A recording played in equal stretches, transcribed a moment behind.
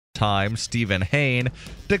time, Stephen Hain,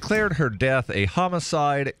 declared her death a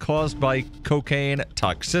homicide caused by cocaine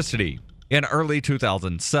toxicity. In early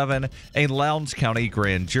 2007, a Lowndes County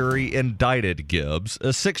grand jury indicted Gibbs, a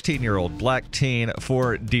 16-year-old black teen,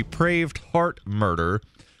 for depraved heart murder,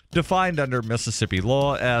 defined under Mississippi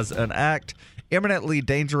law as an act eminently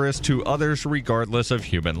dangerous to others regardless of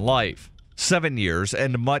human life. 7 years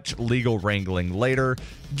and much legal wrangling later,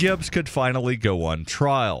 Gibbs could finally go on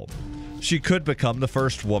trial. She could become the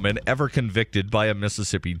first woman ever convicted by a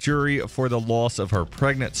Mississippi jury for the loss of her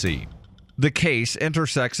pregnancy. The case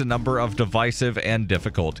intersects a number of divisive and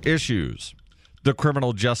difficult issues. The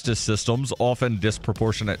criminal justice system's often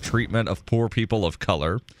disproportionate treatment of poor people of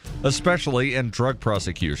color, especially in drug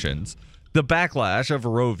prosecutions, the backlash of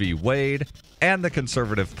Roe v. Wade, and the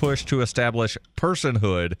conservative push to establish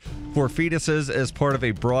personhood for fetuses as part of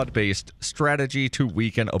a broad-based strategy to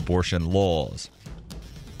weaken abortion laws.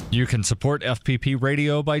 You can support FPP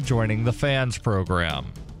Radio by joining the Fans program.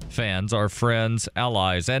 Fans are friends,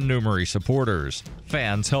 allies, and numerous supporters.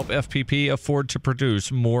 Fans help FPP afford to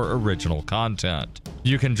produce more original content.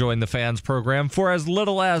 You can join the Fans program for as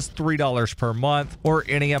little as $3 per month or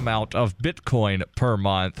any amount of Bitcoin per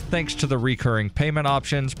month, thanks to the recurring payment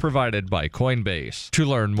options provided by Coinbase. To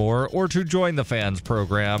learn more or to join the Fans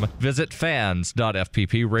program, visit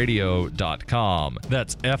fans.fppradio.com.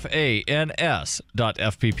 That's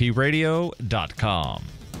fans.fppradio.com.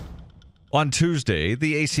 On Tuesday,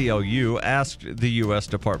 the ACLU asked the U.S.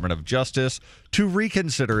 Department of Justice to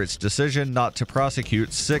reconsider its decision not to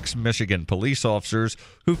prosecute 6 Michigan police officers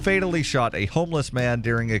who fatally shot a homeless man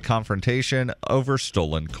during a confrontation over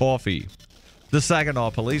stolen coffee. The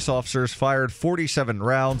Saginaw police officers fired 47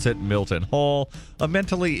 rounds at Milton Hall, a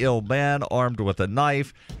mentally ill man armed with a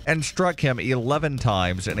knife, and struck him 11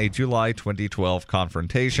 times in a July 2012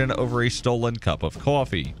 confrontation over a stolen cup of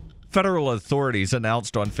coffee. Federal authorities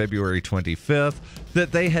announced on February 25th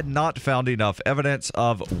that they had not found enough evidence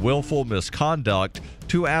of willful misconduct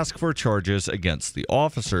to ask for charges against the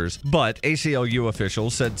officers, but ACLU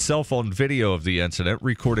officials said cell phone video of the incident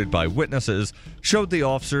recorded by witnesses showed the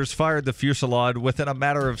officers fired the fusillade within a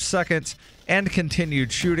matter of seconds and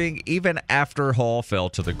continued shooting even after Hall fell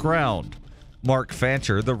to the ground. Mark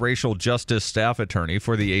Fancher, the racial justice staff attorney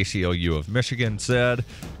for the ACLU of Michigan, said,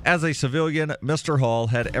 "As a civilian, Mr. Hall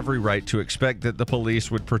had every right to expect that the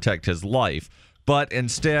police would protect his life, but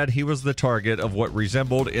instead he was the target of what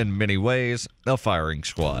resembled in many ways a firing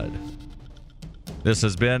squad." This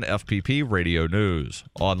has been FPP Radio News,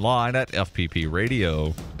 online at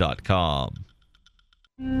fppradio.com.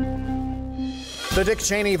 The Dick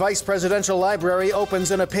Cheney Vice Presidential Library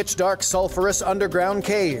opens in a pitch-dark, sulfurous underground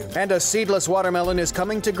cave, and a seedless watermelon is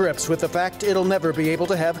coming to grips with the fact it'll never be able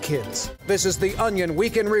to have kids. This is the Onion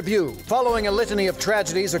Week in Review. Following a litany of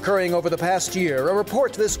tragedies occurring over the past year, a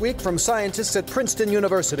report this week from scientists at Princeton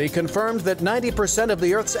University confirmed that 90% of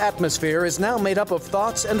the Earth's atmosphere is now made up of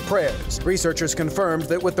thoughts and prayers. Researchers confirmed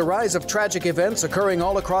that with the rise of tragic events occurring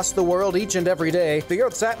all across the world each and every day, the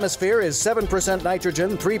Earth's atmosphere is 7%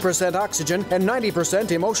 nitrogen, 3% oxygen, and 90%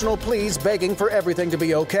 emotional pleas begging for everything to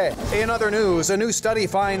be okay. In other news, a new study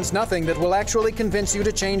finds nothing that will actually convince you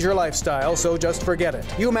to change your lifestyle, so just forget it.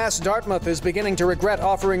 UMass Dartmouth is beginning to regret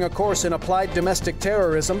offering a course in applied domestic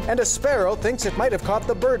terrorism, and a sparrow thinks it might have caught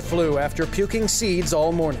the bird flu after puking seeds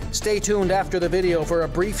all morning. Stay tuned after the video for a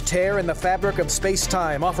brief tear in the fabric of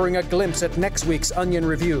space-time, offering a glimpse at next week's Onion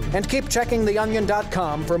Review. And keep checking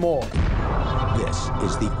theonion.com for more. This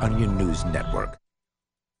is the Onion News Network.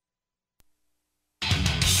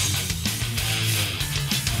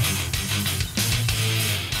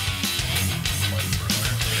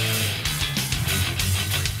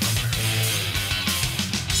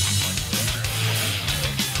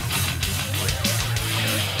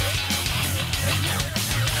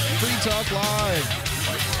 Talk Live,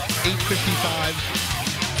 855,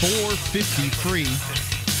 453.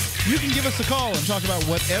 You can give us a call and talk about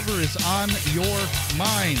whatever is on your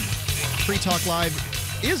mind. Free Talk Live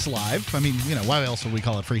is live. I mean, you know, why else would we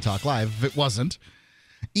call it Free Talk Live if it wasn't?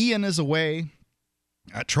 Ian is away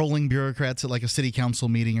trolling bureaucrats at like a city council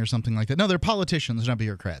meeting or something like that. No, they're politicians, not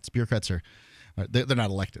bureaucrats. Bureaucrats are they're not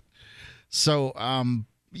elected. So,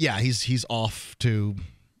 yeah, he's off to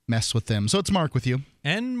mess with them. So it's Mark with you.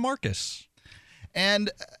 And Marcus. And,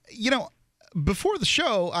 you know, before the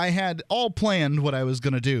show, I had all planned what I was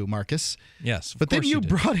going to do, Marcus. Yes, but then you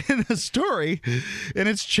brought in a story, and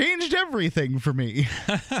it's changed everything for me.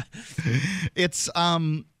 It's a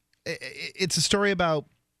story about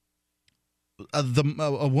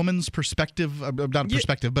a woman's perspective, not a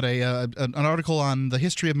perspective, but an article on the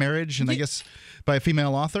history of marriage, and I guess by a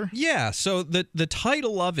female author. Yeah, so the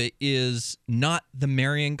title of it is Not the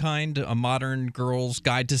Marrying Kind, A Modern Girl's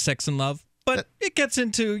Guide to Sex and Love. But it gets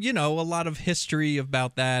into, a lot of history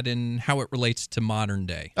about that and how it relates to modern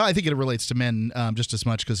day. I think it relates to men just as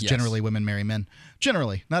much because generally women marry men.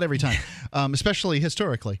 Generally, not every time, especially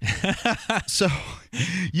historically. So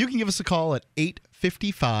you can give us a call at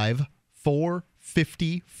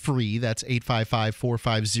 855-450-FREE. That's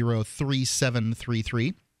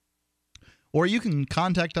 855-450-3733. Or you can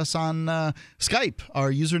contact us on Skype.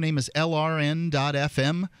 Our username is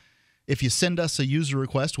lrn.fm. If you send us a user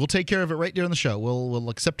request, we'll take care of it right during the show. We'll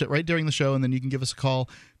accept it right during the show, and then you can give us a call.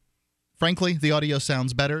 Frankly, the audio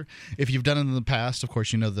sounds better. If you've done it in the past, of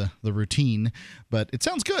course, you know the routine, but it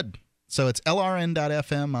sounds good. So it's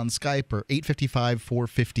lrn.fm on Skype or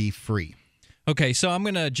 855-450-FREE. Okay, so I'm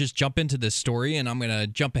going to just jump into this story, and I'm going to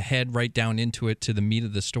jump ahead right down into it to the meat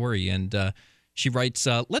of the story. And she writes,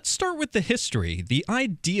 let's start with the history. The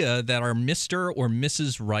idea that our Mr. or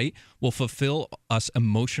Mrs. Right will fulfill us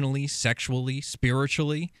emotionally, sexually,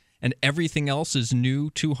 spiritually, and everything else is new,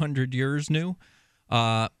 200 years new.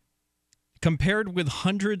 Compared with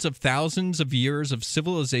hundreds of thousands of years of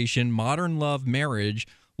civilization, modern love marriage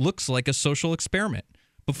looks like a social experiment.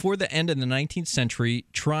 Before the end of the 19th century,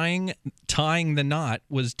 tying the knot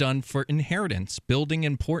was done for inheritance, building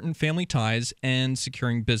important family ties, and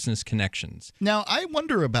securing business connections. Now, I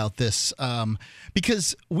wonder about this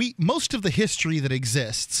because most of the history that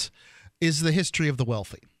exists is the history of the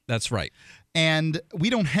wealthy. That's right. And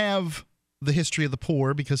we don't have the history of the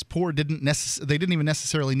poor because poor didn't even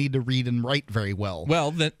necessarily need to read and write very well. Well,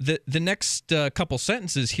 the next couple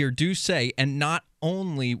sentences here do say, and not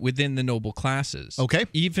only within the noble classes. Okay.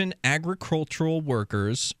 Even agricultural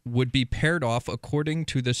workers would be paired off according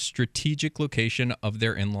to the strategic location of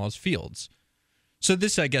their in-laws' fields. So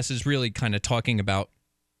this, I guess, is really kind of talking about,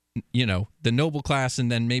 the noble class,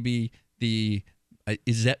 and then maybe the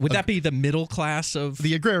would that be the middle class of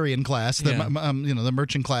the agrarian class, the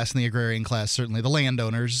merchant class and the agrarian class, certainly the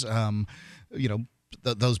landowners,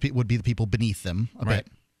 those would be the people beneath them a bit.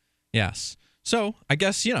 Yes. So I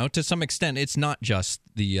guess, to some extent, it's not just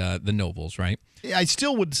the nobles, right? I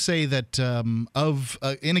still would say that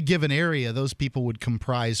in a given area, those people would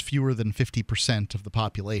comprise fewer than 50% of the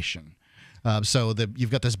population. So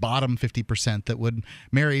you've got this bottom 50% that would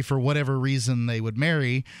marry for whatever reason they would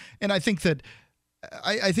marry. And I think that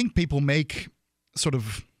I think people make sort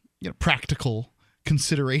of practical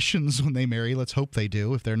considerations when they marry. Let's hope they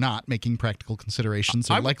do. If they're not making practical considerations,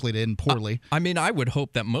 they're likely to end poorly. I mean, I would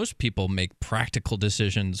hope that most people make practical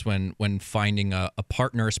decisions when finding a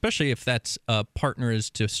partner, especially if that's a partner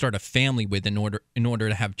is to start a family with in order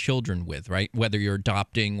to have children with, right? Whether you're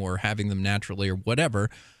adopting or having them naturally or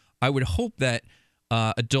whatever, I would hope that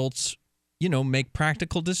adults make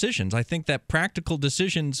practical decisions. I think that practical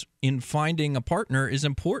decisions in finding a partner is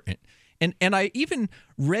important. And I even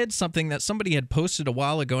read something that somebody had posted a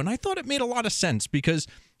while ago, and I thought it made a lot of sense because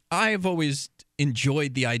I've always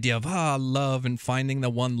enjoyed the idea of love and finding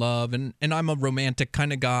the one love, and I'm a romantic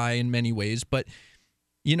kind of guy in many ways. But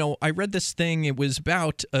I read this thing. It was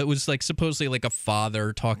like supposedly like a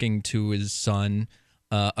father talking to his son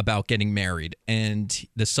about getting married, and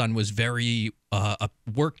the son was very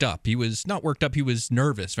worked up. He was not worked up. He was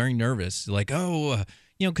nervous, very nervous. Like,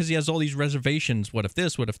 because he has all these reservations. What if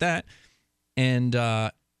this? What if that? And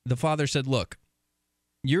the father said, look,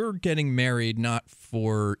 you're getting married not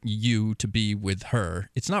for you to be with her.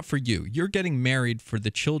 It's not for you. You're getting married for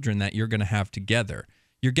the children that you're going to have together.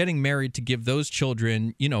 You're getting married to give those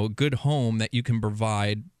children, a good home that you can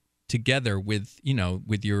provide together with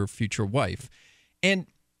your future wife. And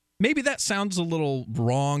maybe that sounds a little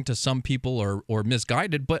wrong to some people or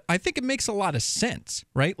misguided, but I think it makes a lot of sense,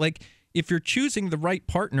 right? Like if you're choosing the right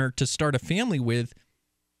partner to start a family with,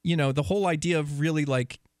 the whole idea of really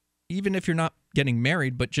like, even if you're not getting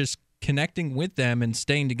married, but just connecting with them and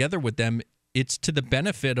staying together with them, it's to the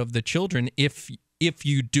benefit of the children if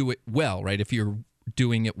you do it well, right? If you're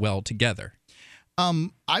doing it well together.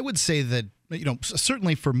 I would say that,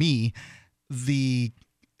 certainly for me, the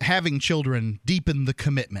having children deepened the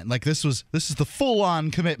commitment. Like this is the full-on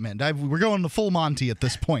commitment. We're going to full Monty at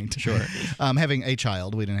this point. Sure. Having a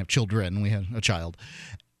child. We didn't have children. We had a child.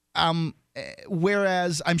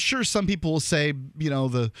 Whereas I'm sure some people will say,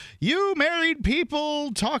 you married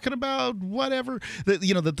people talking about whatever,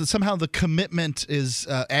 that somehow the commitment is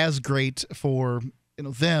as great for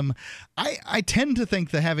them. I tend to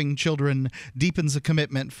think that having children deepens a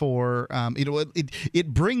commitment for,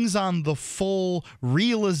 it brings on the full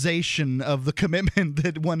realization of the commitment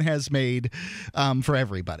that one has made for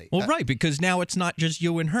everybody. Well, right, because now it's not just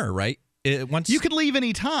you and her, right? Once you can leave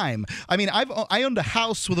any time. I mean, I owned a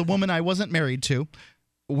house with a woman I wasn't married to.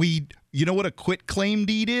 You know what a quitclaim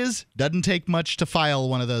deed is? Doesn't take much to file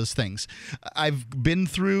one of those things. I've been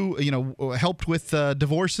through, helped with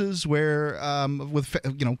divorces where, with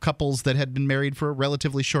couples that had been married for a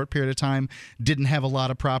relatively short period of time, didn't have a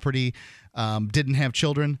lot of property, didn't have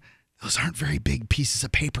children. Those aren't very big pieces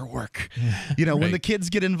of paperwork. Right. When the kids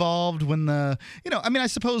get involved, I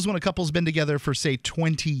suppose when a couple's been together for, say,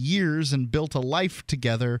 20 years and built a life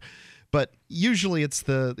together, but usually it's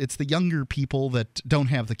the younger people that don't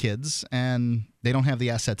have the kids, and they don't have the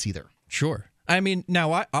assets either. Sure. I mean,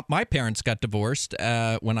 now my parents got divorced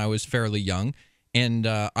when I was fairly young, and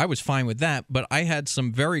I was fine with that. But I had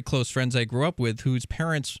some very close friends I grew up with whose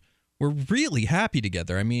parents were really happy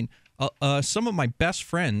together. I mean, some of my best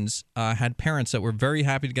friends had parents that were very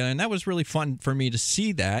happy together, and that was really fun for me to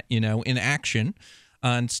see that, in action.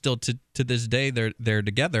 And still to this day, they're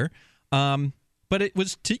together. But it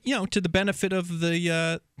was to the benefit of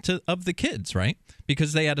the kids, right?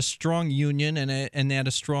 Because they had a strong union and they had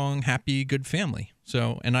a strong, happy, good family.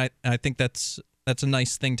 So, and I think that's a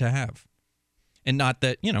nice thing to have, and not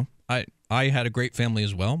that I had a great family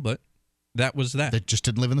as well, but that was that. They just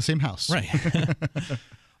didn't live in the same house, right?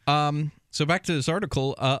 So back to this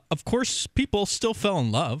article. Of course, people still fell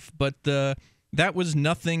in love, but that was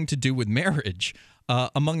nothing to do with marriage.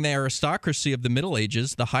 Among the aristocracy of the Middle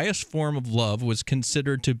Ages, the highest form of love was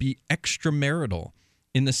considered to be extramarital.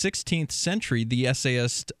 In the 16th century, the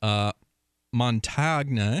essayist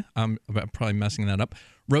Montaigne, I'm probably messing that up,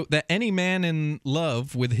 wrote that any man in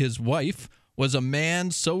love with his wife was a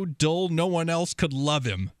man so dull no one else could love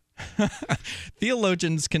him.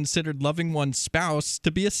 Theologians considered loving one's spouse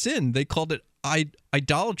to be a sin. They called it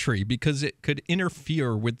idolatry because it could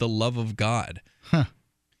interfere with the love of God. Huh.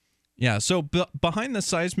 Yeah, so behind the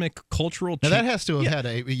seismic cultural change... Now that has to have had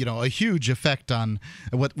a huge effect on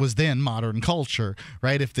what was then modern culture,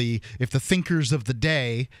 right? If the thinkers of the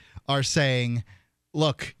day are saying,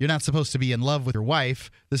 look, you're not supposed to be in love with your wife.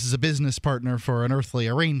 This is a business partner for an earthly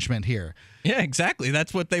arrangement here. Yeah, exactly.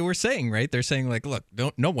 That's what they were saying, right? They're saying, like, look,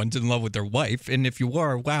 no one's in love with their wife, and if you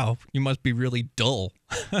are, wow, you must be really dull.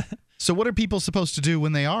 So what are people supposed to do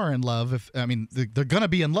when they are in love? They're going to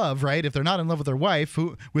be in love, right? If they're not in love with their wife,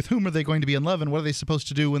 with whom are they going to be in love, and what are they supposed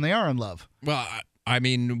to do when they are in love? Well, I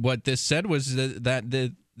mean, what this said was that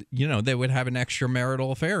they would have an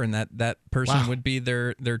extramarital affair, and that person would be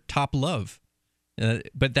their top love.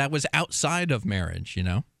 But that was outside of marriage,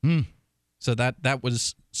 So that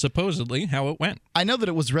was supposedly how it went. I know that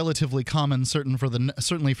it was relatively common, certainly for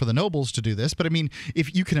the nobles to do this. But I mean,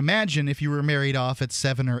 if you can imagine, if you were married off at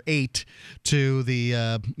 7 or 8 to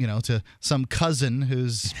to some cousin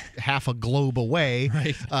who's half a globe away,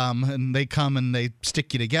 right. And they come and they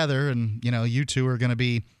stick you together, and you two are going to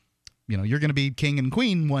be, you're going to be king and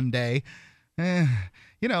queen one day. And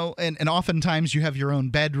oftentimes you have your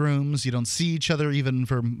own bedrooms. You don't see each other even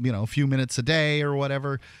for a few minutes a day or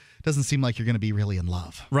whatever. Doesn't seem like you're going to be really in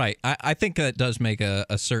love. Right. I think that does make a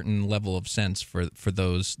certain level of sense for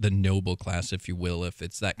those, the noble class, if you will, if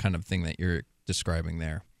it's that kind of thing that you're describing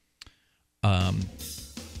there.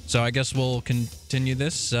 So I guess we'll continue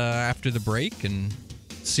this after the break and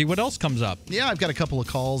see what else comes up. Yeah, I've got a couple of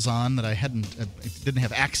calls on that I didn't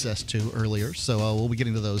have access to earlier, so we'll be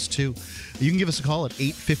getting to those too. You can give us a call at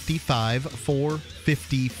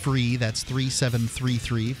 855-450-FREE. That's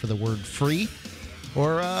 3733 for the word free.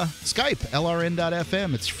 Or Skype,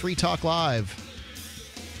 lrn.fm. It's Free Talk Live.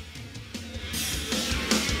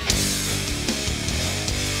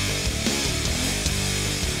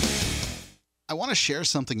 I want to share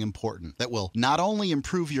something important that will not only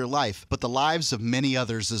improve your life, but the lives of many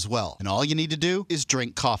others as well. And all you need to do is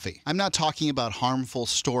drink coffee. I'm not talking about harmful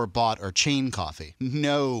store-bought or chain coffee.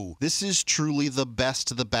 No, this is truly the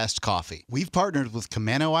best of the best coffee. We've partnered with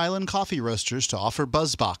Camano Island Coffee Roasters to offer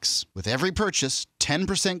BuzzBox. With every purchase,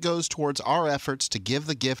 10% goes towards our efforts to give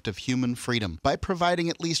the gift of human freedom by providing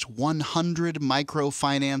at least 100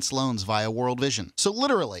 microfinance loans via World Vision. So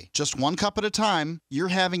literally, just one cup at a time, you're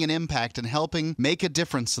having an impact and helping make a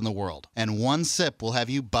difference in the world. And one sip will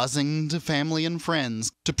have you buzzing to family and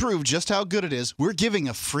friends. To prove just how good it is, we're giving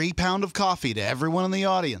a free pound of coffee to everyone in the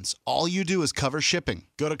audience. All you do is cover shipping.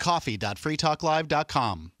 Go to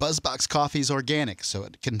coffee.freetalklive.com. BuzzBox coffee is organic, so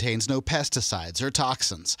it contains no pesticides or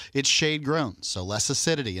toxins. It's shade grown, so less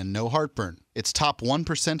acidity and no heartburn. It's top 1%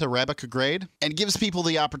 Arabica grade and gives people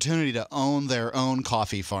the opportunity to own their own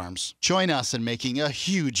coffee farms. Join us in making a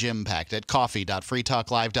huge impact at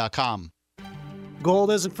coffee.freetalklive.com.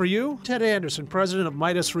 Gold isn't for you? Ted Anderson, president of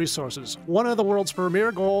Midas Resources, one of the world's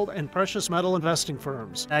premier gold and precious metal investing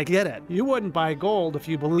firms. I get it. You wouldn't buy gold if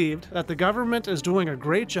you believed that the government is doing a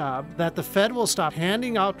great job, that the Fed will stop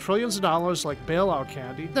handing out trillions of dollars like bailout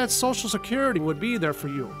candy, that Social Security would be there for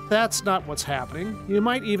you. That's not what's happening. You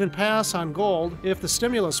might even pass on gold if the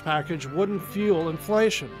stimulus package wouldn't fuel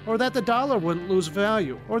inflation, or that the dollar wouldn't lose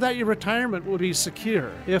value, or that your retirement would be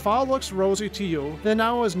secure. If all looks rosy to you, then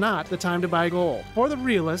now is not the time to buy gold. For the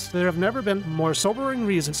realists, there have never been more sobering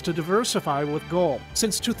reasons to diversify with gold.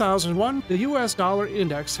 Since 2001, the U.S. dollar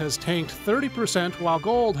index has tanked 30% while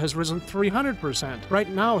gold has risen 300%. Right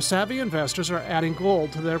now, savvy investors are adding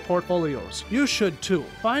gold to their portfolios. You should too.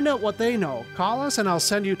 Find out what they know. Call us and I'll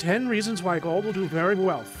send you 10 reasons why gold will do very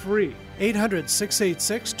well, free.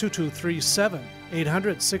 800-686-2237.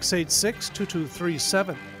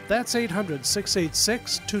 800-686-2237. That's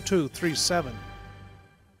 800-686-2237.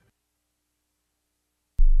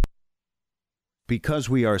 Because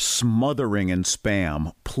we are smothering in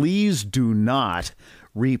spam, please do not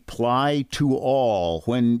reply to all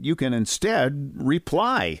when you can instead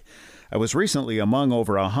reply. I was recently among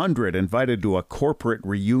over 100 invited to a corporate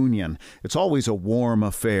reunion. It's always a warm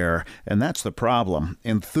affair, and that's the problem.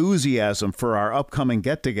 Enthusiasm for our upcoming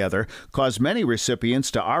get-together caused many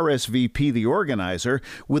recipients to RSVP the organizer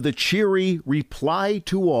with a cheery reply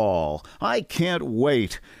to all. I can't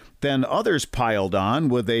wait. Then others piled on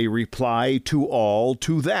with a reply to all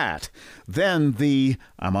to that. Then the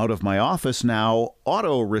 "I'm out of my office now"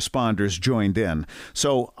 autoresponders joined in.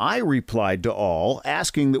 So I replied to all,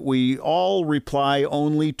 asking that we all reply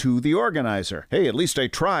only to the organizer. Hey, at least I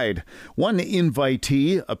tried. One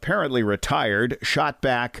invitee, apparently retired, shot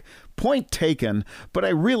back, "Point taken, but I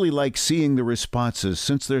really like seeing the responses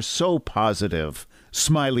since they're so positive."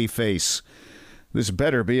 Smiley face. This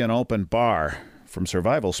better be an open bar. From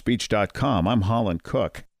survivalspeech.com, I'm Holland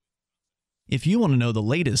Cook. If you want to know the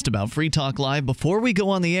latest about Free Talk Live before we go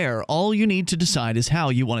on the air, all you need to decide is how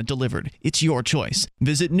you want it delivered. It's your choice.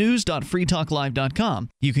 Visit news.freetalklive.com.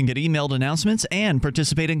 You can get emailed announcements and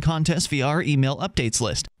participate in contests via our email updates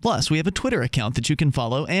list. Plus, we have a Twitter account that you can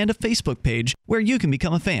follow and a Facebook page where you can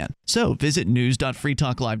become a fan. So visit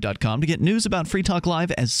news.freetalklive.com to get news about Free Talk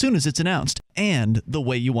Live as soon as it's announced and the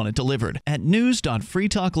way you want it delivered at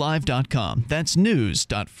news.freetalklive.com. That's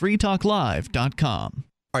news.freetalklive.com.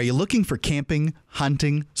 Are you looking for camping,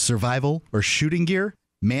 hunting, survival, or shooting gear?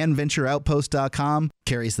 ManVentureOutpost.com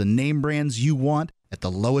carries the name brands you want at the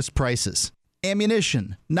lowest prices.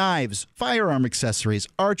 Ammunition, knives, firearm accessories,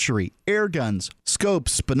 archery, air guns,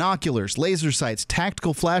 scopes, binoculars, laser sights,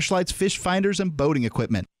 tactical flashlights, fish finders, and boating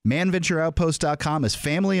equipment. ManVentureOutpost.com is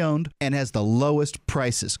family-owned and has the lowest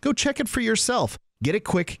prices. Go check it for yourself. Get it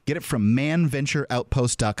quick. Get it from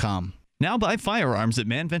ManVentureOutpost.com. Now buy firearms at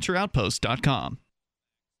ManVentureOutpost.com.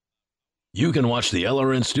 You can watch the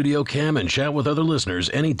LRN Studio Cam and chat with other listeners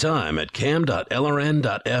anytime at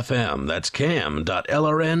cam.lrn.fm. That's cam.lrn.fm.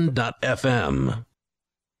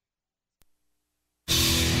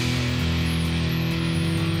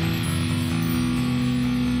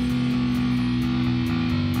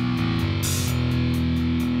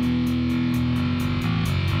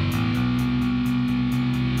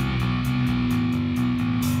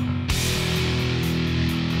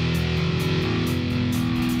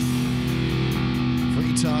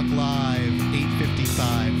 Talk Live,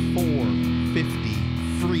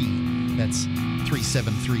 855-450-FREE. That's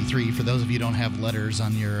 3733. For those of you who don't have letters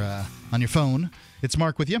on your phone, it's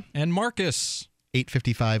Mark with you. And Marcus.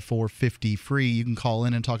 855-450-FREE. You can call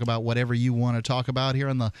in and talk about whatever you want to talk about here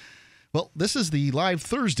on the... Well, this is the live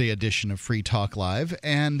Thursday edition of Free Talk Live,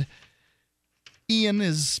 and Ian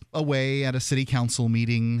is away at a city council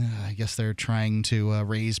meeting. I guess they're trying to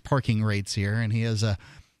raise parking rates here, and he has a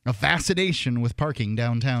fascination with parking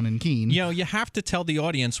downtown in Keene. You know, you have to tell the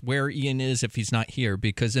audience where Ian is if he's not here,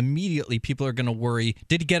 because immediately people are going to worry,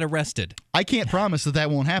 did he get arrested? I can't promise that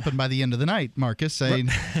won't happen by the end of the night, Marcus. I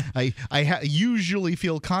usually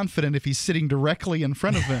feel confident if he's sitting directly in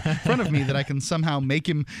front of me that I can somehow make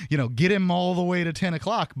him, get him all the way to 10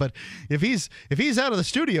 o'clock. But if he's out of the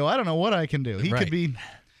studio, I don't know what I can do. He could be...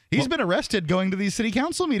 He's been arrested going to these city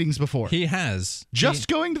council meetings before. He has.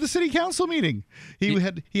 Going to the city council meeting. He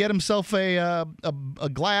had himself a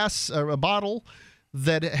glass or a bottle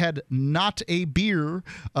that had "not a beer"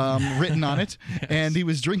 written on it, yes. And he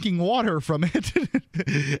was drinking water from it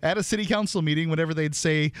at a city council meeting. Whenever they'd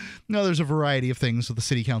say, no, there's a variety of things with the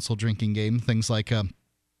city council drinking game, things like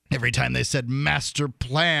Every time they said master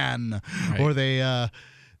plan, Right. or they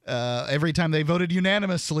every time they voted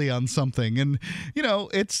unanimously on something, and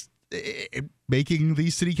it's making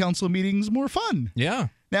these city council meetings more fun. Yeah.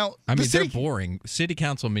 Now, I mean, they're boring. City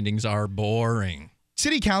council meetings are boring.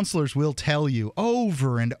 City councilors will tell you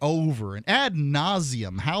over and over and ad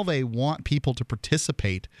nauseum how they want people to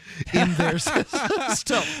participate in their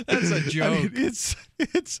system. That's a joke. I mean, it's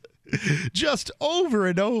just over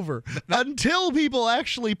and over until people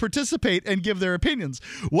actually participate and give their opinions.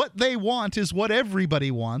 What they want is what everybody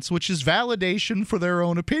wants, which is validation for their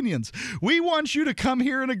own opinions. We want you to come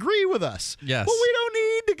here and agree with us. Yes. Well, we don't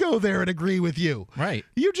need to go there and agree with you. Right.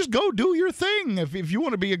 You just go do your thing. If you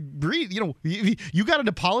want to be agreed, you got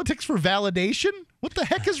into politics for validation? What the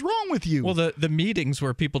heck is wrong with you? Well, the meetings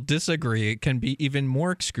where people disagree can be even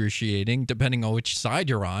more excruciating depending on which side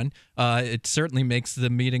you're on. It certainly makes the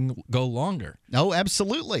meeting go longer. Oh,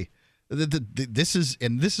 absolutely. This is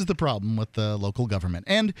the problem with the local government.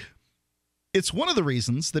 And it's one of the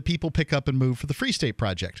reasons that people pick up and move for the Free State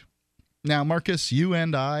Project. Now, Marcus, you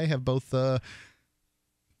and I have both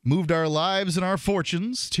moved our lives and our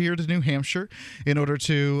fortunes here to New Hampshire in order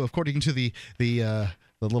to, according to the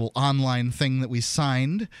little online thing that we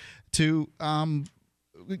signed, to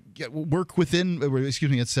work within.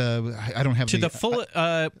 Excuse me, it's I don't have to the full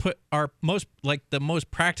put our the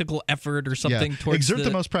most practical effort or something towards exert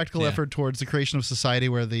the most practical effort towards the creation of society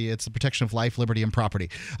where it's the protection of life, liberty, and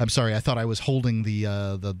property. I'm sorry, I thought I was holding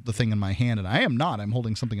the thing in my hand, and I am not. I'm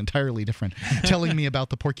holding something entirely different, telling me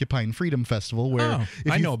about the Porcupine Freedom Festival. Where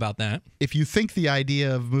I know about that. If you think the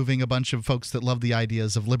idea of moving a bunch of folks that love the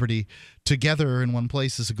ideas of liberty together in one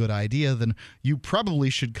place is a good idea, then you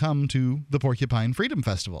probably should come to the Porcupine Freedom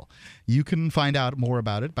Festival. You can find out more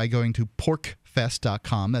about it by going to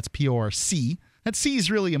porkfest.com. That's P-O-R-C. That C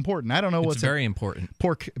is really important. I don't know what's very important.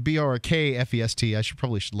 Pork, B-R-K-F-E-S-T. I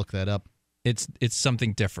probably should look that up. It's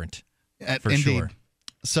something different, for indeed. sure.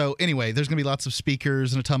 So anyway, there's going to be lots of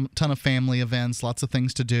speakers and a ton of family events, lots of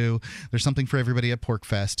things to do. There's something for everybody at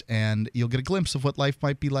PorkFest, and you'll get a glimpse of what life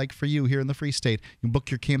might be like for you here in the Free State. You can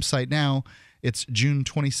book your campsite now. It's June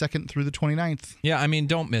 22nd through the 29th. Yeah, I mean,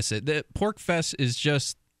 don't miss it. The PorkFest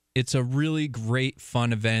is it's a really great,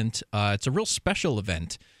 fun event. It's a real special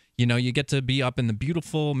event. You get to be up in the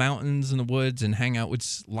beautiful mountains and the woods and hang out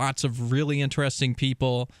with lots of really interesting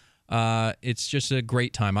people. It's just a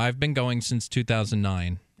great time. I've been going since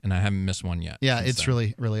 2009, and I haven't missed one yet. Yeah, it's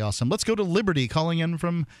really, really awesome. Let's go to Liberty, calling in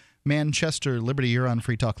from Manchester. Liberty, you're on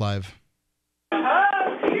Free Talk Live.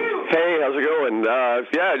 Hey, how's it going?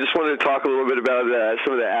 I just wanted to talk a little bit about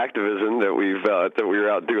some of the activism that we were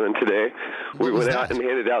out doing today. We went out and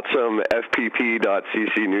handed out some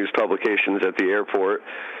FPP.cc news publications at the airport,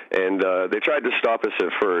 and they tried to stop us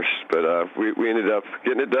at first, but we ended up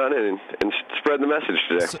getting it done and spreading the message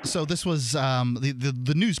today. So this was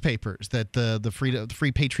the newspapers that the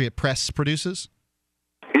Free Patriot Press produces?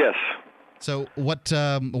 Yes. So what?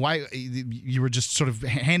 Why you were just sort of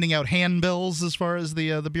handing out handbills as far as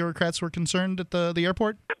the bureaucrats were concerned at the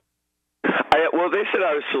airport? Well, they said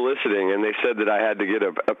I was soliciting, and they said that I had to get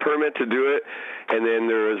a permit to do it, and then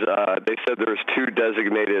they said there was 2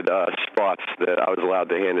 designated spots that I was allowed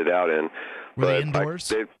to hand it out in. Were they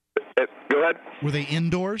indoors? Go ahead. Were they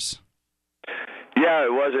indoors? Yeah,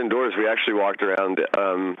 it was indoors. We actually walked around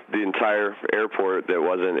the entire airport that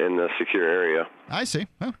wasn't in the secure area. I see.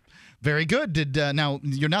 Well, very good. Now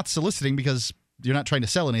you're not soliciting because you're not trying to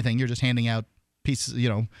sell anything. You're just handing out pieces,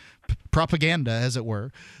 propaganda, as it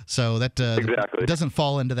were. So that exactly doesn't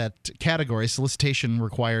fall into that category. Solicitation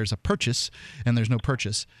requires a purchase, and there's no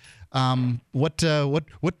purchase. What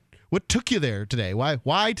took you there today?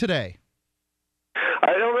 Why today?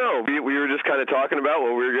 I don't know. We were just kind of talking about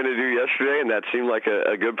what we were going to do yesterday, and that seemed like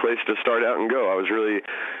a good place to start out and go. I was really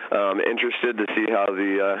interested to see how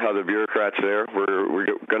the bureaucrats there were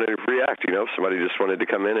going to react. Somebody just wanted to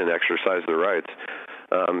come in and exercise their rights.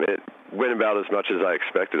 It went about as much as I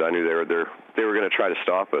expected. I knew they were going to try to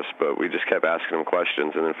stop us, but we just kept asking them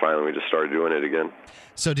questions, and then finally we just started doing it again.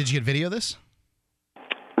 So did you get video of this?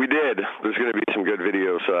 We did. There's going to be some good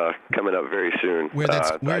videos coming up very soon. Where is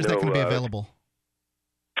that going to be available?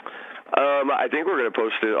 I think we're going to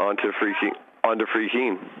post it onto Free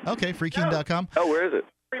Keene. Okay, freekeene.com. Oh, where is it?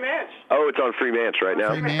 Freemanch. Oh, it's on Freemanch right now.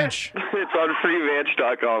 Freemanch. It's on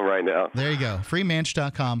freemanch.com right now. There you go,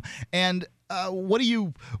 freemanch.com. And what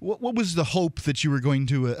was the hope that you were going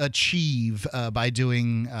to achieve by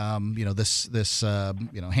doing this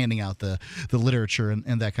handing out the literature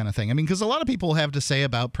and that kind of thing? I mean, because a lot of people have to say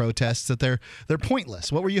about protests that they're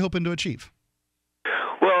pointless. What were you hoping to achieve?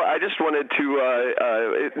 Well, I just wanted to,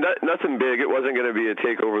 nothing big. It wasn't going to be a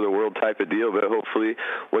take over the world type of deal, but hopefully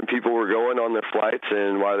when people were going on their flights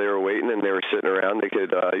and while they were waiting and they were sitting around, they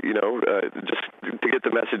could, just to get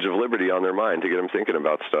the message of liberty on their mind, to get them thinking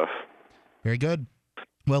about stuff. Very good.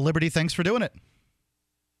 Well, Liberty, thanks for doing it.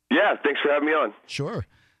 Yeah, thanks for having me on. Sure.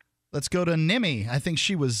 Let's go to Nimi. I think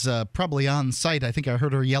she was probably on site. I think I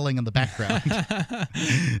heard her yelling in the background.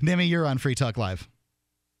 Nimi, you're on Free Talk Live.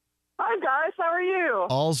 Hi, guys. How are you?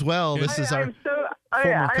 All's well. This is our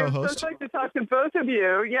former co-host. I would so like to talk to both of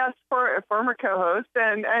you. Yes, for a former co-host.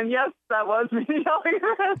 And yes, that was me yelling in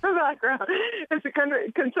the background. It's a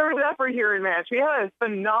conservative effort here in Manch. We had a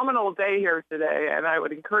phenomenal day here today, and I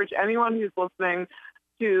would encourage anyone who's listening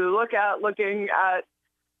to looking at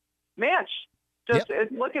Manch.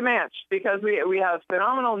 Look at Manch, because we have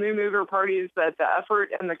phenomenal new mover parties that the effort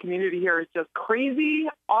and the community here is just crazy,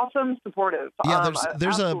 awesome, supportive. Yeah,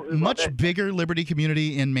 there's a much bigger Liberty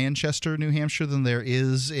community in Manchester, New Hampshire than there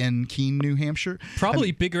is in Keene, New Hampshire.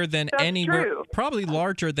 Probably bigger than anywhere, true. Probably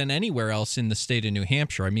larger than anywhere else in the state of New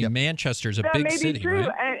Hampshire. I mean, Manchester's a big city, true.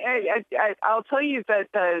 right? And I'll tell you that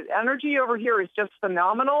the energy over here is just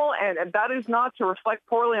phenomenal, and that is not to reflect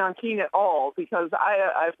poorly on Keene at all, because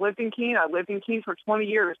I've lived in Keene. I lived in Keene for 20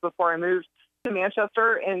 years before I moved to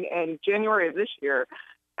Manchester in January of this year.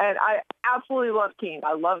 And I absolutely love Keene.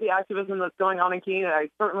 I love the activism that's going on in Keene, and I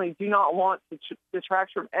certainly do not want to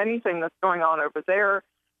detract from anything that's going on over there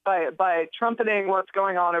by trumpeting what's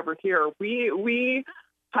going on over here. We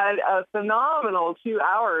had a phenomenal 2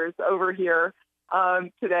 hours over here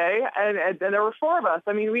today, and there were 4 of us.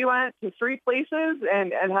 I mean, we went to 3 places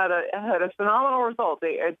and had a phenomenal result.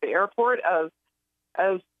 At the airport,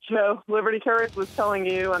 as Joe Liberty Carrot was telling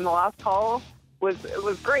you in the last call, was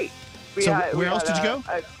great. Where else did you go?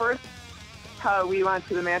 At first, we went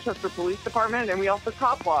to the Manchester Police Department, and we also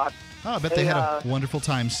top walked. Oh, I bet they had a wonderful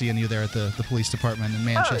time seeing you there at the police department in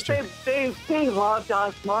Manchester. Oh, they loved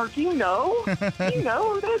us, Mark. You know, how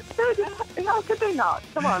could they not?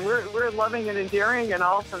 Come on, we're loving and endearing and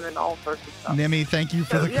awesome and all sorts of stuff. Nemi, thank you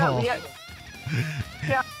for the call. Yeah.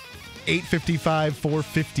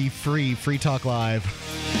 855-450-FREE, Free Talk Live.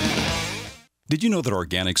 Did you know that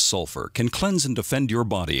organic sulfur can cleanse and defend your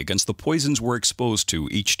body against the poisons we're exposed to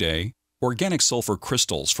each day? Organic sulfur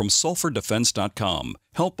crystals from sulfurdefense.com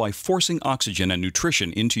help by forcing oxygen and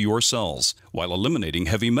nutrition into your cells while eliminating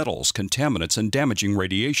heavy metals, contaminants, and damaging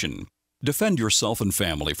radiation. Defend yourself and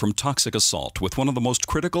family from toxic assault with one of the most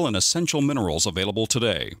critical and essential minerals available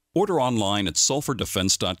today. Order online at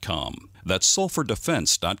sulfurdefense.com. That's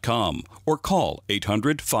sulfurdefense.com, or call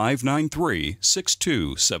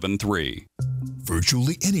 800-593-6273.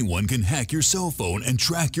 Virtually anyone can hack your cell phone and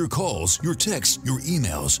track your calls, your texts, your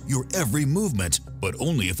emails, your every movement, but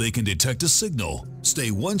only if they can detect a signal.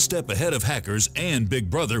 Stay one step ahead of hackers and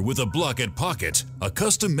Big Brother with a Block-It Pocket, a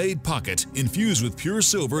custom-made pocket infused with pure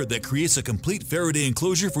silver that creates a complete Faraday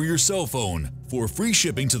enclosure for your cell phone. For free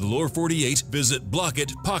shipping to the lower 48, visit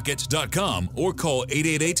blockitpocket.com or call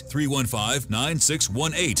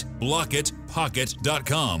 888-315-9618.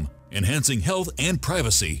 blockitpocket.com, enhancing health and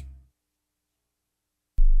privacy.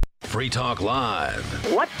 Free Talk Live.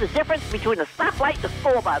 What's the difference between a stoplight and a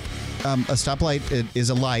school bus? A stoplight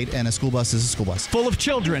is a light, and a school bus is a school bus. Full of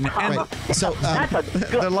children. Right. So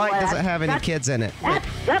the light doesn't have any kids in it.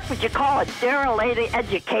 That's what you call a derelict,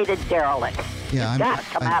 educated derelict. Yeah, you gotta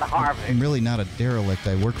come out of Harvard. I'm really not a derelict.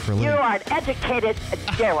 I work for a living. You are an educated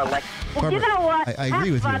derelict. Well, Barbara, you know what? I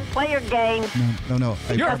agree with you. Have fun, play your game. No.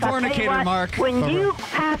 You're a fornicator, Mark. When Barbara. you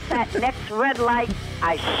pass that next red light,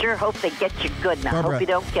 I sure hope they get you good. Now, Barbara, hope you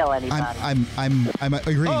don't kill anybody. I'm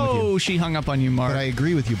agreeing with you. Oh, she hung up on you, Mark. But I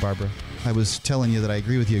agree with you, Barbara. I was telling you that I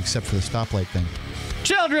agree with you, except for the stoplight thing.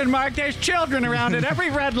 Children, Mark. There's children around at every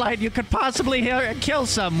red light. You could possibly kill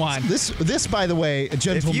someone. This, by the way,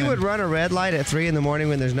 gentlemen. If you would run a red light at 3 in the morning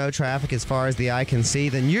when there's no traffic as far as the eye can see,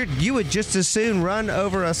 then you would just as soon run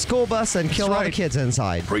over a school bus and kill all the kids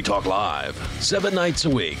inside. Free Talk Live, 7 nights a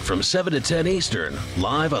week from 7 to 10 Eastern,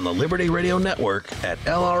 live on the Liberty Radio Network at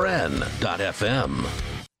LRN.FM.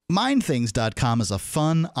 MineThings.com is a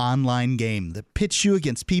fun online game that pits you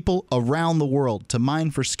against people around the world to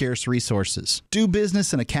mine for scarce resources. Do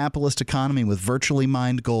business in a capitalist economy with virtually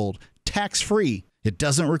mined gold, tax-free. It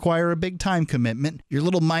doesn't require a big time commitment. Your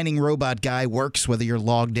little mining robot guy works whether you're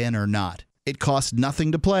logged in or not. It costs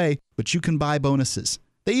nothing to play, but you can buy bonuses.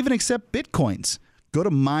 They even accept bitcoins. Go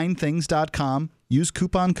to MineThings.com, use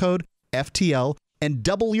coupon code FTL, and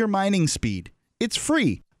double your mining speed. It's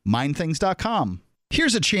free. MineThings.com.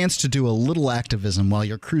 Here's a chance to do a little activism while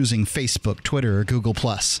you're cruising Facebook, Twitter, or Google+.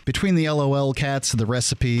 Between the LOL cats, the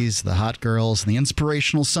recipes, the hot girls, and the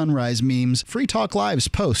inspirational sunrise memes, Free Talk Live's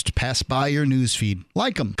posts pass by your newsfeed.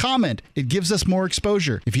 Like them, comment. It gives us more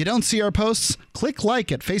exposure. If you don't see our posts, click like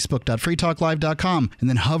at facebook.freetalklive.com and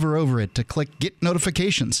then hover over it to click Get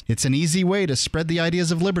Notifications. It's an easy way to spread the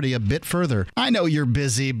ideas of liberty a bit further. I know you're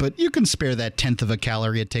busy, but you can spare that 1/10 of a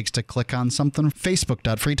calorie it takes to click on something.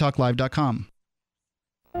 facebook.freetalklive.com.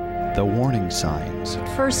 The warning signs.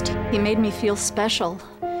 At first, he made me feel special.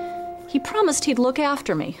 He promised he'd look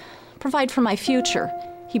after me, provide for my future.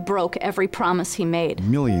 He broke every promise he made.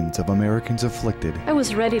 Millions of Americans afflicted. I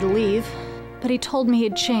was ready to leave, but he told me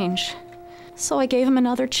he'd change. So I gave him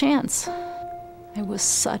another chance. I was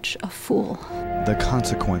such a fool. The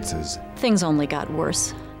consequences. Things only got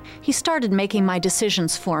worse. He started making my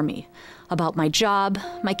decisions for me about my job,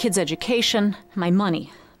 my kids' education, my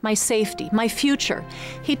money, my safety, my future.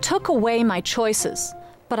 He took away my choices,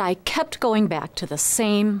 but I kept going back to the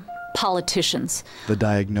same politicians. The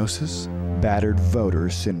diagnosis? Battered voter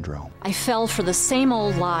syndrome. I fell for the same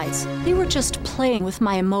old lies. They were just playing with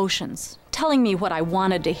my emotions, telling me what I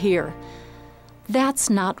wanted to hear. That's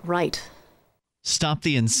not right. Stop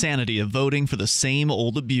the insanity of voting for the same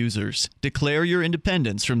old abusers. Declare your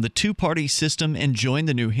independence from the two-party system and join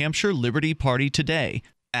the New Hampshire Liberty Party today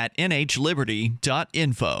at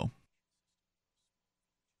nhliberty.info.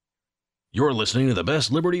 You're listening to the best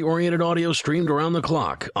liberty-oriented audio streamed around the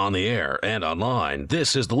clock, on the air, and online.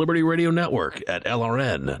 This is the Liberty Radio Network at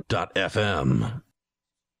LRN.FM.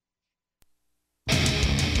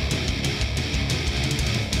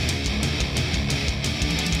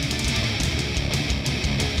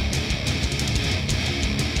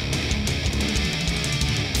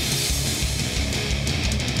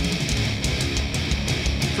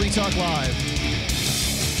 Free Talk Live,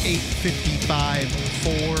 855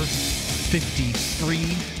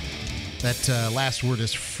 453. That last word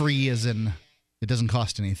is free, as in it doesn't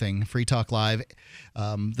cost anything. Free Talk Live.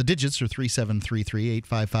 The digits are 3733,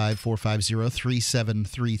 855 450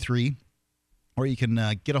 3733. Or you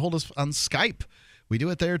can get a hold of us on Skype. We do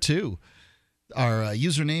it there too. Our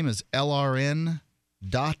username is LRN.FM.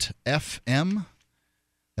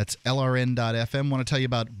 That's LRN.FM. Want to tell you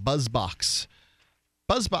about BuzzBox.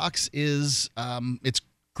 BuzzBox is it's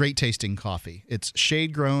great tasting coffee. It's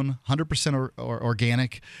shade grown, 100%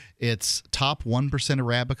 organic. It's top 1%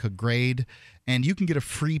 Arabica grade, and you can get a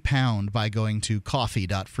free pound by going to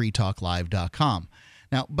coffee.freetalklive.com.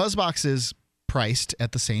 Now, BuzzBox is priced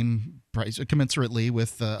at the same price commensurately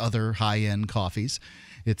with other high-end coffees.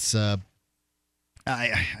 It's I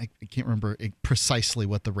can't remember precisely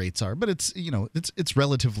what the rates are, but it's it's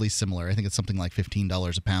relatively similar. I think it's something like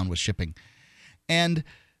 $15 a pound with shipping. And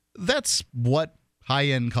that's what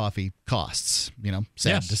high-end coffee costs,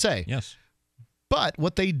 sad to say. Yes. But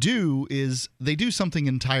what they do is they do something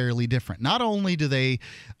entirely different. Not only do they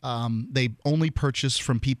only purchase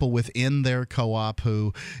from people within their co-op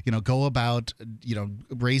who, go about,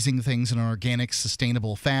 raising things in an organic,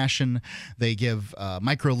 sustainable fashion. They give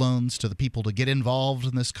microloans to the people to get involved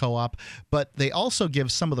in this co-op. But they also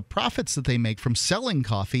give some of the profits that they make from selling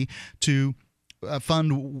coffee to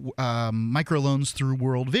fund microloans through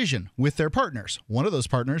World Vision with their partners. One of those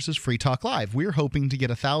partners is Free Talk Live. We're hoping to get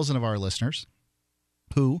 1,000 of our listeners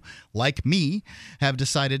who, like me, have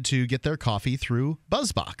decided to get their coffee through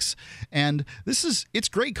BuzzBox. And it's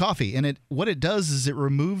great coffee. And what it does is it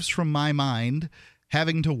removes from my mind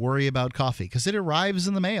having to worry about coffee because it arrives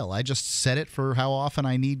in the mail. I just set it for how often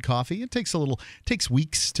I need coffee. It takes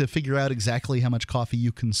weeks to figure out exactly how much coffee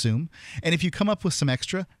you consume. And if you come up with some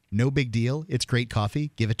extra, no big deal. It's great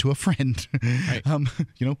coffee. Give it to a friend. Right.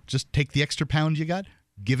 Just take the extra pound you got,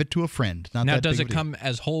 give it to a friend. Now, does it come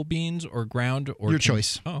as whole beans or ground? Or your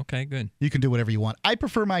choice. Oh, okay, good. You can do whatever you want. I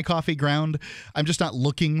prefer my coffee ground. I'm just not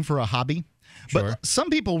looking for a hobby. Sure. But some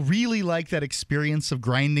people really like that experience of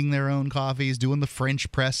grinding their own coffees, doing the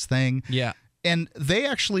French press thing. Yeah. And they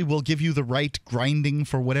actually will give you the right grinding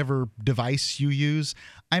for whatever device you use.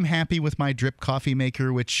 I'm happy with my drip coffee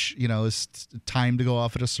maker, which, is timed to go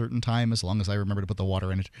off at a certain time as long as I remember to put the water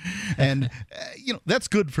in it. And, that's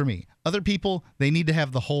good for me. Other people, they need to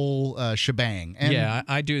have the whole shebang. And yeah,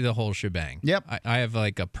 I do the whole shebang. Yep. I have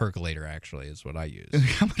like a percolator, actually, is what I use.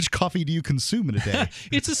 How much coffee do you consume in a day?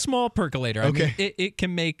 It's a small percolator. Okay. I mean, it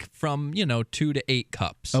can make from, 2 to 8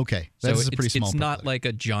 cups. Okay. That's a pretty small It's not like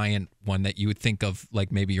a giant one that you would think of like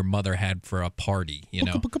maybe your mother had for a party,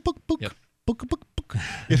 Yep.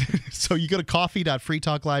 So you go to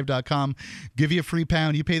coffee.freetalklive.com, give you a free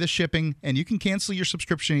pound, you pay the shipping, and you can cancel your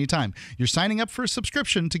subscription anytime. You're signing up for a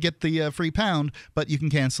subscription to get the free pound, but you can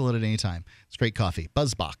cancel it at any time. It's great coffee.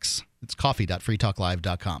 Buzzbox. It's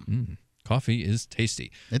coffee.freetalklive.com. Coffee is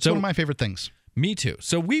tasty. It's one of my favorite things. Me too.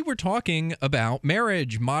 So we were talking about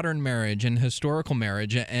marriage, modern marriage, and historical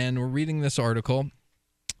marriage, and we're reading this article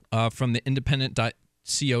from the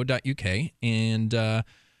independent.co.uk, and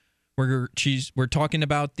we're talking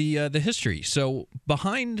about the history. So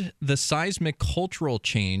behind the seismic cultural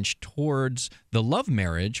change towards the love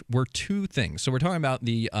marriage were two things. So we're talking about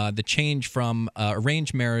the change from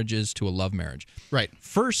arranged marriages to a love marriage. Right.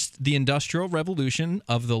 First, the Industrial Revolution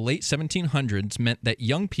of the late 1700s meant that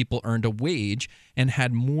young people earned a wage and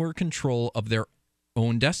had more control of their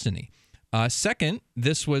own destiny. Second,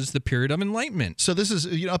 this was the period of Enlightenment. So this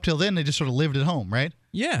is, up till then, they just sort of lived at home, right?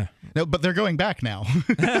 Yeah. No, but they're going back now.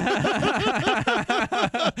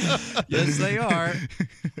 Yes, they are.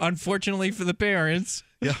 Unfortunately for the parents.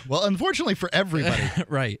 Yeah. Well, unfortunately for everybody.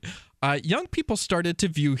 Right. Young people started to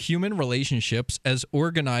view human relationships as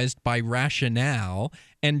organized by rationale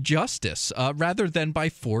and justice rather than by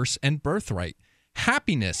force and birthright.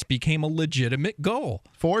 Happiness became a legitimate goal.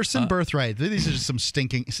 Force and birthright. These are just some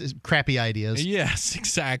stinking, crappy ideas. Yes,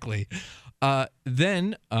 exactly.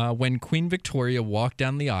 Then, when Queen Victoria walked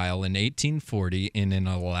down the aisle in 1840 in an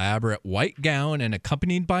elaborate white gown and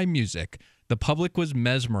accompanied by music, the public was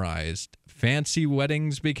mesmerized. Fancy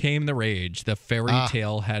weddings became the rage. The fairy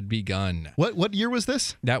tale had begun. What year was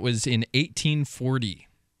this? That was in 1840.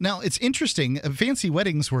 Now, it's interesting. Fancy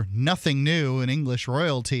weddings were nothing new in English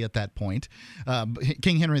royalty at that point.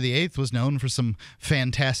 King Henry VIII was known for some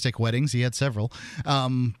fantastic weddings. He had several.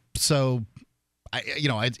 It's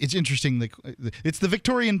interesting. It's the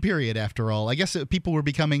Victorian period, after all. I guess people were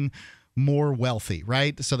becoming more wealthy,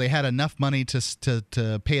 right? So they had enough money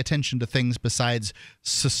to pay attention to things besides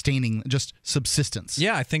sustaining just subsistence.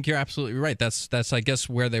 Yeah, I think you're absolutely right. That's I guess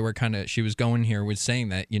where they were she was going here was saying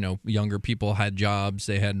that, younger people had jobs,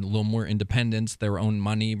 they had a little more independence, their own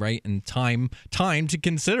money, right? And time to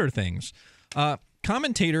consider things.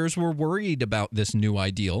 Commentators were worried about this new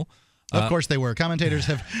ideal. Of course they were. Commentators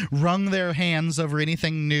have wrung their hands over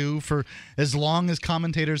anything new for as long as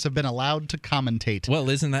commentators have been allowed to commentate. Well,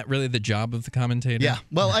 isn't that really the job of the commentator? Yeah.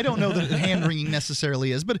 Well, I don't know that hand-wringing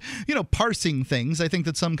necessarily is, but, parsing things. I think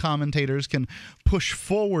that some commentators can push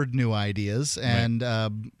forward new ideas, and,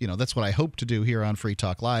 that's what I hope to do here on Free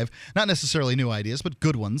Talk Live. Not necessarily new ideas, but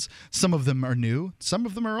good ones. Some of them are new. Some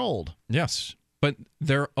of them are old. Yes, but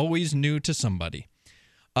they're always new to somebody.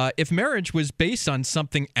 If marriage was based on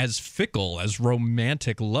something as fickle as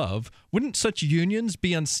romantic love, wouldn't such unions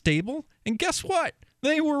be unstable? And guess what?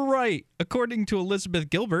 They were right. According to Elizabeth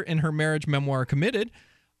Gilbert in her marriage memoir, Committed,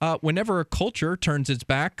 whenever a culture turns its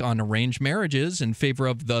back on arranged marriages in favor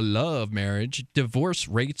of the love marriage, divorce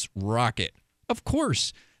rates rocket. Of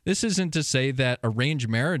course, this isn't to say that arranged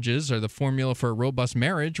marriages are the formula for a robust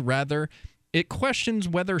marriage. Rather, it questions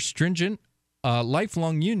whether stringent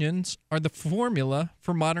lifelong unions are the formula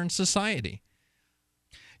for modern society.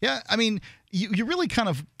 Yeah, I mean, you really kind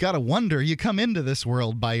of got to wonder. You come into this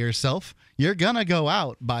world by yourself. You're going to go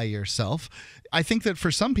out by yourself. I think that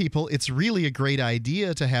for some people, it's really a great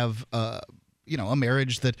idea to have, a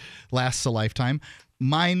marriage that lasts a lifetime.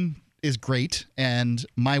 Mine is great, and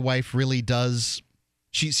my wife really does.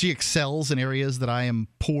 She excels in areas that I am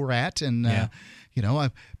poor at, and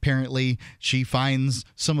apparently she finds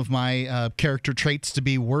some of my character traits to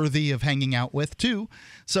be worthy of hanging out with, too.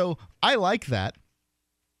 So I like that.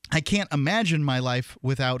 I can't imagine my life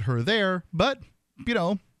without her there, but,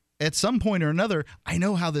 at some point or another, I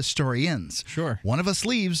know how this story ends. Sure. One of us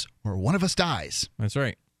leaves or one of us dies. That's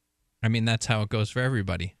right. I mean, that's how it goes for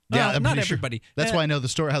everybody. Yeah, not everybody. Sure. That's why I know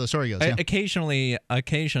how the story goes. Yeah. Occasionally,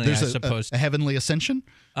 there's I suppose a heavenly ascension.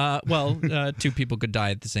 Two people could die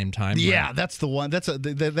at the same time. Yeah, right? That's the one. That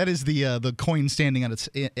is the coin standing on its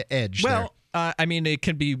edge. Well, I mean, it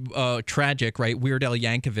can be tragic, right? Weird Al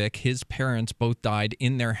Yankovic, his parents both died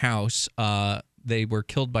in their house. They were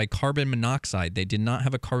killed by carbon monoxide. They did not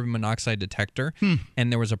have a carbon monoxide detector,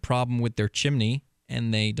 and there was a problem with their chimney.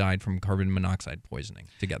 And they died from carbon monoxide poisoning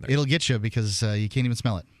together. It'll get you because you can't even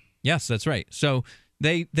smell it. Yes, that's right. So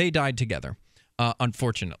they died together,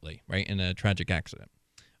 unfortunately, right, in a tragic accident.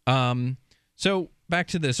 So back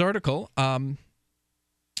to this article.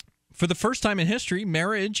 For the first time in history,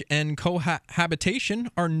 marriage and cohabitation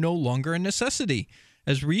are no longer a necessity.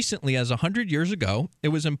 As recently as 100 years ago, it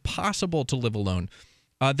was impossible to live alone.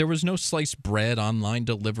 There was no sliced bread, online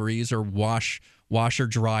deliveries, or washer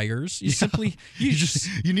dryers.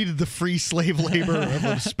 You needed the free slave labor of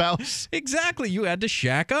a spouse. Exactly. You had to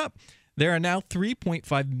shack up. There are now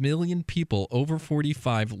 3.5 million people over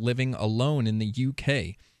 45 living alone in the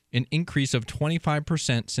UK, an increase of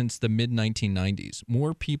 25% since the mid-1990s.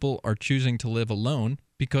 More people are choosing to live alone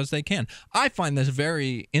because they can. I find this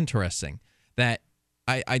very interesting, that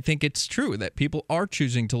I think it's true that people are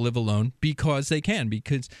choosing to live alone because they can.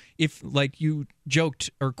 Because if, like you joked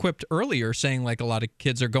or quipped earlier, saying like a lot of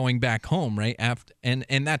kids are going back home, right?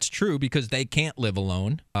 And that's true because they can't live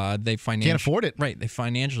alone. They can't afford it. Right. They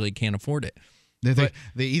financially can't afford it.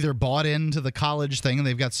 They either bought into the college thing and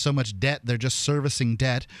they've got so much debt, they're just servicing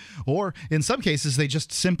debt. Or in some cases, they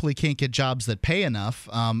just simply can't get jobs that pay enough.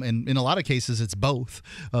 And in a lot of cases, it's both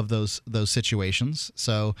of those situations.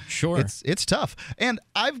 So sure, it's tough. And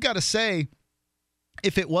I've got to say,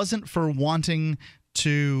 if it wasn't for wanting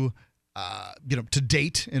to to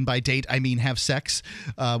date, and by date I mean have sex,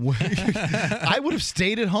 I would have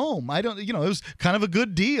stayed at home. It was kind of a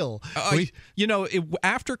good deal.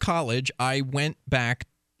 After college, I went back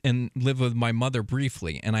and lived with my mother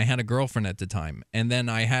briefly, and I had a girlfriend at the time. And then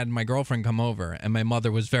I had my girlfriend come over, and my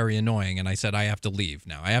mother was very annoying, and I said, I have to leave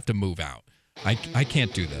now. I have to move out. I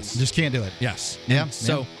can't do this. Just can't do it. Yes. Yeah.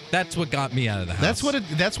 So that's what got me out of the house.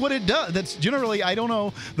 That's what it does. That's generally, I don't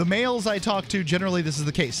know, the males I talk to, generally this is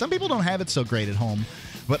the case. Some people don't have it so great at home,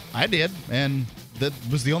 but I did, and that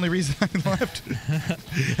was the only reason I left.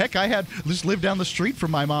 Heck, I had just lived down the street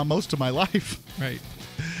from my mom most of my life. Right.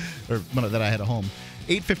 Or that I had a home.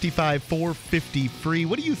 855-450-FREE.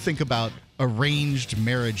 What do you think about arranged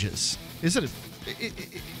marriages? Is there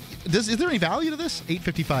any value to this?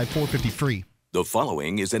 855-450-FREE. The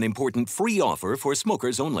following is an important free offer for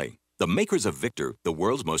smokers only. The makers of Victor, the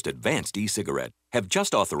world's most advanced e-cigarette, have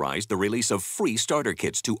just authorized the release of free starter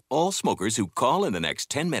kits to all smokers who call in the next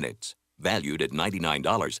 10 minutes. Valued at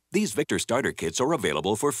 $99, these Victor starter kits are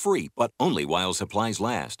available for free, but only while supplies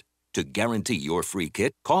last. To guarantee your free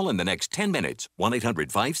kit, call in the next 10 minutes,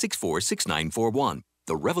 1-800-564-6941.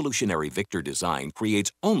 The revolutionary Victor design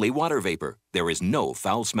creates only water vapor. There is no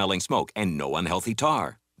foul-smelling smoke and no unhealthy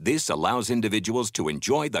tar. This allows individuals to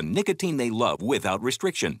enjoy the nicotine they love without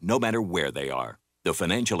restriction, no matter where they are. The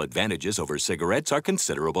financial advantages over cigarettes are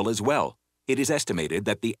considerable as well. It is estimated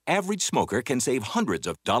that the average smoker can save hundreds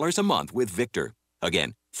of dollars a month with Victor.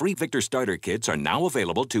 Again, free Victor starter kits are now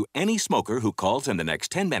available to any smoker who calls in the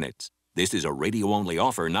next 10 minutes. This is a radio-only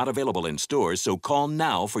offer not available in stores, so call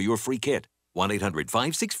now for your free kit.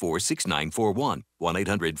 1-800-564-6941.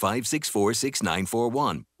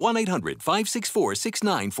 1-800-564-6941.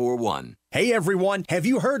 1-800-564-6941. Hey everyone, have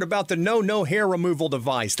you heard about the No hair removal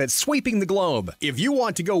device that's sweeping the globe? If you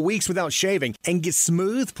want to go weeks without shaving and get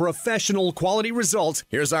smooth, professional quality results,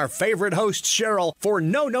 here's our favorite host, Cheryl, for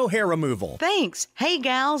No hair removal. Thanks. Hey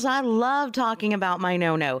gals, I love talking about my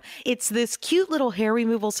No. It's this cute little hair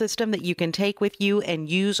removal system that you can take with you and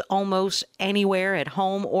use almost anywhere at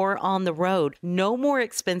home or on the road. No more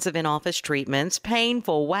expensive in-office treatments,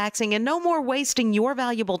 painful waxing, and no more wasting your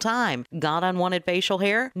valuable time. Got unwanted facial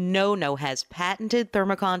hair? No has patented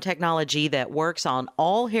thermocon technology that works on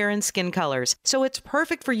all hair and skin colors, so it's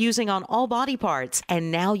perfect for using on all body parts.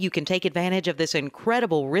 And now you can take advantage of this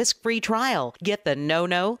incredible risk-free trial. Get the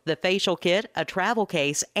No, the facial kit, a travel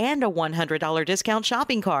case, and a $100 discount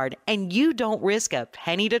shopping card, and you don't risk a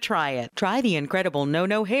penny to try it. Try the incredible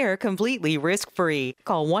No hair completely risk-free.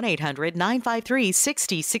 Call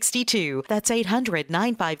 1-800-953-6062. That's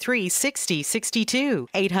 800-953-6062.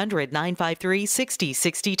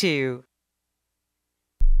 800-953-6062.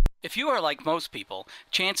 If you are like most people,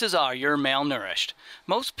 chances are you're malnourished.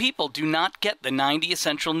 Most people do not get the 90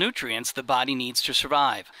 essential nutrients the body needs to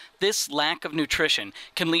survive. This lack of nutrition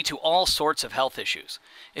can lead to all sorts of health issues.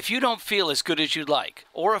 If you don't feel as good as you'd like,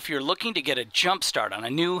 or if you're looking to get a jump start on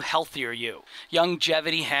a new, healthier you,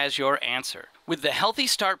 Youngevity has your answer. With the Healthy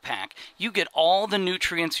Start Pack, you get all the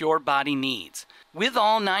nutrients your body needs. With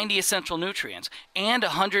all 90 essential nutrients and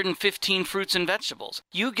 115 fruits and vegetables,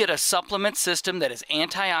 you get a supplement system that is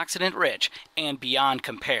antioxidant rich and beyond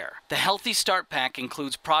compare. The Healthy Start Pack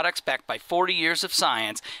includes products backed by 40 years of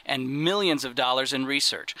science and millions of dollars in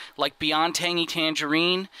research, like Beyond Tangy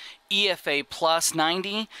Tangerine, EFA Plus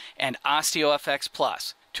 90, and OsteoFX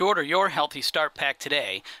Plus. To order your Healthy Start Pack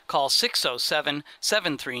today, call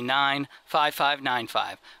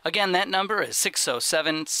 607-739-5595. Again, that number is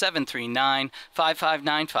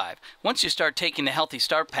 607-739-5595. Once you start taking the Healthy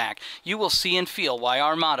Start Pack, you will see and feel why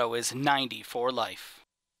our motto is 90 for life.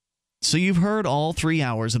 So you've heard all 3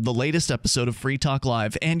 hours of the latest episode of Free Talk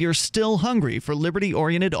Live, and you're still hungry for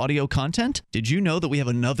liberty-oriented audio content? Did you know that we have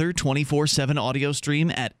another 24/7 audio stream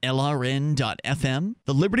at LRN.FM?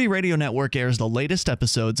 The Liberty Radio Network airs the latest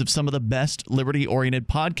episodes of some of the best liberty-oriented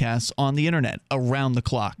podcasts on the internet around the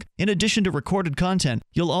clock. In addition to recorded content,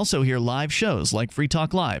 you'll also hear live shows like Free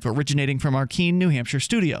Talk Live, originating from our Keene, New Hampshire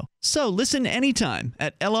studio. So listen anytime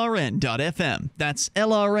at LRN.FM. That's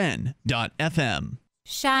LRN.FM.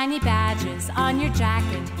 Shiny badges on your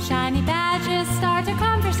jacket. Shiny badges start a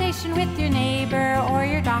conversation with your neighbor or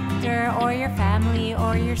your doctor or your family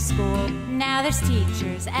or your school. Now there's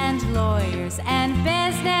teachers and lawyers and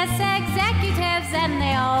business executives, and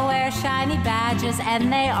they all wear shiny badges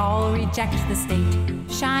and they all reject the state.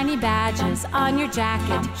 Shiny badges on your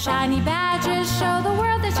jacket. Shiny badges show the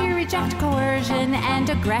world that you reject coercion and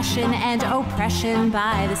aggression and oppression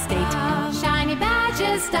by the state.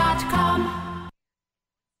 ShinyBadges.com.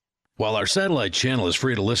 While our satellite channel is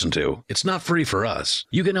free to listen to, it's not free for us.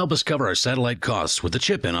 You can help us cover our satellite costs with the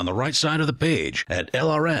chip-in on the right side of the page at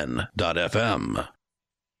LRN.FM.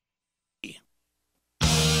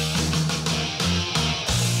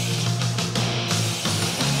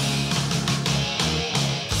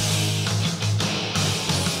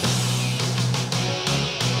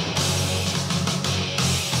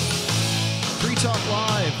 Free Talk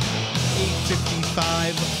Live,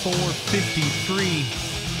 855 453.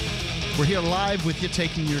 We're here live with you,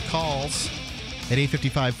 taking your calls at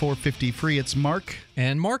 855-450-FREE. It's Mark.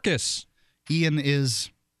 And Marcus. Ian is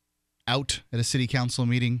out at a city council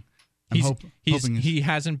meeting. He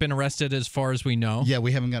hasn't been arrested as far as we know. Yeah,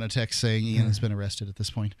 we haven't got a text saying Ian has been arrested at this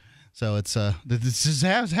point. So it's this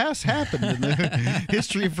has happened in the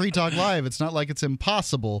history of Free Talk Live. It's not like it's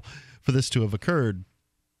impossible for this to have occurred.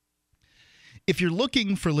 If you're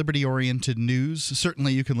looking for liberty-oriented news,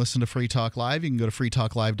 certainly you can listen to Free Talk Live. You can go to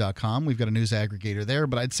freetalklive.com. We've got a news aggregator there,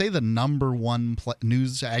 but I'd say the number one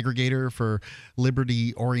news aggregator for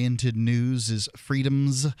liberty-oriented news is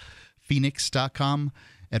freedomsphoenix.com.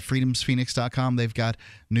 At freedomsphoenix.com, they've got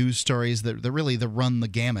news stories that run the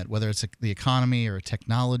gamut, whether it's the economy or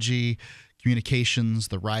technology, communications,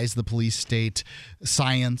 the rise of the police state,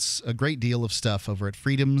 science, a great deal of stuff over at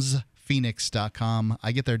freedomsphoenix.com.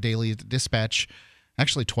 I get their daily dispatch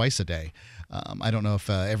actually twice a day. I don't know if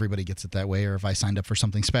everybody gets it that way or if I signed up for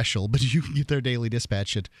something special, but you can get their daily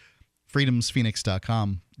dispatch at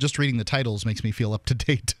freedomsphoenix.com. Just reading the titles makes me feel up to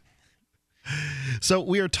date. So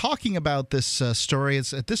we are talking about this story.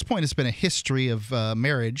 At this point, it's been a history of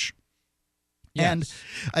marriage. Yes. And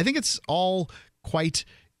I think it's all quite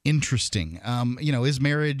interesting. Is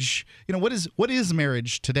marriage, what is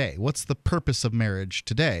marriage today? What's the purpose of marriage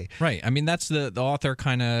today? Right. I mean, that's the author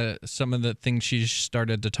kind of, some of the things she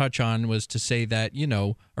started to touch on was to say that,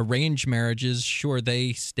 arranged marriages, sure,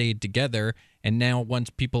 they stayed together. And now once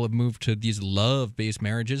people have moved to these love-based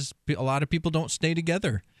marriages, a lot of people don't stay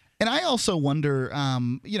together. And I also wonder,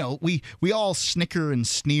 we all snicker and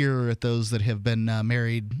sneer at those that have been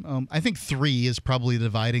married. I think 3 is probably the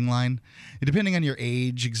dividing line, depending on your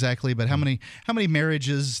age exactly. But how many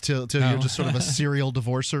marriages till you're just sort of a serial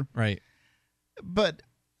divorcer? Right. But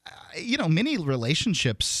many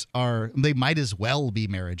relationships they might as well be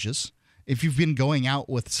marriages. If you've been going out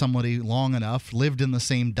with somebody long enough, lived in the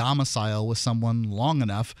same domicile with someone long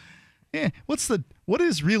enough. What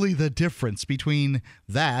is really the difference between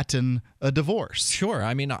that and a divorce? Sure.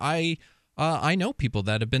 I mean, I know people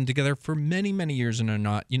that have been together for many, many years and are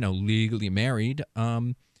not, legally married.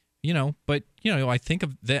 But I think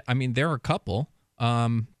of that. I mean, they're a couple.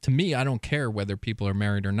 To me, I don't care whether people are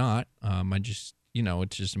married or not. I just,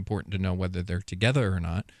 it's just important to know whether they're together or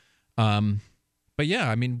not. But yeah,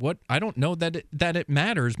 I mean, I don't know that it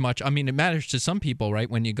matters much. I mean, it matters to some people, right?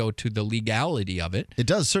 When you go to the legality of it, it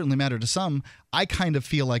does certainly matter to some. I kind of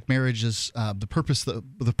feel like marriage is the purpose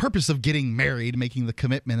of getting married, making the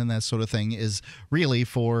commitment, and that sort of thing is really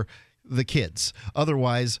for the kids.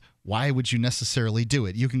 Otherwise, why would you necessarily do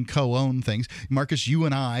it? You can co-own things. Marcus, you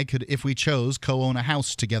and I could, if we chose, co-own a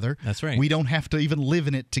house together. That's right. We don't have to even live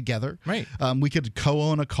in it together. Right. We could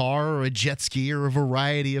co-own a car or a jet ski or a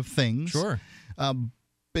variety of things. Sure.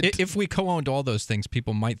 But if we co-owned all those things,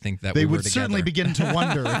 people might think that we were together. They would certainly begin to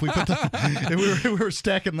wonder if we put if we were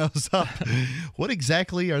stacking those up. What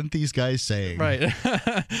exactly aren't these guys saying? Right.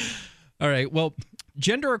 All right. Well,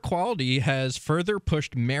 gender equality has further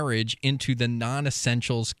pushed marriage into the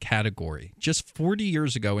non-essentials category. Just 40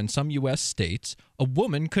 years ago in some U.S. states, a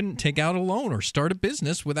woman couldn't take out a loan or start a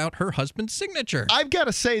business without her husband's signature. I've got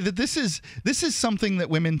to say that this is something that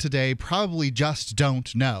women today probably just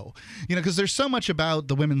don't know. Because there's so much about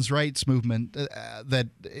the women's rights movement that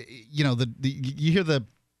you hear the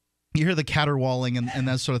You hear the caterwauling and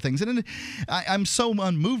those sort of things. And I'm so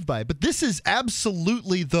unmoved by it. But this is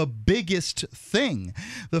absolutely the biggest thing.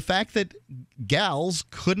 The fact that gals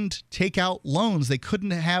couldn't take out loans. They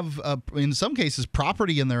couldn't have, in some cases,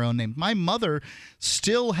 property in their own name. My mother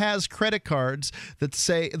still has credit cards that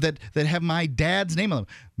say that have my dad's name on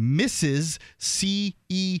them. Mrs.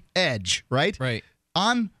 C.E. Edge, right? Right.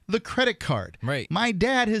 On the credit card. Right. My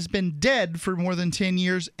dad has been dead for more than 10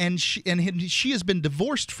 years, and she has been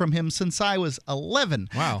divorced from him since I was 11.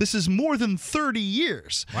 Wow. This is more than 30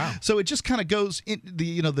 years. Wow. So it just kind of goes in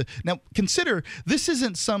now consider this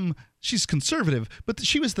isn't she's conservative, but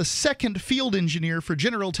she was the second field engineer for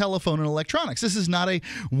General Telephone and Electronics. This is not a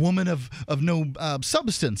woman of no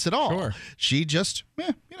substance at all. Sure. She just,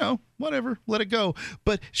 whatever, let it go.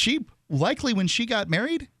 But she likely when she got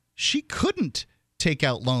married, she couldn't take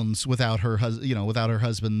out loans without her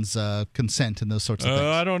husband's consent and those sorts of things.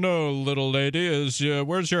 I don't know, little lady.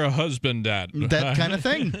 Where's your husband at? That kind of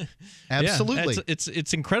thing. Absolutely. Yeah,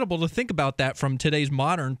 it's incredible to think about that from today's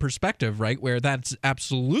modern perspective, right? Where that's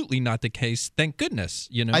absolutely not the case. Thank goodness.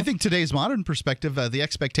 I think today's modern perspective, the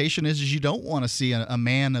expectation is you don't want to see a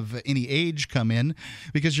man of any age come in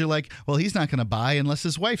because you're like, well, he's not going to buy unless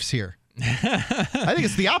his wife's here. I think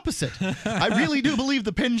it's the opposite. I really do believe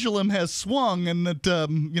the pendulum has swung, and that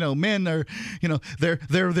men are,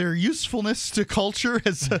 their usefulness to culture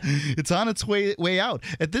it's on its way out.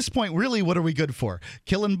 At this point, really, what are we good for?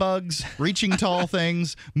 Killing bugs, reaching tall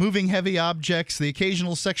things, moving heavy objects, the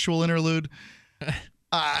occasional sexual interlude.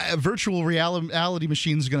 Virtual reality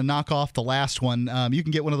machines are going to knock off the last one. You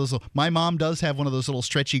can get one of those. My mom does have one of those little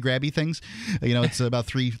stretchy grabby things. It's about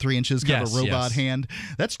three inches, kind of a robot hand.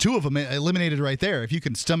 That's two of them eliminated right there. If you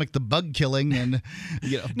can stomach the bug killing and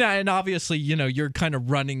Now, and obviously, you're kind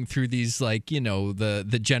of running through these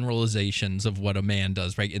the generalizations of what a man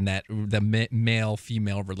does, right? In that the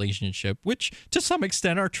male-female relationship, which to some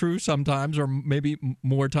extent are true sometimes, or maybe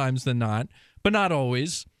more times than not, but not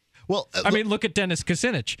always. Well, look at Dennis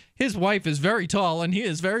Kucinich. His wife is very tall and he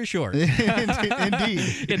is very short.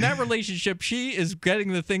 Indeed. In that relationship, she is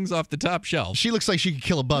getting the things off the top shelf. She looks like she could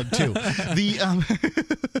kill a bug too.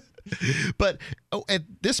 But at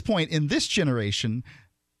this point in this generation,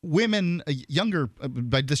 women younger,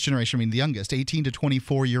 by this generation I mean the youngest, 18 to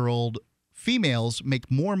 24-year-old females make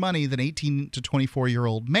more money than 18 to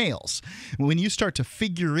 24-year-old males. When you start to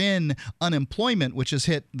figure in unemployment, which has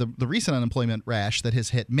hit the recent unemployment rash that has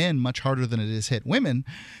hit men much harder than it has hit women,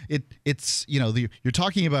 it's you're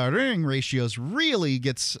talking about earning ratios really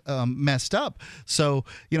gets messed up. So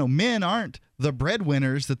men aren't the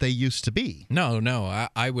breadwinners that they used to be. No,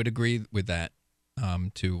 I would agree with that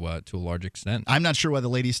to a large extent. I'm not sure why the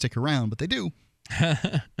ladies stick around, but they do.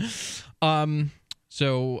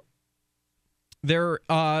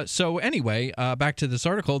 So anyway, back to this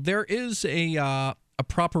article. There is a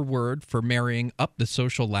proper word for marrying up the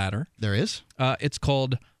social ladder. There is. It's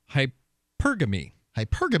called hypergamy.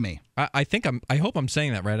 Hypergamy. I hope I'm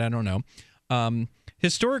saying that right. I don't know.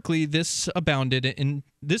 Historically, this abounded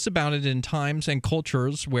in times and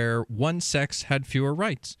cultures where one sex had fewer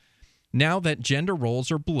rights. Now that gender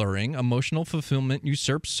roles are blurring, emotional fulfillment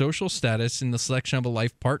usurps social status in the selection of a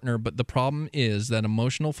life partner, but the problem is that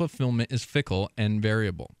emotional fulfillment is fickle and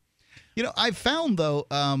variable. I've found, though,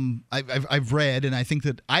 I've read, and I think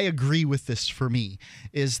that I agree with this for me,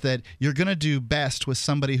 is that you're going to do best with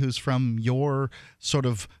somebody who's from your sort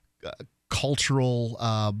of cultural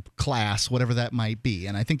class, whatever that might be.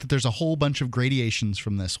 And I think that there's a whole bunch of gradations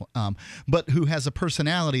from this one, but who has a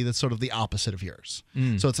personality that's sort of the opposite of yours.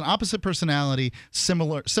 So it's an opposite personality,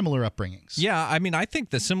 similar upbringings. Yeah, I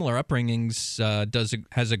think the similar upbringings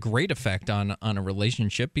has a great effect on a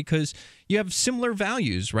relationship because you have similar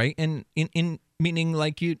values, right? And in meaning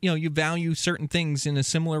like you value certain things in a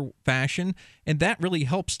similar fashion, and that really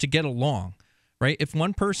helps to get along. Right, if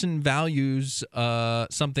one person values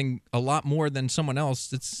something a lot more than someone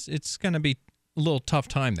else, it's going to be a little tough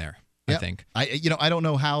time there. I think. I don't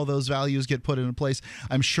know how those values get put into place.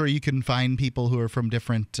 I'm sure you can find people who are from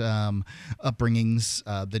different upbringings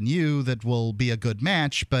than you that will be a good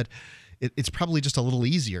match, but it's probably just a little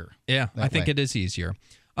easier. Yeah, I think it is easier.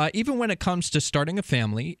 Even when it comes to starting a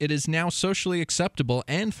family, it is now socially acceptable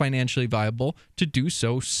and financially viable to do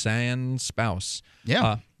so sans spouse.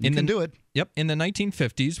 Yeah, you can do it. Yep. In the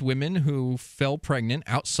 1950s, women who fell pregnant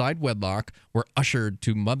outside wedlock were ushered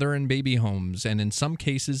to mother and baby homes and, in some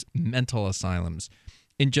cases, mental asylums.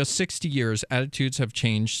 In just 60 years, attitudes have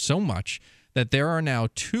changed so much that there are now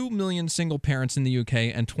 2 million single parents in the UK,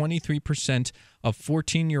 and 23% of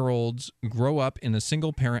 14-year-olds grow up in a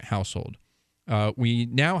single-parent household. We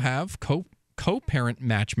now have co-parent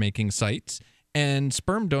matchmaking sites and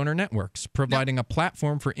sperm donor networks, providing a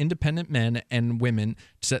platform for independent men and women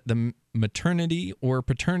to set the maternity or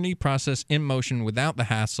paternity process in motion without the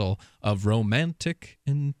hassle of romantic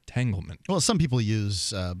entanglement. Well, some people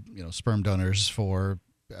use sperm donors for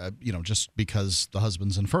just because the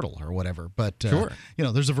husband's infertile or whatever. But Sure.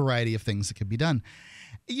 There's a variety of things that can be done.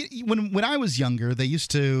 When I was younger,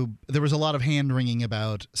 there was a lot of hand wringing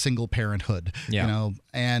about single parenthood. Yeah.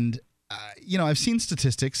 And I've seen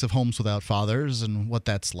statistics of homes without fathers and what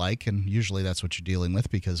that's like, and usually that's what you're dealing with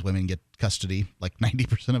because women get custody like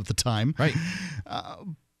 90% of the time. Right.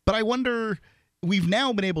 But I wonder, we've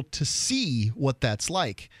now been able to see what that's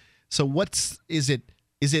like. So is it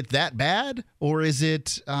that bad, or is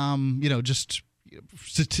it just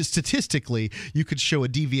statistically you could show a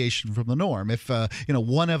deviation from the norm? If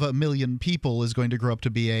 1 of a million people is going to grow up to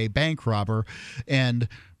be a bank robber,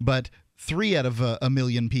 but 3 out of a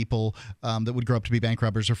million people that would grow up to be bank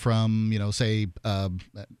robbers are from, single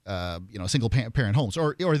parent homes,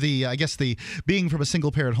 or the being from a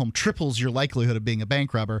single parent home triples your likelihood of being a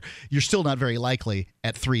bank robber. You're still not very likely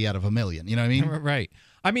at 3 out of a million. You know what I mean? Right.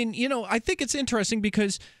 I mean, I think it's interesting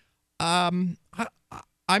because, I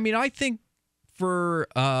think for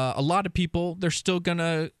a lot of people, they're still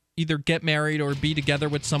gonna either get married or be together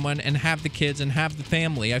with someone and have the kids and have the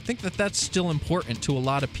family. I think that that's still important to a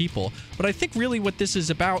lot of people. But I think really what this is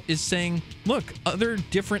about is saying, look, other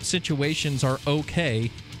different situations are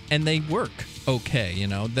okay and they work okay,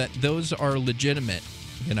 that those are legitimate,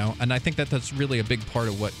 and I think that that's really a bed part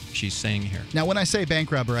of what she's saying here. Now, when I say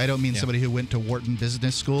bank robber, I don't mean somebody who went to Wharton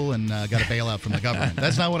Business School and got a bailout from the government.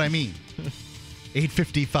 That's not what I mean.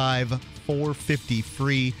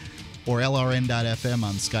 855-450-FREE or LRN.FM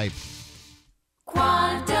on Skype.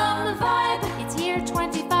 Quantum vibe, it's year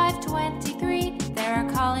 2523. There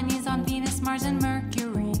are colonies on Venus, Mars, and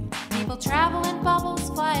Mercury. People travel in bubbles,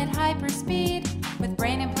 fly at hyperspeed, with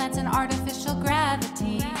brain implants and artificial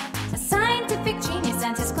gravity. A scientific genius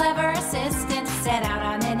and his clever assistant set out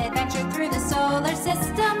on an adventure through the solar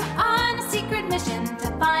system on a secret mission to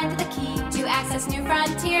find the key to access new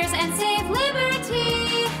frontiers and save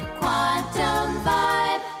liberty.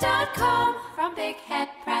 QuantumVibe.com from Big Head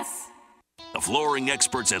Press. The flooring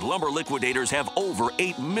experts at Lumber Liquidators have over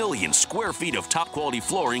 8 million square feet of top-quality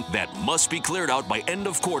flooring that must be cleared out by end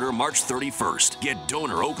of quarter, March 31st. Get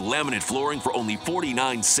donor oak laminate flooring for only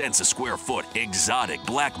 49 cents a square foot. Exotic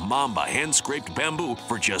black mamba hand-scraped bamboo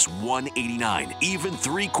for just $189. Even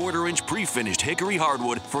 3/4-inch pre-finished hickory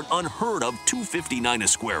hardwood for an unheard of $259 a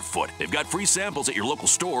square foot. They've got free samples at your local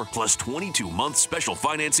store, plus 22-month special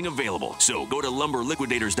financing available. So go to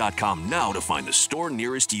lumberliquidators.com now to find the store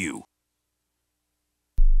nearest you.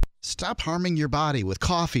 Stop harming your body with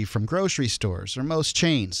coffee from grocery stores or most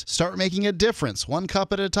chains. Start making a difference, 1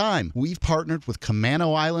 cup at a time. We've partnered with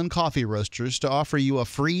Camano Island Coffee Roasters to offer you a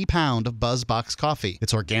free pound of BuzzBox coffee.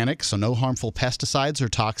 It's organic, so no harmful pesticides or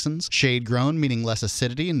toxins. Shade-grown, meaning less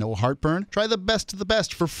acidity and no heartburn. Try the best of the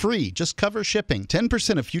best for free. Just cover shipping.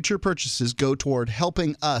 10% of future purchases go toward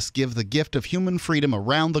helping us give the gift of human freedom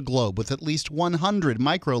around the globe with at least 100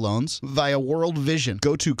 microloans via World Vision.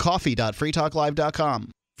 Go to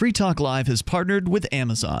coffee.freetalklive.com. Free Talk Live has partnered with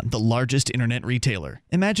Amazon, the largest internet retailer.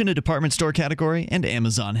 Imagine a department store category, and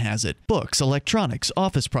Amazon has it. Books, electronics,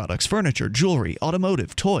 office products, furniture, jewelry,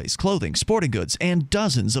 automotive, toys, clothing, sporting goods, and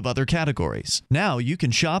dozens of other categories. Now you can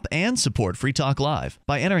shop and support Free Talk Live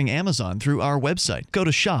by entering Amazon through our website. Go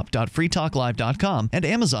to shop.freetalklive.com, and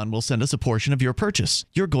Amazon will send us a portion of your purchase.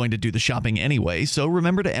 You're going to do the shopping anyway, so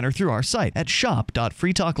remember to enter through our site at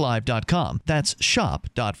shop.freetalklive.com. That's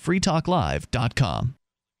shop.freetalklive.com.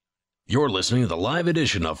 You're listening to the live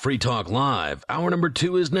edition of Free Talk Live. Hour number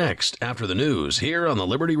 2 is next after the news here on the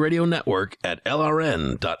Liberty Radio Network at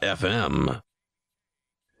LRN.FM.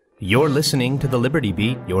 You're listening to the Liberty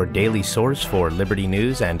Beat, your daily source for liberty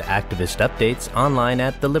news and activist updates online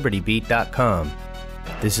at thelibertybeat.com.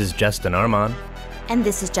 This is Justin Armand. And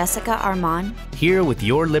this is Jessica Armand. Here with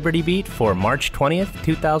your Liberty Beat for March 20th,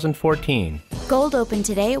 2014. Gold opened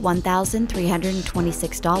today at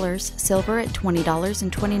 $1,326, silver at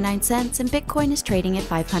 $20.29, and Bitcoin is trading at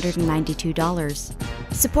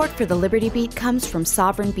 $592. Support for the Liberty Beat comes from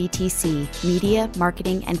Sovereign BTC, media,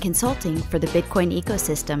 marketing, and consulting for the Bitcoin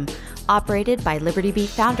ecosystem, operated by Liberty Beat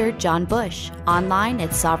founder John Bush, online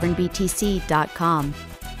at sovereignbtc.com.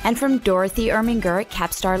 And from Dorothy Erminger at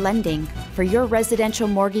Capstar Lending. For your residential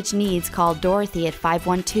mortgage needs, call Dorothy at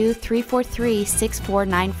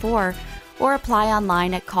 512-343-6494 or apply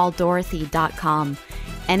online at calldorothy.com.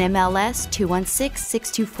 NMLS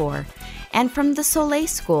 216624. And from the Soleil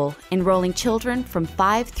School, enrolling children from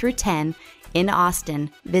 5 through 10 in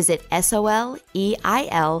Austin. Visit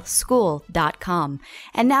SOLEILschool.com.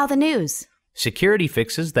 And now the news. Security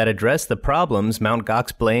fixes that address the problems Mt.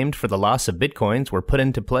 Gox blamed for the loss of bitcoins were put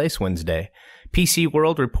into place Wednesday. PC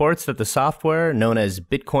World reports that the software, known as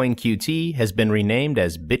Bitcoin QT, has been renamed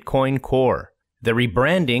as Bitcoin Core. The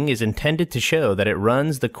rebranding is intended to show that it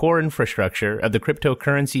runs the core infrastructure of the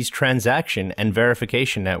cryptocurrency's transaction and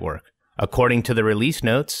verification network. According to the release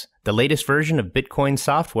notes, the latest version of Bitcoin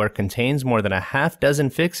software contains more than a half dozen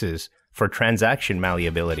fixes for transaction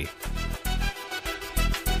malleability.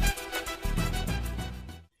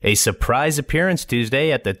 A surprise appearance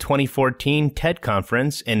Tuesday at the 2014 TED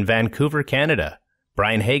Conference in Vancouver, Canada.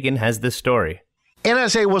 Brian Hagan has this story.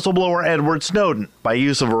 NSA whistleblower Edward Snowden, by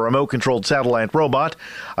use of a remote-controlled satellite robot,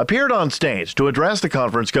 appeared on stage to address the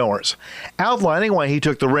conference goers, outlining why he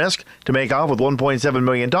took the risk to make off with 1.7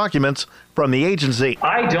 million documents from the agency.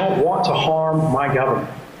 I don't want to harm my government.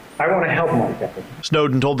 I want to help my government.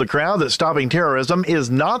 Snowden told the crowd that stopping terrorism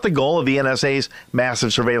is not the goal of the NSA's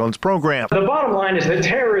massive surveillance program. The bottom line is that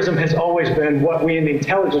terrorism has always been what we in the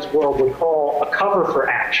intelligence world would call a cover for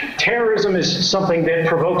action. Terrorism is something that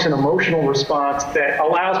provokes an emotional response that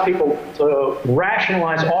allows people to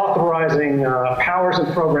rationalize authorizing powers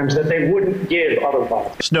and programs that they wouldn't give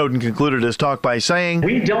otherwise. Snowden concluded his talk by saying,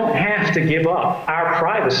 "We don't have to give up our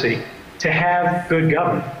privacy to have good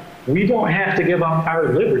government. We don't have to give up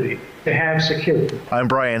our liberty to have security." I'm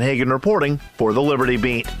Brian Hagan reporting for the Liberty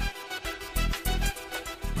Beat.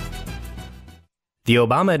 The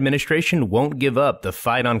Obama administration won't give up the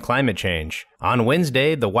fight on climate change. On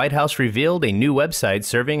Wednesday, the White House revealed a new website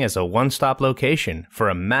serving as a one-stop location for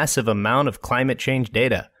a massive amount of climate change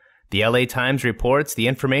data. The LA Times reports the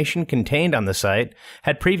information contained on the site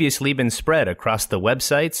had previously been spread across the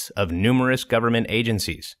websites of numerous government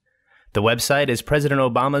agencies. The website is President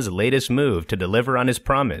Obama's latest move to deliver on his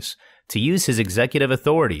promise to use his executive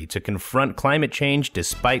authority to confront climate change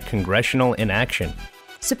despite congressional inaction.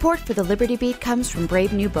 Support for the Liberty Beat comes from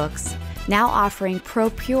Brave New Books, now offering Pro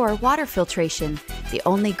Pure water filtration, the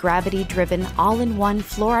only gravity-driven all-in-one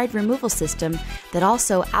fluoride removal system that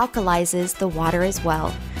also alkalizes the water as well.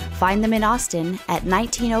 Find them in Austin at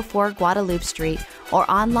 1904 Guadalupe Street or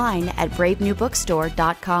online at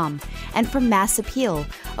bravenewbookstore.com. And from Mass Appeal,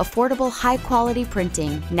 affordable high-quality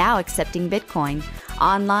printing, now accepting Bitcoin,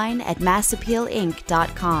 online at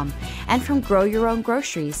massappealinc.com. And from Grow Your Own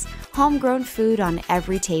Groceries, homegrown food on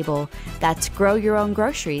every table. That's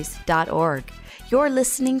growyourowngroceries.org. You're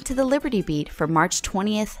listening to the Liberty Beat for March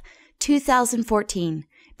 20th, 2014.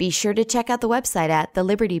 Be sure to check out the website at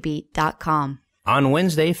thelibertybeat.com. On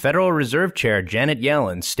Wednesday, Federal Reserve Chair Janet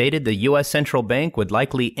Yellen stated the U.S. Central Bank would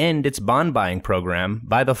likely end its bond buying program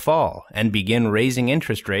by the fall and begin raising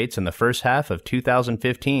interest rates in the first half of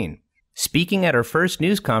 2015. Speaking at her first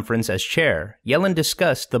news conference as chair, Yellen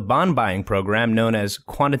discussed the bond buying program known as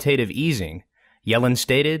quantitative easing. Yellen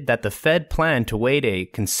stated that the Fed planned to wait a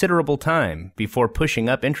considerable time before pushing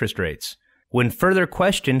up interest rates. When further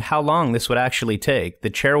questioned how long this would actually take, the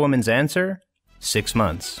chairwoman's answer? 6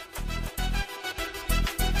 months.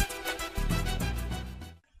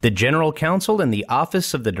 The General Counsel in the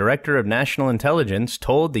Office of the Director of National Intelligence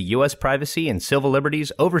told the U.S. Privacy and Civil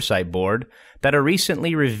Liberties Oversight Board that a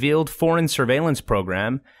recently revealed foreign surveillance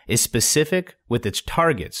program is specific with its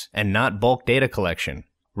targets and not bulk data collection.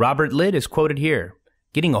 Robert Litt is quoted here,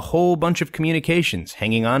 getting a whole bunch of communications,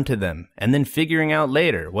 hanging on to them, and then figuring out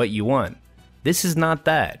later what you want. This is not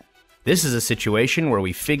that. This is a situation where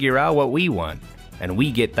we figure out what we want, and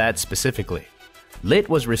we get that specifically. Litt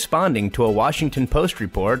was responding to a Washington Post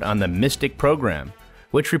report on the Mystic program,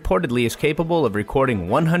 which reportedly is capable of recording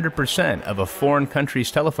 100% of a foreign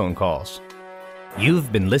country's telephone calls.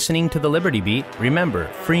 You've been listening to the Liberty Beat. Remember,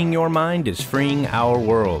 freeing your mind is freeing our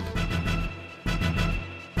world.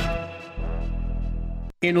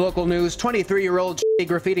 In local news, 23-year-old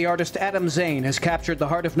graffiti artist Adam Zane has captured the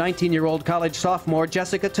heart of 19-year-old college sophomore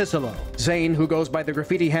Jessica Tisselow. Zane, who goes by the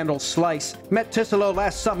graffiti handle Slice, met Tisselow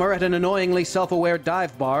last summer at an annoyingly self-aware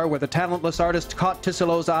dive bar where the talentless artist caught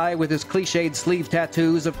Tisselow's eye with his cliched sleeve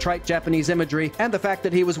tattoos of trite Japanese imagery and the fact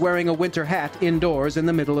that he was wearing a winter hat indoors in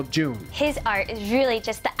the middle of June. His art is really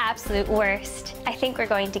just the absolute worst. I think we're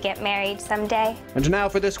going to get married someday. And now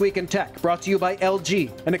for This Week in Tech, brought to you by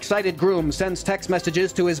LG. An excited groom sends text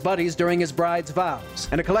messages to his buddies during his bride's vows. homes.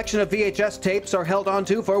 And a collection of VHS tapes are held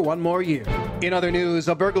onto for 1 more year. In other news,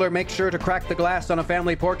 a burglar makes sure to crack the glass on a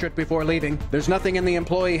family portrait before leaving. There's nothing in the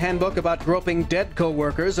employee handbook about groping dead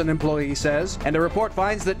co-workers, an employee says. And a report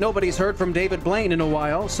finds that nobody's heard from David Blaine in a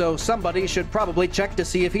while, so somebody should probably check to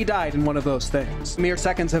see if he died in one of those things. Mere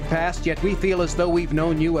seconds have passed, yet we feel as though we've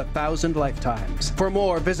known you 1,000 lifetimes. For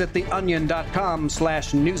more, visit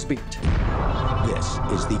theonion.com/newsbeat. This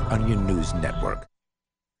is the Onion News Network.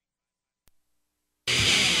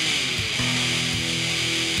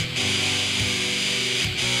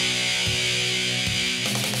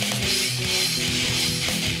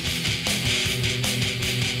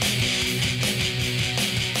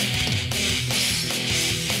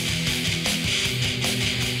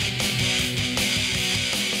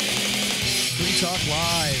 Talk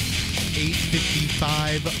Live,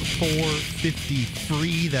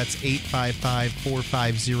 855-450-FREE. That's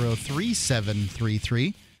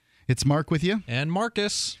 855-450-3733. It's Mark with you. And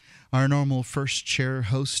Marcus. Our normal first chair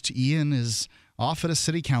host, Ian, is off at a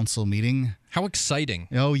city council meeting. How exciting.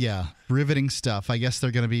 Oh, yeah. Riveting stuff. I guess they're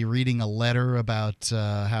going to be reading a letter about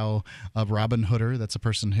how a Robin Hooder, that's a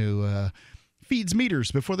person who feeds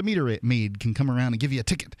meters before the meter maid can come around and give you a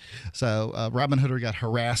ticket. So Robin Hooder got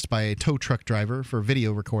harassed by a tow truck driver for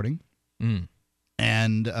video recording.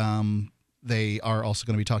 And they are also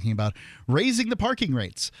going to be talking about raising the parking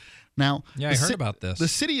rates. Now, yeah, I heard about this. The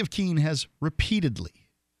city of Keene has repeatedly,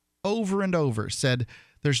 over and over, said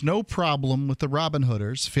there's no problem with the Robin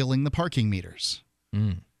Hooders filling the parking meters.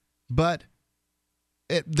 But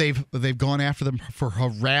they've gone after them for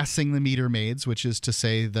harassing the meter maids, which is to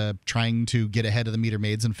say trying to get ahead of the meter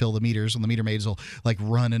maids and fill the meters, and the meter maids will like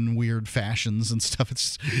run in weird fashions and stuff.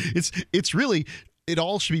 It's really, it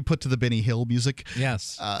all should be put to the Benny Hill music.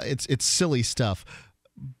 Yes, it's silly stuff.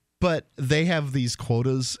 But they have these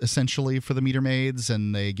quotas essentially for the meter maids,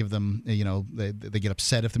 and they give them, they get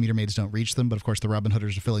upset if the meter maids don't reach them. But of course, the Robin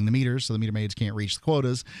Hooders are filling the meters, so the meter maids can't reach the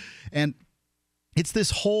quotas, and it's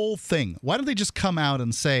this whole thing. Why don't they just come out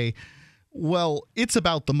and say, well, it's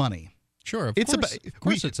about the money? Sure, of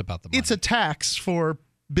course it's about the money. It's a tax for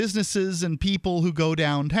businesses and people who go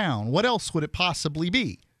downtown. What else would it possibly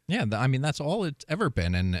be? Yeah, I mean, that's all it's ever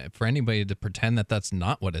been. And for anybody to pretend that that's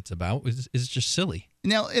not what it's about is just silly.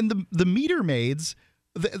 Now, in the meter maids,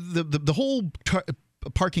 the whole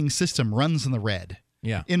parking system runs in the red.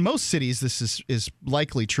 Yeah. In most cities, this is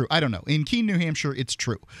likely true. I don't know. In Keene, New Hampshire, it's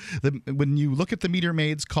true. When you look at the meter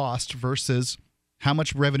maids' cost versus how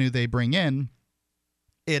much revenue they bring in,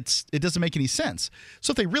 it doesn't make any sense.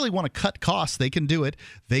 So if they really want to cut costs, they can do it.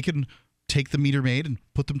 They can take the meter maid and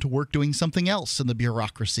put them to work doing something else in the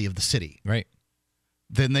bureaucracy of the city. Right.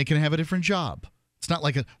 Then they can have a different job. It's not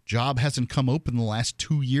like a job hasn't come open in the last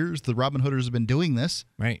 2 years. The Robin Hooders have been doing this.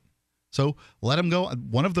 Right. So let them go.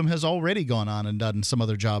 One of them has already gone on and done some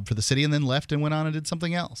other job for the city and then left and went on and did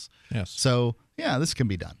something else. Yes. So, yeah, this can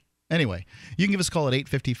be done. Anyway, you can give us a call at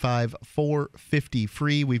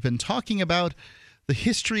 855-450-FREE. We've been talking about the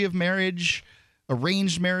history of marriage,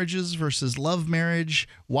 arranged marriages versus love marriage,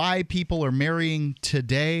 why people are marrying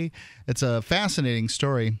today. It's a fascinating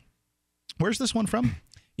story. Where's this one from?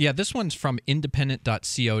 Yeah, this one's from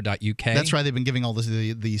independent.co.uk. That's right. They've been giving all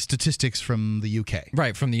the statistics from the UK.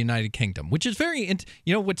 Right, from the United Kingdom, which is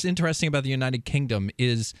what's interesting about the United Kingdom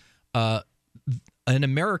is an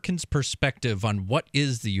American's perspective on what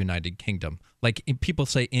is the United Kingdom. Like people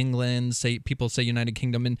say England, people say United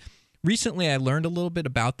Kingdom. And recently I learned a little bit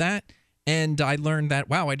about that. And I learned that,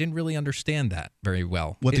 wow, I didn't really understand that very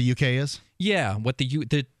well. What the UK is? Yeah, what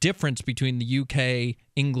the difference between the UK,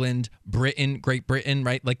 England, Britain, Great Britain,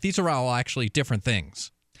 right? Like these are all actually different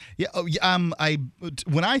things. Yeah.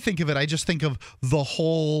 When I think of it, I just think of the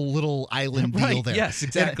whole little island deal there. Yes,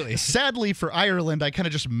 exactly. And sadly for Ireland, I kind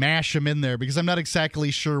of just mash them in there because I'm not exactly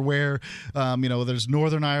sure where, there's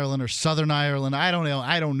Northern Ireland or Southern Ireland. I don't know.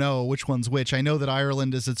 I don't know which one's which. I know that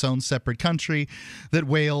Ireland is its own separate country, that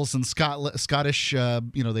Wales and Scottish,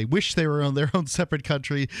 they wish they were on their own separate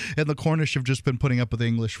country, and the Cornish have just been putting up with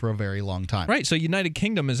English for a very long time. Right. So United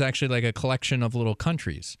Kingdom is actually like a collection of little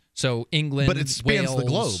countries. So England, but it spans Wales, the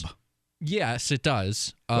globe. Yes, it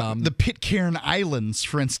does. The Pitcairn Islands,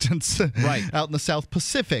 for instance, right out in the South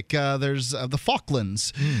Pacific. There's the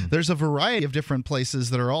Falklands. There's a variety of different places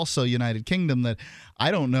that are also United Kingdom that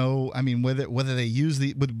I don't know. I mean, whether they use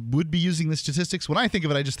would be using the statistics. When I think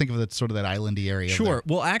of it, I just think of it sort of that islandy area. Sure. There.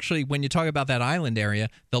 Well, actually, when you talk about that island area,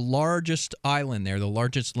 the largest island there, the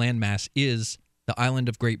largest landmass is the island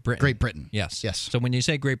of Great Britain. Great Britain. Yes. Yes. So when you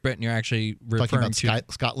say Great Britain, you're actually referring to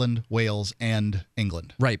Scotland, Wales, and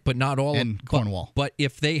England. Right, but not all. And Cornwall. But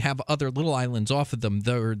if they have other little islands off of them,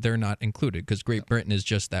 they're not included because Great Britain is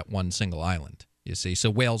just that one single island. You see, so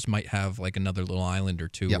Wales might have like another little island or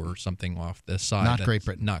two or something off the side. Not Great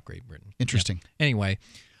Britain. Not Great Britain. Interesting. Yeah. Anyway,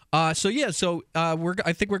 I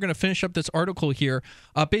think we're going to finish up this article here.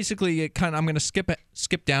 Basically, I'm going to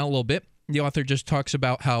skip down a little bit. The author just talks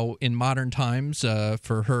about how in modern times,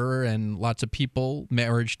 for her and lots of people,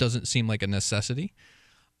 marriage doesn't seem like a necessity.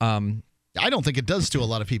 I don't think it does to a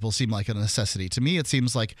lot of people seem like a necessity. To me, it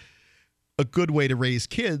seems like a good way to raise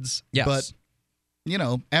kids. Yes. But,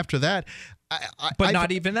 after that...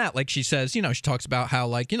 not even that. Like she says, she talks about how,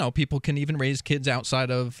 like, people can even raise kids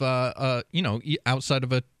outside of, outside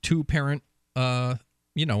of a two-parent,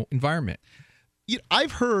 environment.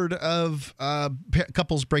 I've heard of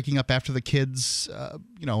couples breaking up after the kids,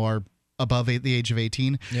 are above the age of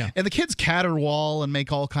 18. Yeah. And the kids caterwaul and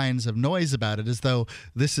make all kinds of noise about it as though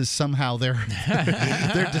this is somehow their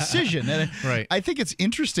decision. And right. I think it's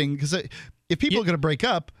interesting because if people are going to break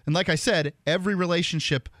up, and like I said, every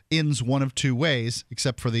relationship ends one of two ways,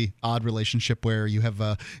 except for the odd relationship where you have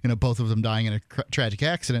both of them dying in a tragic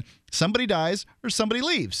accident. Somebody dies or somebody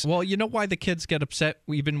leaves. Well, you know why the kids get upset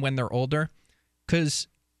even when they're older? Because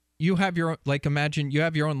you have imagine you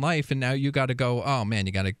have your own life, and now you got to go, oh, man,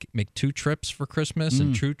 you got to make 2 trips for Christmas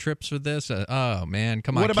and 2 trips for this. Oh, man,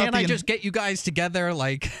 come on. Can't I just get you guys together?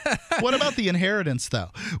 Like, what about the inheritance, though?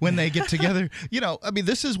 When they get together,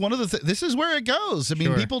 this is one of this is where it goes. I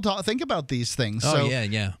mean, people think about these things. Oh, so,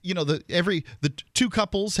 yeah. The 2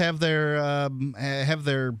 couples have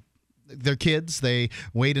their kids. They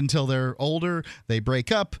wait until they're older, they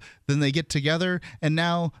break up, then they get together, and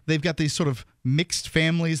now they've got these sort of mixed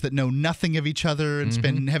families that know nothing of each other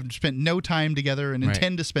and have spent no time together and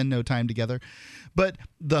intend to spend no time together. But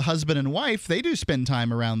the husband and wife, they do spend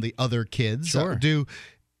time around the other kids. Sure.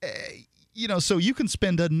 So you can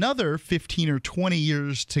spend another 15 or 20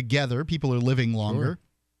 years together. People are living longer.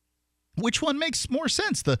 Sure. Which one makes more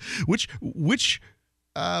sense? Which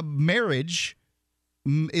marriage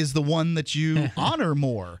is the one that you honor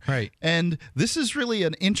more? Right. And this is really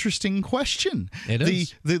an interesting question. It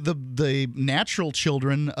is. The natural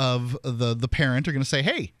children of the parent are going to say,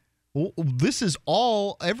 hey, this is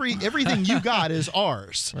everything you got is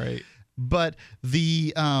ours. Right. But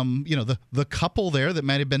the couple there that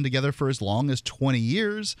might have been together for as long as 20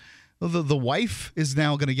 years, the wife is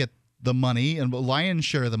now going to get the money and lion's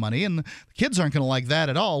share of the money, and the kids aren't going to like that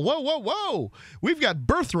at all. Whoa! We've got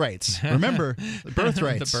birthrights. Remember,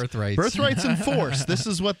 birthrights. The birthrights. Birthrights in force. This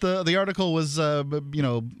is what the article was,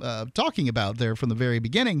 talking about there from the very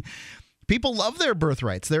beginning. People love their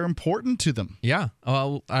birthrights. They're important to them. Yeah.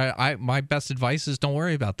 Well, my best advice is don't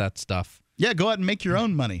worry about that stuff. Yeah, go out and make your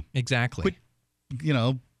own money. Exactly. Quit,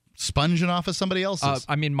 sponging off of somebody else's.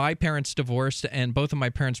 My parents divorced, and both of my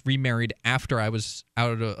parents remarried after I was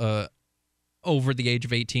over the age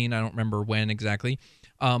of 18. I don't remember when exactly.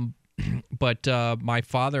 But my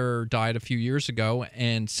father died a few years ago,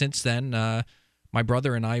 and since then, my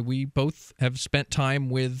brother and we both have spent time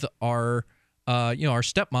with our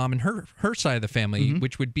stepmom and her side of the family,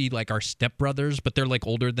 which would be like our stepbrothers, but they're like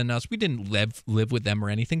older than us. We didn't live with them or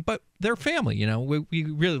anything, but they're family. We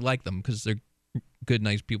really like them because they're good,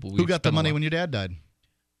 nice people. Who got the money when your dad died?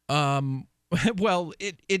 Well,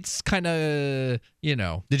 it's kind of,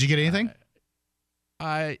 Did you get anything?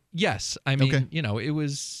 Yes. I mean, okay. It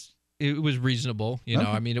was reasonable. Okay.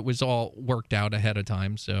 I mean, it was all worked out ahead of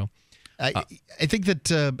time. So I think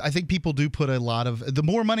that people do put a lot of, the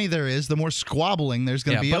more money there is, the more squabbling there's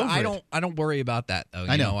going to be. But over I don't worry about that though.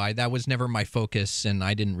 I know. That was never my focus, and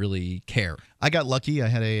I didn't really care. I got lucky. I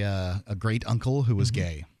had a great uncle who was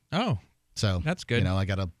gay. Oh. So that's good. I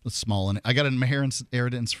got an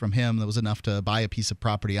inheritance from him that was enough to buy a piece of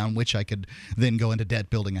property on which I could then go into debt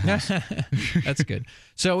building a house. That's good.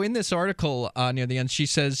 So in this article near the end, she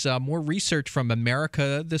says more research from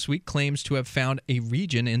America this week claims to have found a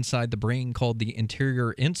region inside the brain called the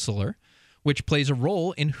anterior insular, which plays a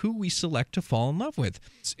role in who we select to fall in love with.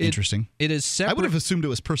 It's interesting. It is separate. I would have assumed it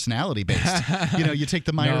was personality-based. You take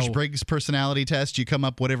the Myers-Briggs personality test, you come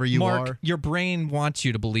up whatever you Mark, are. Your brain wants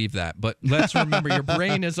you to believe that, but let's remember your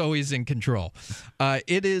brain is always in control.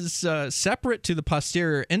 It is separate to the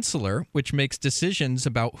posterior insular, which makes decisions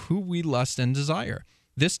about who we lust and desire.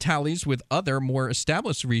 This tallies with other more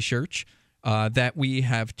established research that we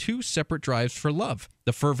have 2 separate drives for love: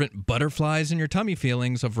 the fervent butterflies in your tummy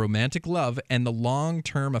feelings of romantic love and the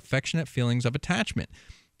long-term affectionate feelings of attachment.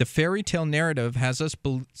 The fairy tale narrative has us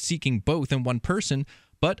seeking both in one person,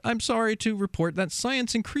 but I'm sorry to report that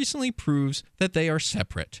science increasingly proves that they are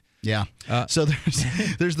separate. Yeah. So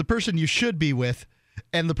there's the person you should be with,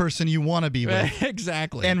 and the person you want to be with.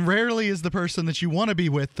 Exactly. And rarely is the person that you want to be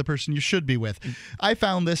with the person you should be with. I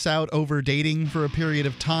found this out over dating for a period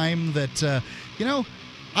of time that,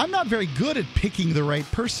 I'm not very good at picking the right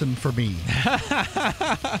person for me.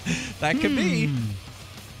 That could be.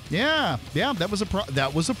 Yeah,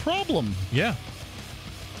 that was a problem. Yeah.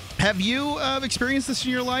 Have you experienced this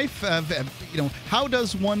in your life? How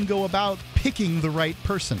does one go about picking the right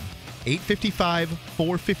person?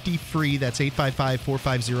 855-450-FREE. That's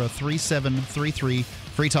 855-450-3733.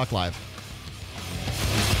 Free Talk Live.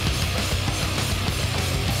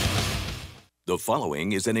 The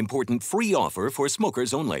following is an important free offer for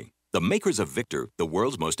smokers only. The makers of Victor, the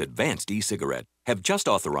world's most advanced e-cigarette, have just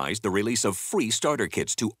authorized the release of free starter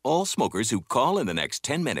kits to all smokers who call in the next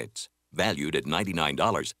 10 minutes. Valued at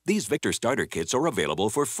 $99, these Victor starter kits are available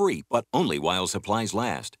for free, but only while supplies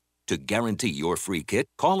last. To guarantee your free kit,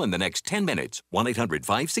 call in the next 10 minutes,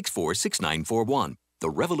 1-800-564-6941. The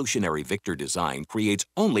revolutionary Victor design creates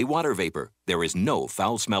only water vapor. There is no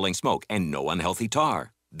foul-smelling smoke and no unhealthy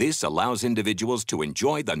tar. This allows individuals to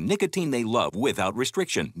enjoy the nicotine they love without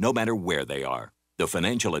restriction, no matter where they are. The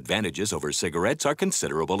financial advantages over cigarettes are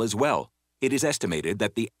considerable as well. It is estimated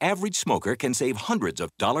that the average smoker can save hundreds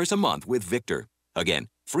of dollars a month with Victor. Again,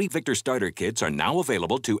 free Victor starter kits are now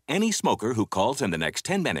available to any smoker who calls in the next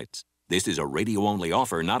 10 minutes. This is a radio-only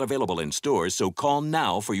offer not available in stores, so call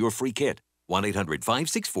now for your free kit.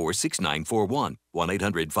 1-800-564-6941.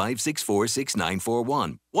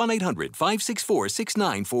 1-800-564-6941.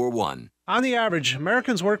 1-800-564-6941. On the average,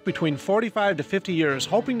 Americans work between 45 to 50 years,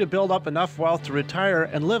 hoping to build up enough wealth to retire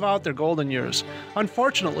and live out their golden years.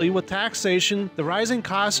 Unfortunately, with taxation, the rising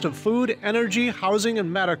cost of food, energy, housing, and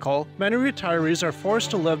medical, many retirees are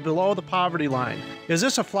forced to live below the poverty line. Is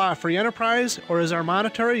this a flaw of free enterprise, or is our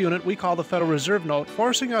monetary unit we call the Federal Reserve Note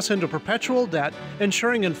forcing us into perpetual debt,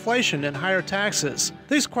 ensuring inflation and higher taxes?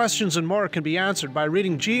 These questions and more can be answered by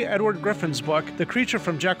reading G. Edward Griffin's book, The Creature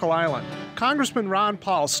from Jekyll Island. Congressman Ron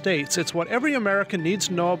Paul states it's what every American needs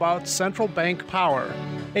to know about central bank power.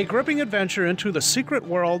 A gripping adventure into the secret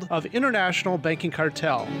world of international banking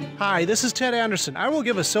cartel. Hi, this is Ted Anderson. I will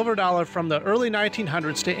give a silver dollar from the early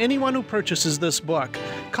 1900s to anyone who purchases this book.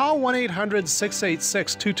 Call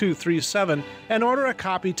 1-800-686-2237 and order a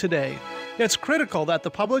copy today. It's critical that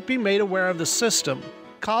the public be made aware of the system.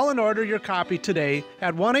 Call and order your copy today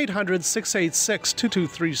at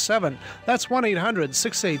 1-800-686-2237. That's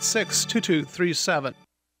 1-800-686-2237.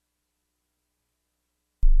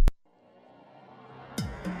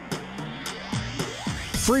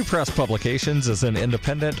 Free Press Publications is an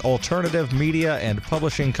independent alternative media and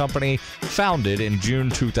publishing company founded in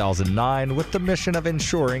June 2009 with the mission of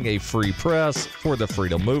ensuring a free press for the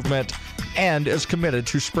freedom movement and is committed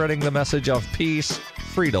to spreading the message of peace,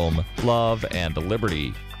 freedom, love, and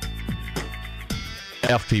liberty.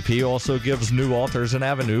 FPP also gives new authors an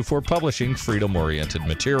avenue for publishing freedom-oriented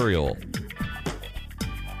material.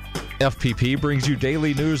 FPP brings you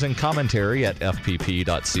daily news and commentary at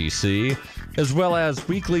fpp.cc, as well as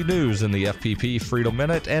weekly news in the FPP Freedom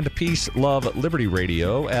Minute and Peace, Love, Liberty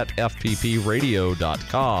Radio at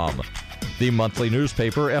fppradio.com. The monthly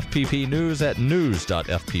newspaper FPP News at news.fpp.cc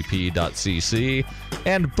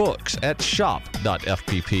and books at shop.fpp.cc.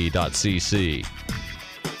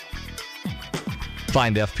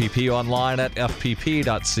 Find FPP online at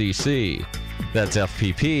fpp.cc. That's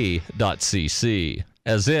fpp.cc,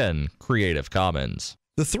 as in Creative Commons.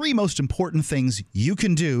 The three most important things you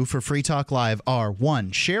can do for Free Talk Live are: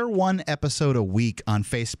 1, share one episode a week on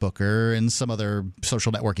Facebook or in some other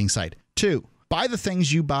social networking site. 2, buy the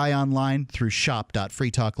things you buy online through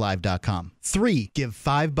shop.freetalklive.com. 3, give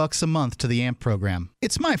 $5 a month to the AMP program.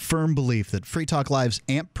 It's my firm belief that Free Talk Live's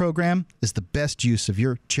AMP program is the best use of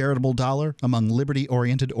your charitable dollar among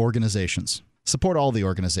liberty-oriented organizations. Support all the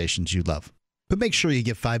organizations you love, but make sure you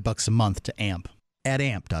give $5 a month to AMP at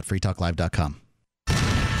amp.freetalklive.com.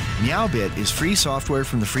 Meowbit is free software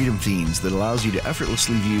from the Freedom Fiends that allows you to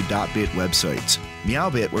effortlessly view .bit websites.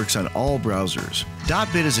 Meowbit works on all browsers.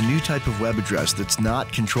 .bit is a new type of web address that's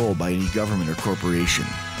not controlled by any government or corporation.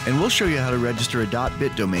 And we'll show you how to register a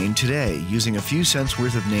 .bit domain today using a few cents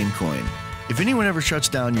worth of Namecoin. If anyone ever shuts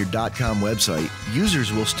down your .com website,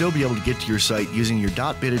 users will still be able to get to your site using your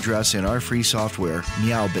 .bit address in our free software,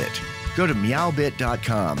 Meowbit. Go to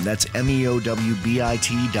meowbit.com. That's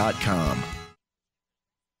meowbit.com.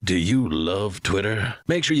 Do you love Twitter?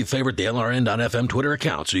 Make sure you favorite the LRN.FM Twitter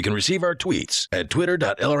account so you can receive our tweets at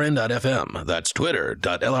twitter.lrn.fm. That's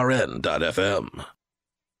twitter.lrn.fm.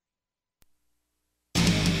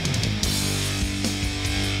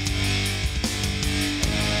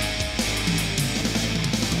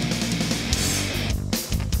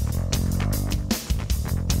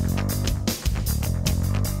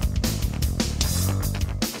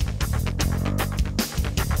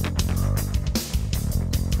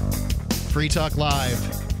 Free Talk Live,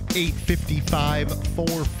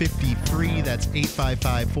 855-450-FREE. That's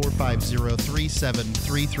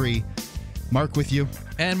 855-450-3733. Mark with you.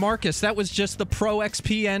 And Marcus, that was just the Pro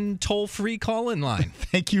XPN toll-free call-in line.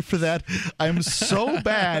 Thank you for that. I'm so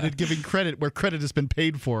bad at giving credit where credit has been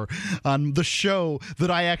paid for on the show that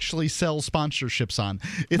I actually sell sponsorships on.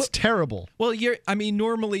 It's terrible. Well,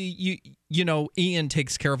 normally you know, Ian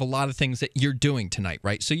takes care of a lot of things that you're doing tonight,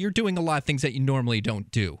 right? So you're doing a lot of things that you normally don't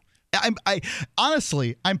do.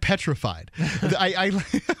 Honestly, I'm petrified. I'm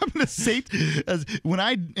in a state, when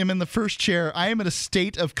I am in the first chair, I am in a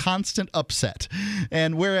state of constant upset.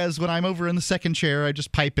 And whereas when I'm over in the second chair, I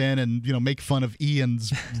just pipe in and, make fun of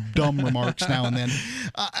Ian's dumb remarks now and then.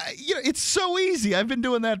 It's so easy. I've been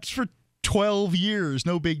doing that for 12 years,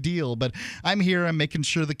 no big deal. But I'm here, I'm making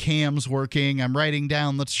sure the cam's working, I'm writing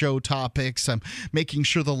down the show topics, I'm making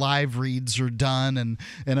sure the live reads are done, and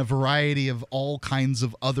a variety of all kinds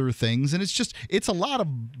of other things. And it's a lot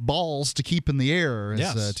of balls to keep in the air,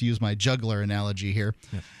 to use my juggler analogy here.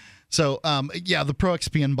 Yeah. So, the Pro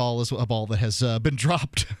XPN ball is a ball that has been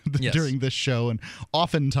dropped during this show, and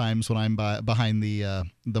oftentimes when I'm behind the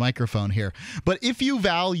microphone here. But if you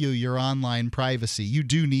value your online privacy, you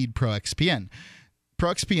do need Pro XPN.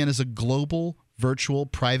 Pro XPN is a global virtual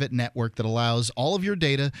private network that allows all of your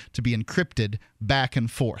data to be encrypted back and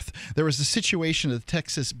forth. There was a situation at the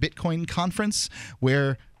Texas Bitcoin conference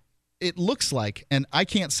where it looks like, and I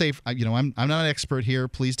can't say, I'm not an expert here.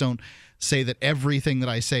 Please don't say that everything that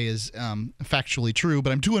I say is factually true,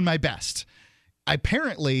 but I'm doing my best.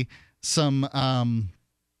 Apparently, some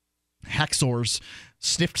hacksaws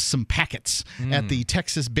sniffed some packets at the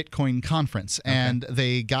Texas Bitcoin conference, and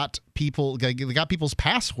they got people's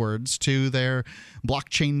passwords to their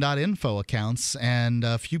blockchain.info accounts, and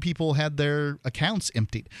a few people had their accounts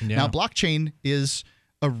emptied. Yeah. Now, blockchain is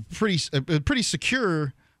a pretty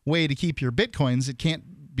secure way to keep your Bitcoins. It can't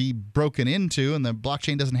be broken into, and the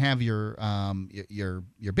blockchain doesn't have your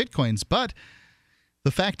Bitcoins. But the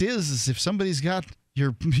fact is if somebody's got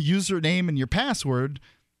your username and your password,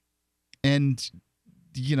 and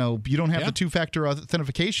you don't have the two-factor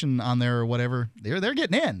authentication on there or whatever, they're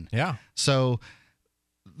getting in. Yeah. So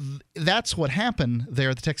that's what happened there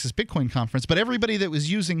at the Texas Bitcoin conference. But everybody that was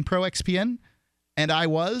using Pro XPN, and I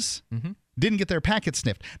didn't get their packet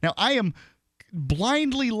sniffed. Now, I am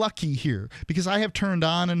blindly lucky here because I have turned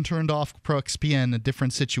on and turned off Pro XPN in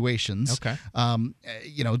different situations. Okay.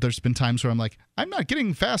 There's been times where I'm like, I'm not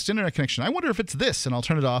getting fast internet connection. I wonder if it's this, and I'll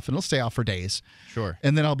turn it off, and it'll stay off for days. Sure.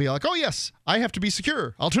 And then I'll be like, oh yes, I have to be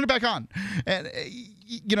secure. I'll turn it back on. And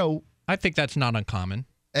I think that's not uncommon.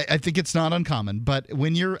 I think it's not uncommon. But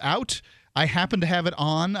when you're out, I happen to have it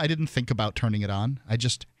on. I didn't think about turning it on. I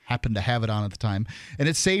just happened to have it on at the time, and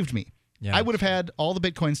it saved me. Yeah, I would have had all the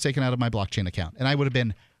Bitcoins taken out of my blockchain account, and I would have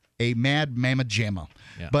been a mad mamma jamma.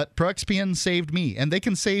 Yeah. But Pro XPN saved me, and they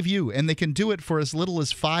can save you, and they can do it for as little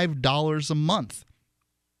as $5 a month.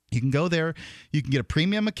 You can go there. You can get a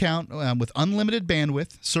premium account with unlimited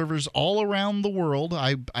bandwidth, servers all around the world.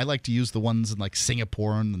 I like to use the ones in like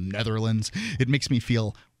Singapore and the Netherlands. It makes me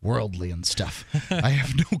feel worldly and stuff. I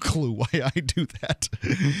have no clue why I do that.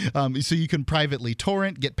 So you can privately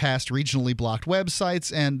torrent, get past regionally blocked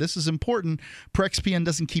websites, and this is important, Pro XPN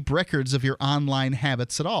doesn't keep records of your online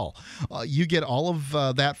habits at all. You get all of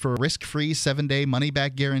that for a risk-free 7-day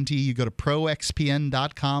money-back guarantee. You go to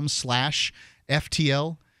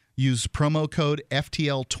proxpn.com/FTL. Use promo code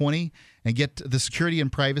FTL20 and get the security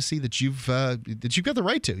and privacy that you've got the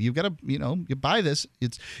right to. You've got to, you buy this.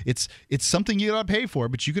 It's something you got to pay for,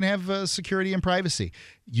 but you can have security and privacy.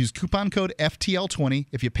 Use coupon code FTL20.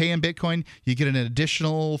 If you pay in Bitcoin, you get an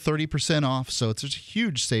additional 30% off. So there's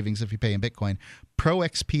huge savings if you pay in Bitcoin.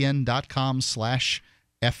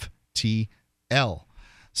 proxpn.com/FTL.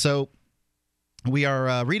 So we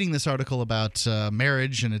are reading this article about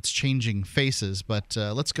marriage and its changing faces, but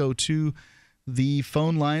let's go to the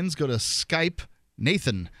phone lines. Go to Skype.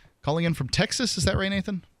 Nathan, calling in from Texas. Is that right,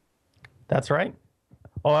 Nathan? That's right.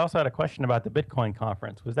 Oh, I also had a question about the Bitcoin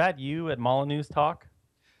conference. Was that you at Molyneux's talk?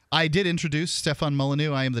 I did introduce Stefan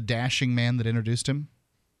Molyneux. I am the dashing man that introduced him.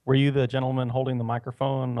 Were you the gentleman holding the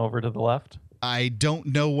microphone over to the left? I don't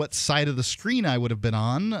know what side of the screen I would have been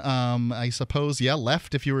on. I suppose,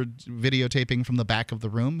 left if you were videotaping from the back of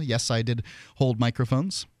the room. Yes, I did hold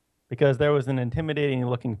microphones. Because there was an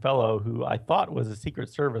intimidating-looking fellow who I thought was a Secret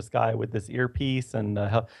Service guy with this earpiece and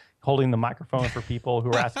holding the microphone for people who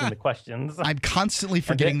were asking the questions. I'm constantly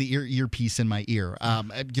forgetting the earpiece in my ear. I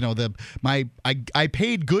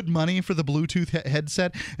paid good money for the Bluetooth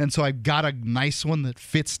headset, and so I got a nice one that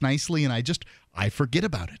fits nicely, and I forget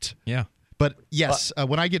about it. Yeah. But yes,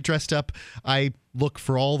 when I get dressed up, I look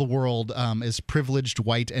for all the world as privileged,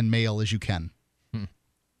 white, and male as you can.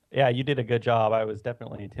 Yeah, you did a good job. I was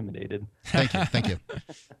definitely intimidated. Thank you. Thank you.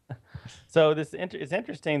 So it's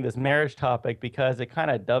interesting, this marriage topic, because it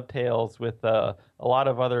kind of dovetails with a lot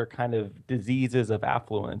of other kind of diseases of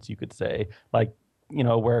affluence, you could say, like,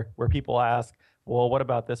 where people ask, well, what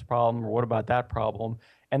about this problem or what about that problem?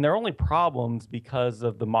 And they're only problems because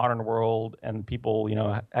of the modern world and people,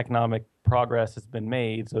 economic progress has been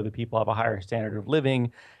made so that people have a higher standard of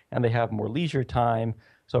living and they have more leisure time.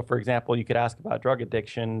 So, for example, you could ask about drug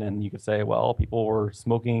addiction and you could say, well, people were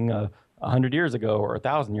smoking 100 years ago or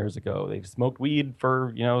 1,000 years ago. They've smoked weed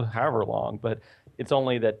for, however long. But it's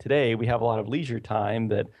only that today we have a lot of leisure time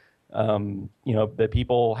that, that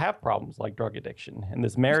people have problems like drug addiction. And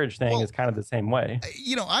this marriage thing is kind of the same way.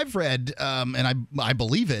 I've read, and I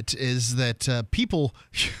believe it, is that people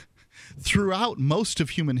throughout most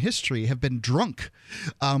of human history have been drunk.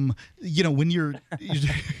 When you're...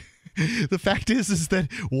 The fact is that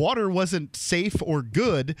water wasn't safe or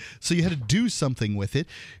good, so you had to do something with it.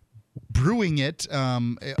 Brewing it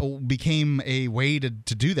became a way to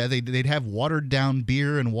do that. They'd have watered-down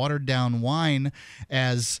beer and watered-down wine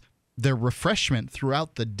as their refreshment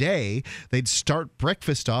throughout the day. They'd start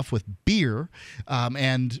breakfast off with beer,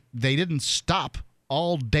 and they didn't stop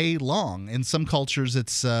all day long. In some cultures,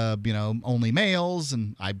 it's only males,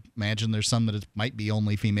 and I imagine there's some that it might be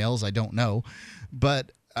only females. I don't know,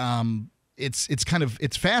 but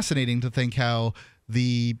it's fascinating to think how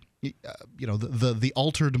the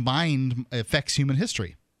altered mind affects human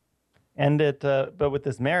history. And but with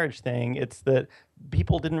this marriage thing, it's that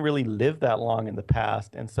people didn't really live that long in the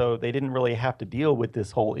past, and so they didn't really have to deal with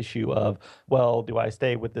this whole issue of, well, do I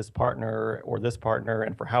stay with this partner or this partner,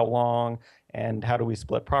 and for how long, and how do we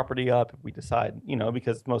split property up if we decide,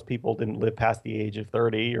 because most people didn't live past the age of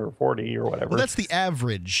 30 or 40 or whatever. Well, that's the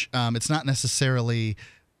average. It's not necessarily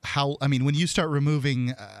how. I mean, when you start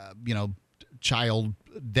removing, child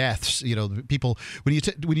deaths, people, when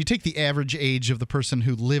you take the average age of the person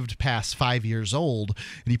who lived past 5 years old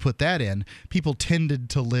and you put that in, people tended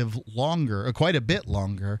to live longer, quite a bit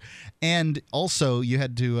longer. And also you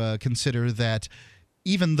had to consider that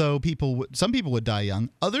even though some people would die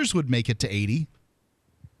young, others would make it to 80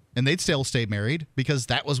 and they'd still stay married because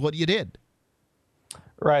that was what you did.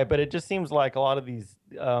 Right, but it just seems like a lot of these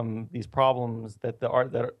problems that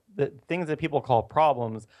things that people call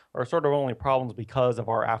problems are sort of only problems because of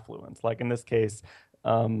our affluence. Like in this case,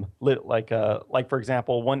 like for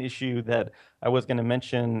example, one issue that I was going to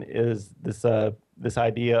mention is this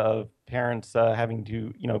idea of parents having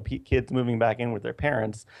to, kids moving back in with their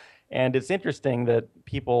parents. And it's interesting that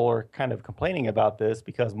people are kind of complaining about this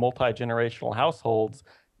because multi-generational households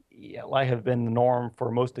have been the norm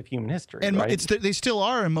for most of human history. And right? They still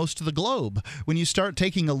are in most of the globe. When you start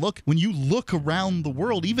taking a look, when you look around the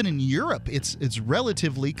world, even in Europe, it's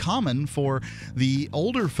relatively common for the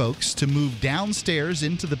older folks to move downstairs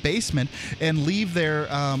into the basement and leave their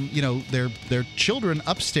their children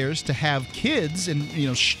upstairs to have kids and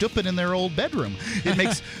stooping in their old bedroom. It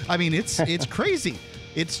makes it's crazy.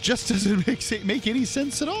 It just doesn't make any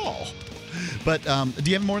sense at all. But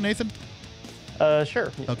do you have more, Nathan?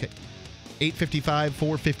 Sure. Okay.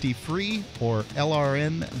 855-450-FREE or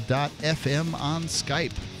LRN.FM on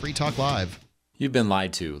Skype. Free Talk Live. You've been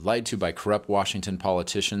lied to by corrupt Washington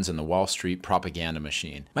politicians and the Wall Street propaganda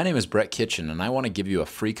machine. My name is Brett Kitchen, and I want to give you a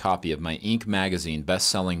free copy of my Inc. magazine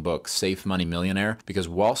best-selling book, Safe Money Millionaire, because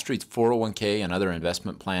Wall Street's 401k and other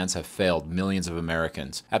investment plans have failed millions of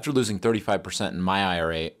Americans. After losing 35% in my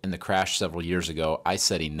IRA in the crash several years ago, I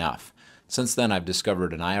said enough. Since then, I've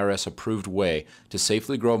discovered an IRS-approved way to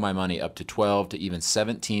safely grow my money up to 12 to even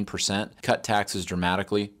 17%, cut taxes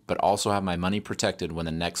dramatically, but also have my money protected when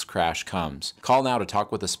the next crash comes. Call now to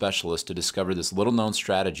talk with a specialist to discover this little-known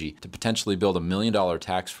strategy to potentially build $1 million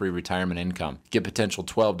tax-free retirement income. Get potential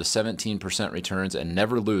 12 to 17% returns and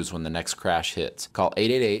never lose when the next crash hits. Call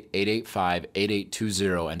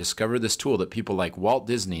 888-885-8820 and discover this tool that people like Walt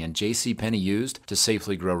Disney and J.C. Penney used to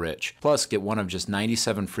safely grow rich. Plus, get one of just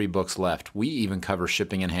 97 free books left. We even cover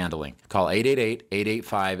shipping and handling. Call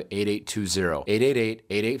 888-885-8820.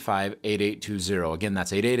 888-885-8820. Again,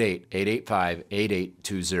 that's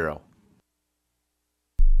 888-885-8820.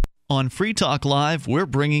 On Free Talk Live, we're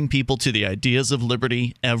bringing people to the ideas of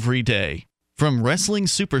liberty every day. From wrestling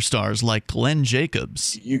superstars like Glenn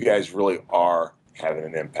Jacobs. You guys really are having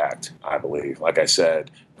an impact, I believe. Like I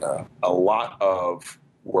said, a lot of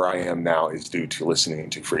where I am now is due to listening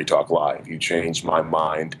to Free Talk Live. You changed my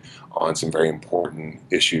mind on some very important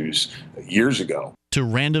issues years ago. To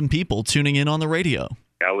random people tuning in on the radio.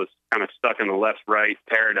 I was kind of stuck in the left-right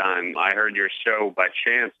paradigm. I heard your show by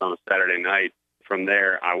chance on a Saturday night. From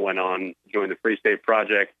there, I went on, joined the Free State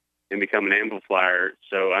Project, and become an amplifier.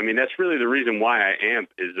 So, I mean, that's really the reason why I amp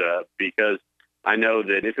is because I know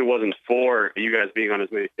that if it wasn't for you guys being on as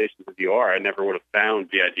many stations as you are, I never would have found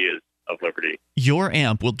the ideas of liberty. Your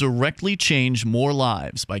amp will directly change more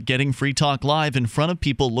lives by getting Free Talk Live in front of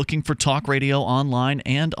people looking for talk radio online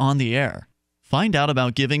and on the air. Find out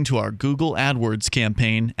about giving to our Google AdWords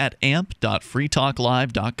campaign at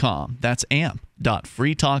amp.freetalklive.com. That's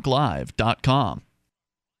amp.freetalklive.com.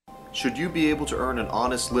 Should you be able to earn an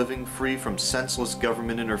honest living free from senseless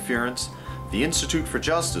government interference? The Institute for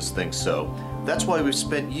Justice thinks so. That's why we've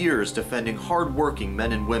spent years defending hard-working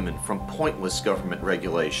men and women from pointless government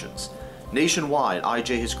regulations. Nationwide,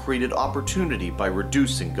 IJ has created opportunity by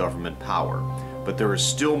reducing government power. But there is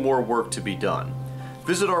still more work to be done.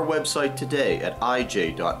 Visit our website today at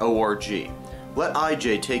ij.org. Let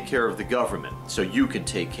IJ take care of the government so you can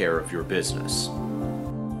take care of your business.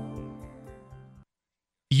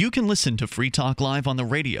 You can listen to Free Talk Live on the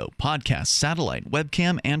radio, podcast, satellite,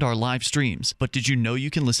 webcam, and our live streams. But did you know you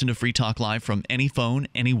can listen to Free Talk Live from any phone,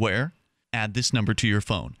 anywhere? Add this number to your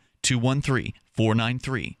phone,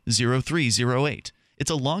 213-493-0308. It's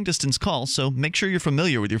a long-distance call, so make sure you're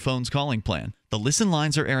familiar with your phone's calling plan. The listen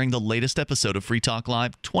lines are airing the latest episode of Free Talk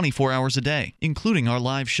Live 24 hours a day, including our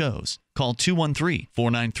live shows. Call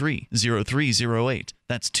 213-493-0308.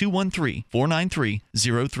 That's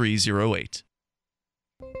 213-493-0308.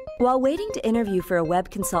 While waiting to interview for a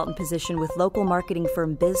web consultant position with local marketing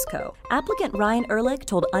firm Bizco, applicant Ryan Ehrlich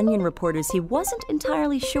told Onion reporters he wasn't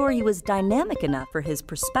entirely sure he was dynamic enough for his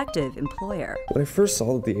prospective employer. When I first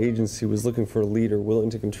saw that the agency was looking for a leader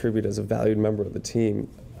willing to contribute as a valued member of the team,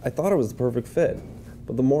 I thought it was the perfect fit.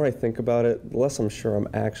 But the more I think about it, the less I'm sure I'm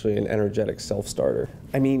actually an energetic self-starter.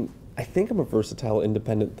 I mean, I think I'm a versatile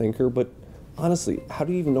independent thinker, but honestly, how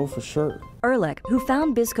do you even know for sure? Ehrlich, who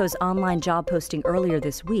found Bizco's online job posting earlier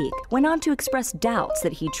this week, went on to express doubts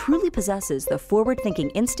that he truly possesses the forward-thinking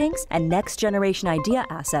instincts and next-generation idea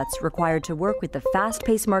assets required to work with the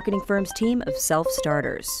fast-paced marketing firm's team of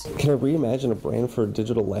self-starters. Can I reimagine a brand for a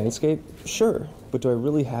digital landscape? Sure, but do I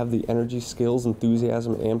really have the energy, skills,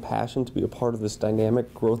 enthusiasm, and passion to be a part of this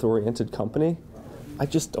dynamic, growth-oriented company? I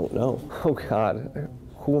just don't know. Oh God,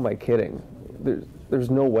 who am I kidding? There's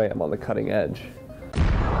no way I'm on the cutting edge.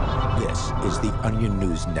 This is the Onion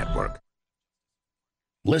News Network.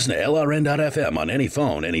 Listen to LRN.FM on any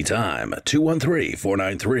phone, anytime.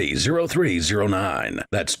 213-493-0309.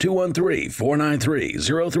 That's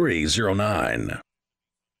 213-493-0309.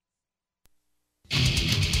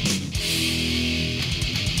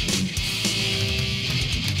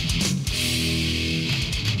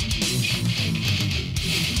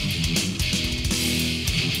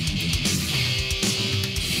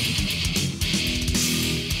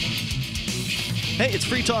 Hey, it's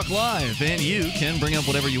Free Talk Live, and you can bring up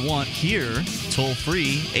whatever you want here,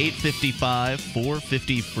 toll-free,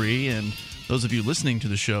 855-450-FREE, and those of you listening to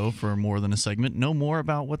the show for more than a segment know more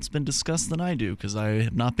about what's been discussed than I do, because I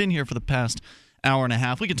have not been here for the past hour and a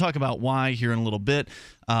half. We can talk about why here in a little bit,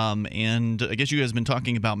 and I guess you guys have been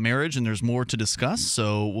talking about marriage, and there's more to discuss,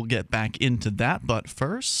 so we'll get back into that, but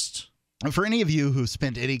first... For any of you who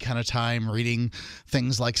spent any kind of time reading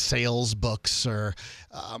things like sales books or,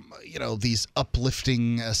 these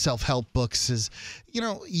uplifting self-help books,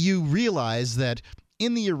 you realize that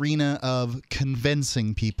in the arena of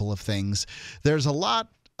convincing people of things, there's a lot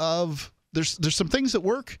of there's some things that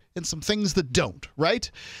work and some things that don't,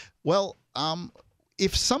 right? Well,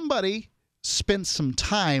 if somebody spent some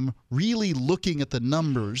time really looking at the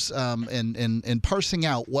numbers and parsing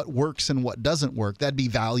out what works and what doesn't work, that'd be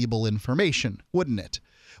valuable information, wouldn't it?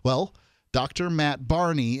 Well, Dr. Matt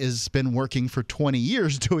Barney has been working for 20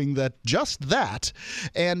 years doing just that,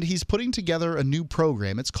 and he's putting together a new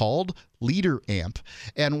program. It's called Leader Amp,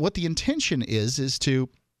 and what the intention is to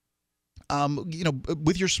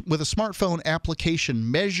with a smartphone application,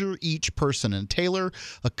 measure each person and tailor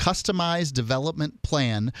a customized development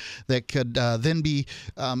plan that could then be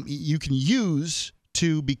you can use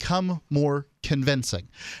to become more convincing.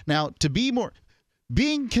 Now,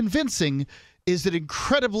 being convincing is an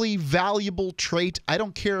incredibly valuable trait. I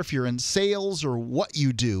don't care if you're in sales or what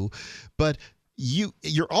you do, but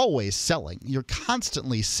you're always selling. You're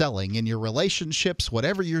constantly selling in your relationships,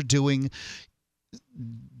 whatever you're doing.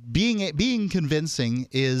 Being convincing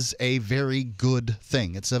is a very good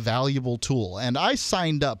thing. It's a valuable tool. And I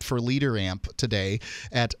signed up for Leader Amp today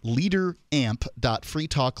at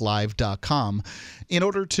leaderamp.freetalklive.com in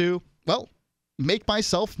order to, make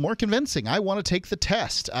myself more convincing. I want to take the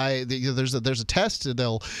test. There's a test.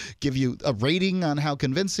 They'll give you a rating on how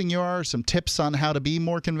convincing you are, some tips on how to be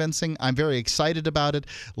more convincing. I'm very excited about it.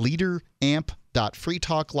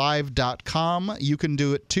 LeaderAmp.freetalklive.com. You can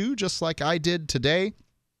do it too, just like I did today.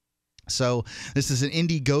 So this is an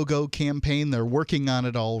Indiegogo campaign. They're working on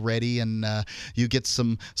it already, and you get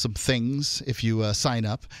some things if you sign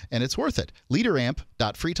up, and it's worth it.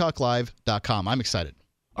 LeaderAmp.freetalklive.com. I'm excited.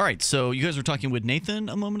 All right, so you guys were talking with Nathan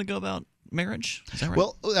a moment ago about marriage. Is that right?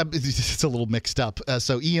 Well, it's a little mixed up.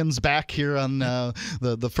 So Ian's back here on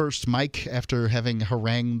the first mic after having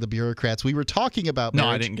harangued the bureaucrats. We were talking about marriage.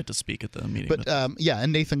 No, I didn't get to speak at the meeting. But yeah,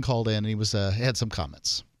 and Nathan called in, and he was had some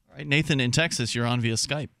comments. All right, Nathan in Texas, you're on via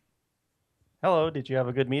Skype. Hello, did you have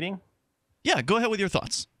a good meeting? Yeah, go ahead with your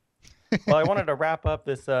thoughts. Well, I wanted to wrap up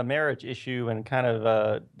this marriage issue and kind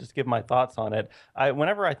of just give my thoughts on it.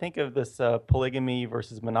 Whenever I think of this polygamy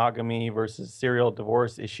versus monogamy versus serial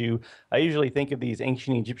divorce issue, I usually think of these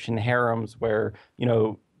ancient Egyptian harems where,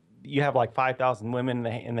 you have like 5,000 women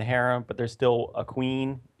in the harem, but there's still a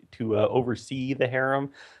queen to oversee the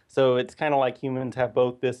harem. So it's kind of like humans have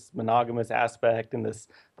both this monogamous aspect and this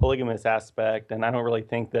polygamous aspect, and I don't really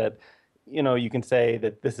think that you can say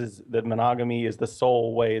that that monogamy is the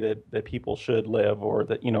sole way that people should live, or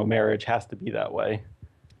that, marriage has to be that way.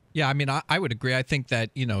 Yeah, I mean, I would agree. I think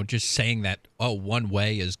that, just saying that, one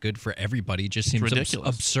way is good for everybody just seems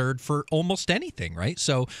absurd for almost anything, right?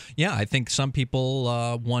 So, yeah, I think some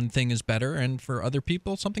people, one thing is better, and for other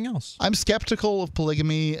people, something else. I'm skeptical of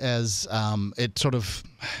polygamy as it sort of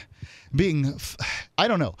being, I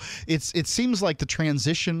don't know. It seems like the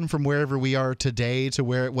transition from wherever we are today to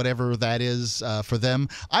whatever that is for them.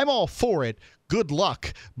 I'm all for it. Good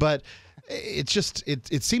luck, but it's just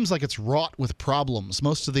it seems like it's wrought with problems.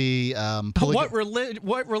 Most of the what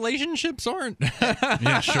relationships aren't?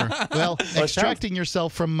 Yeah, sure. Well, extracting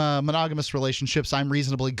yourself from monogamous relationships, I'm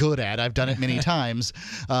reasonably good at. I've done it many times.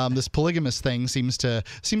 This polygamous thing seems to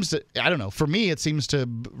I don't know. For me, it seems to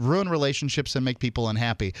ruin relationships and make people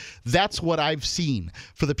unhappy. That's what I've seen.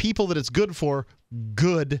 For the people that it's good for,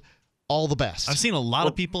 good. All the best. I've seen a lot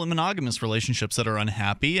of people in monogamous relationships that are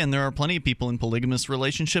unhappy, and there are plenty of people in polygamous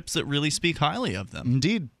relationships that really speak highly of them.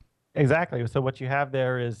 Indeed. Exactly. So what you have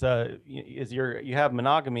there is you have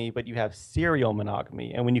monogamy, but you have serial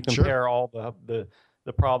monogamy, and when you compare all the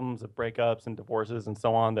problems of breakups and divorces and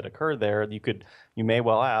so on that occur there, you may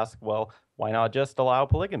well ask, well, why not just allow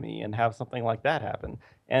polygamy and have something like that happen?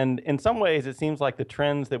 And in some ways, it seems like the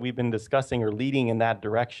trends that we've been discussing are leading in that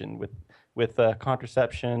direction with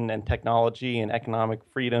contraception and technology and economic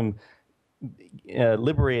freedom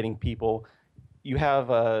liberating people. You have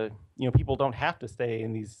people don't have to stay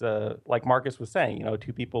in these like Marcus was saying,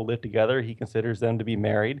 two people live together, he considers them to be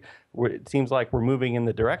married. It seems like we're moving in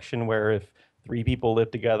the direction where if 3 people live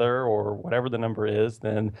together or whatever the number is,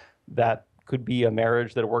 then that could be a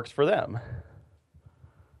marriage that works for them.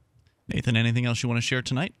 Nathan, anything else you want to share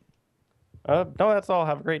tonight? No, that's all.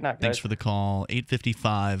 Have a great night, guys. Thanks for the call.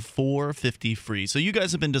 855-450-FREE. So you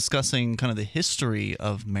guys have been discussing kind of the history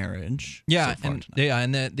of marriage. Yeah, so far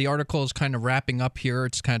and the article is kind of wrapping up here.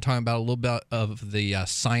 It's kind of talking about a little bit of the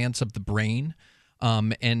science of the brain.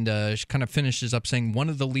 And she kind of finishes up saying, one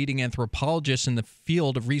of the leading anthropologists in the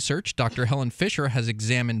field of research, Dr. Helen Fisher, has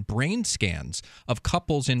examined brain scans of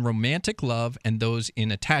couples in romantic love and those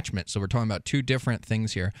in attachment. So we're talking about 2 different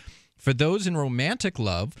things here. For those in romantic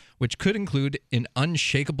love, which could include an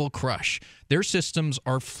unshakable crush, their systems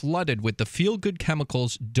are flooded with the feel-good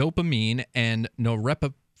chemicals dopamine and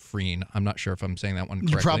norepinephrine. I'm not sure if I'm saying that one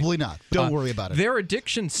correctly. Probably not. Don't worry about it. Their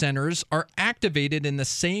addiction centers are activated in the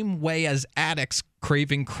same way as addicts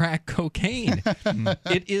craving crack cocaine.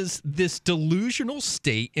 It is this delusional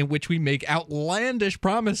state in which we make outlandish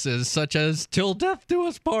promises such as, till death do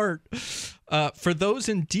us part. For those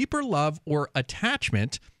in deeper love or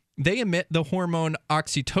attachment, they emit the hormone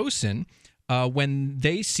oxytocin when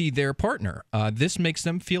they see their partner. This makes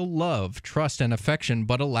them feel love, trust, and affection,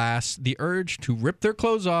 but alas, the urge to rip their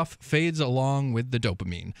clothes off fades along with the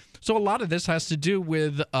dopamine. So a lot of this has to do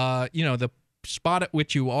with, the spot at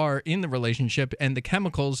which you are in the relationship and the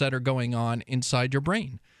chemicals that are going on inside your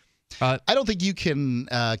brain. I don't think you can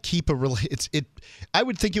keep I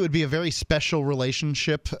would think it would be a very special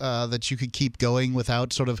relationship that you could keep going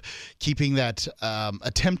without sort of keeping that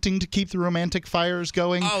attempting to keep the romantic fires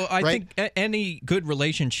going. Oh, I think any good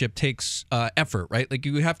relationship takes effort, right? Like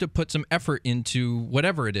you have to put some effort into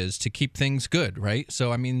whatever it is to keep things good, right?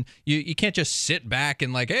 So I mean, you can't just sit back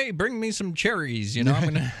and like, hey, bring me some cherries, I'm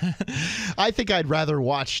gonna. I think I'd rather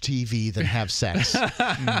watch TV than have sex.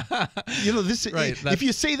 This. Right, if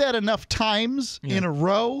you say that enough times in a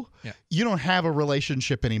row, you don't have a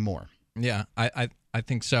relationship anymore. Yeah, I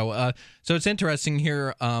think so. So it's interesting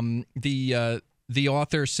here. The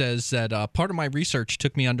author says that part of my research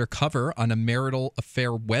took me undercover on a marital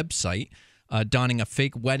affair website, donning a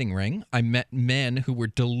fake wedding ring. I met men who were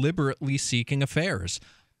deliberately seeking affairs.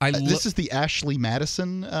 This is the Ashley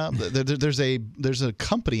Madison. There's a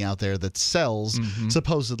company out there that sells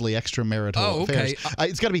supposedly extramarital affairs.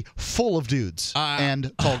 It's got to be full of dudes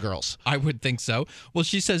and call girls. I would think so. Well,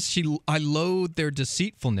 she says I loathe their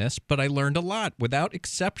deceitfulness, but I learned a lot. Without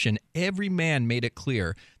exception, every man made it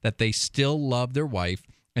clear that they still loved their wife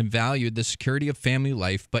and valued the security of family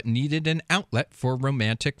life, but needed an outlet for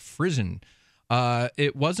romantic frisson.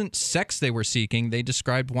 It wasn't sex they were seeking. They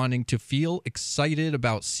described wanting to feel excited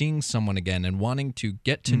about seeing someone again and wanting to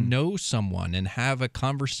get to know someone and have a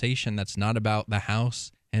conversation that's not about the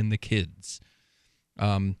house and the kids.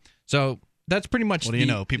 So that's pretty much what do you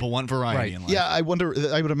know? People want variety in life. Yeah, I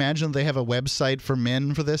would imagine they have a website for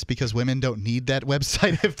men for this because women don't need that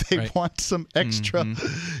website if they want some extra,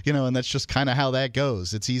 and that's just kind of how that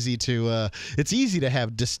goes. It's easy to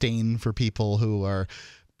have disdain for people who are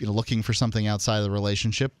looking for something outside of the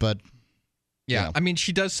relationship, but I mean,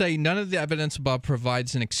 she does say none of the evidence above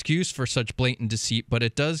provides an excuse for such blatant deceit, but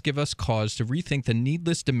it does give us cause to rethink the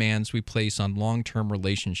needless demands we place on long-term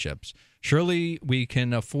relationships. Surely we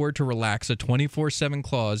can afford to relax a 24/7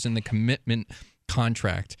 clause in the commitment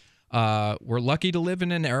contract. We're lucky to live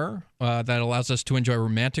in an era that allows us to enjoy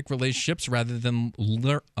romantic relationships rather than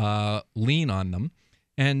lean on them.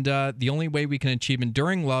 And the only way we can achieve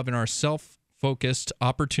enduring love in our self-focused,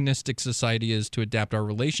 opportunistic society is to adapt our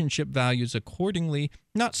relationship values accordingly,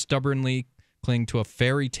 not stubbornly cling to a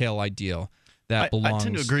fairy tale ideal that belongs I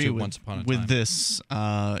tend to agree once upon a time. with this,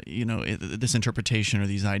 this interpretation or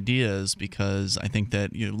these ideas, because I think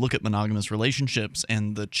that you look at monogamous relationships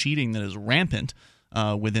and the cheating that is rampant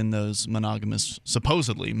within those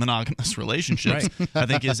supposedly monogamous relationships, I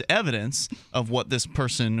think is evidence of what this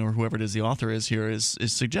person or whoever it is the author is here is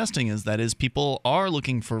suggesting is people are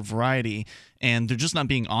looking for variety and they're just not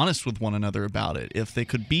being honest with one another about it. If they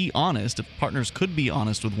could be honest, if partners could be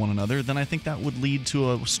honest with one another, then I think that would lead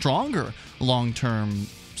to a stronger long-term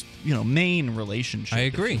main relationship. I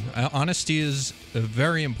agree. Honesty is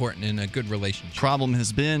very important in a good relationship. Problem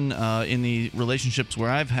has been in the relationships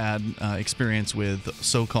where I've had experience with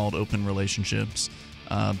so-called open relationships,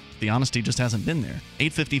 the honesty just hasn't been there.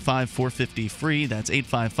 855-450-FREE. That's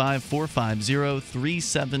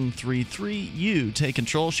 855-450-3733. You take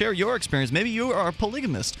control. Share your experience. Maybe you are a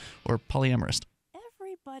polygamist or polyamorist.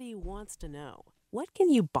 Everybody wants to know, what can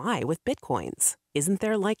you buy with Bitcoins? Isn't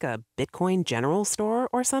there like a Bitcoin general store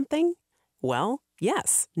or something? Well,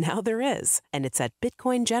 yes, now there is, and it's at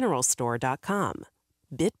bitcoingeneralstore.com.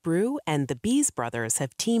 BitBrew and the Bees Brothers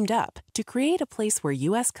have teamed up to create a place where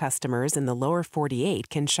U.S. customers in the lower 48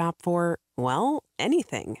 can shop for, well,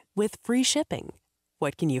 anything with free shipping.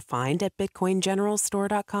 What can you find at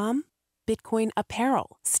bitcoingeneralstore.com? Bitcoin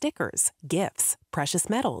apparel, stickers, gifts, precious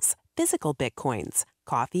metals, physical Bitcoins,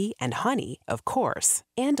 coffee and honey, of course,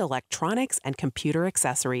 and electronics and computer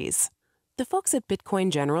accessories. The folks at Bitcoin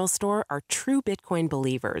General Store are true Bitcoin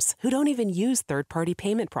believers who don't even use third-party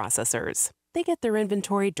payment processors. They get their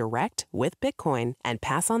inventory direct with Bitcoin and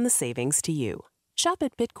pass on the savings to you. Shop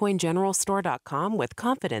at bitcoingeneralstore.com with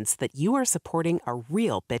confidence that you are supporting a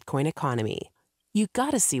real Bitcoin economy. You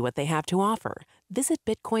gotta see what they have to offer. Visit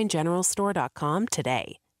bitcoingeneralstore.com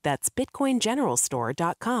today. That's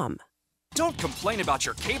bitcoingeneralstore.com. Don't complain about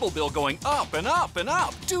your cable bill going up and up and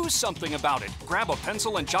up. Do something about it. Grab a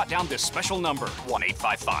pencil and jot down this special number,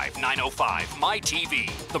 1-855-905-MY-TV.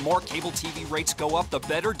 The more cable TV rates go up, the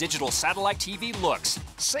better digital satellite TV looks.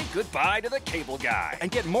 Say goodbye to the cable guy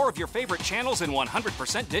and get more of your favorite channels in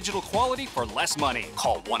 100% digital quality for less money.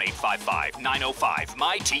 Call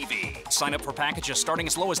 1-855-905-MY-TV. Sign up for packages starting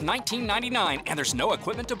as low as $19.99, and there's no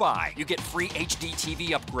equipment to buy. You get free HD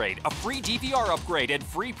TV upgrade, a free DVR upgrade, and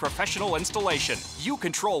free professional installation. You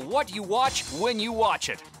control what you watch when you watch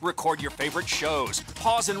it. Record your favorite shows,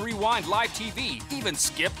 pause and rewind live TV, even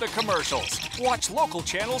skip the commercials. Watch local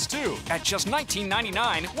channels too. At just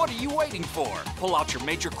 $19.99, what are you waiting for? Pull out your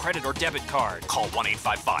major credit or debit card. Call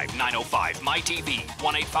 1-855-905-MY-TV.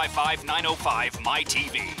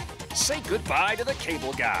 1-855-905-MY-TV. Say goodbye to the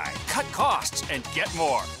cable guy. Cut costs and get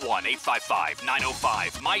more.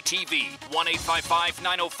 1-855-905-MY-TV.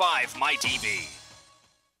 1-855-905-MY-TV.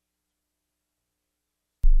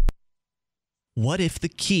 What if the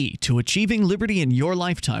key to achieving liberty in your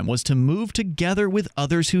lifetime was to move together with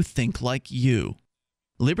others who think like you?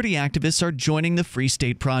 liberty activists are joining the Free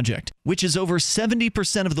State Project, which is over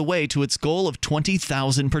 70% of the way to its goal of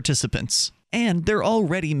 20,000 participants. And they're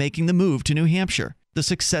already making the move to New Hampshire. The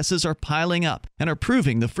successes are piling up and are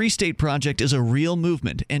proving the Free State Project is a real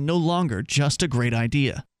movement and no longer just a great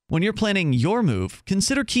idea. When you're planning your move,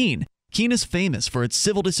 consider Keene. Keene is famous for its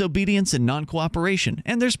civil disobedience and non-cooperation,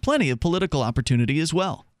 and there's plenty of political opportunity as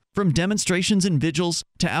well. From demonstrations and vigils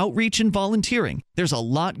to outreach and volunteering, there's a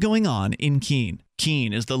lot going on in Keene.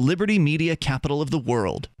 Keene is the liberty media capital of the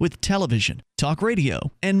world, with television, talk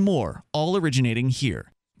radio, and more, all originating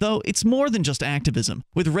here. Though it's more than just activism,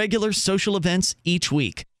 with regular social events each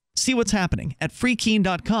week. See what's happening at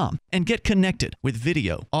freekeene.com and get connected with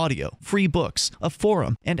video, audio, free books, a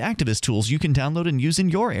forum, and activist tools you can download and use in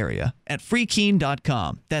your area at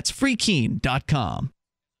freekeene.com. That's freekeene.com.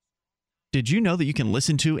 Did you know that you can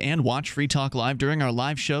listen to and watch Free Talk Live during our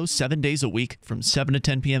live show 7 days a week from 7 to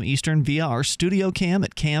 10 p.m. Eastern via our studio cam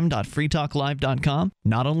at cam.freetalklive.com?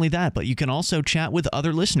 Not only that, but you can also chat with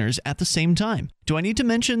other listeners at the same time. Do I need to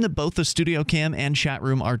mention that both the studio cam and chat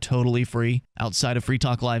room are totally free? Outside of Free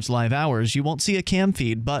Talk Live's live hours, you won't see a cam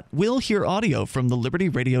feed, but will hear audio from the Liberty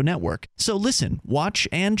Radio Network. So listen, watch,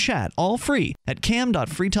 and chat all free at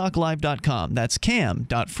cam.freetalklive.com. That's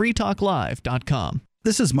cam.freetalklive.com.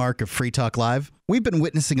 This is Mark of Free Talk Live. We've been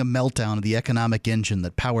witnessing a meltdown of the economic engine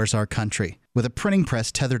that powers our country. With a printing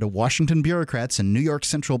press tethered to Washington bureaucrats and New York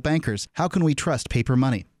central bankers, how can we trust paper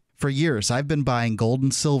money? For years, I've been buying gold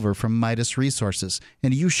and silver from Midas Resources,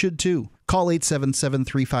 and you should too. Call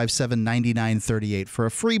 877-357-9938 for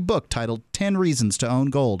a free book titled 10 Reasons to Own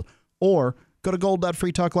Gold, or go to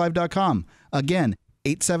gold.freetalklive.com. Again,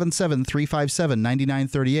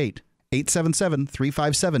 877-357-9938.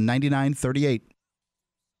 877-357-9938.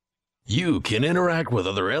 You can interact with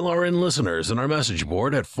other LRN listeners in our message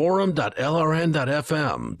board at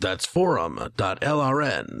forum.lrn.fm. That's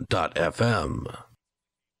forum.lrn.fm.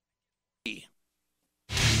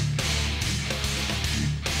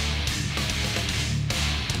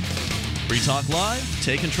 Free Talk Live,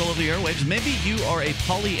 take control of the airwaves. Maybe you are a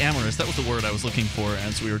polyamorous. That was the word I was looking for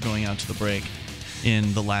as we were going out to the break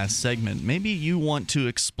in the last segment. Maybe you want to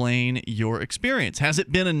explain your experience. Has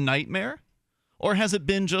it been a nightmare? Or has it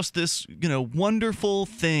been just this, wonderful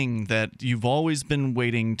thing that you've always been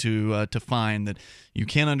waiting to find, that you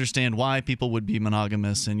can't understand why people would be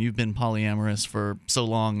monogamous, and you've been polyamorous for so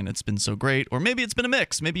long and it's been so great? Or maybe it's been a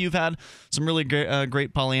mix. Maybe you've had some really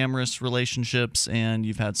great polyamorous relationships, and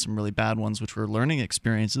you've had some really bad ones, which were learning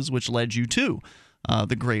experiences, which led you to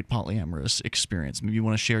the great polyamorous experience. Maybe you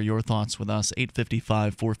want to share your thoughts with us.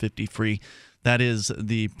 855-450-FREE. That is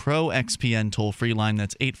the Pro XPN toll-free line.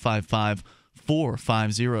 That's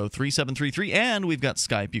 855-450-3733. And we've got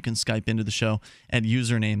Skype. You can Skype into the show at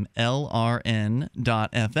username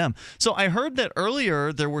LRN.FM. So I heard that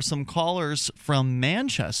earlier there were some callers from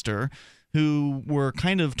Manchester who were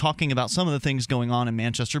kind of talking about some of the things going on in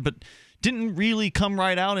Manchester, but didn't really come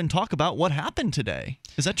right out and talk about what happened today.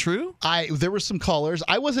 Is that true? There were some callers.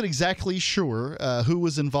 I wasn't exactly sure who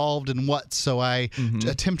was involved in what, so I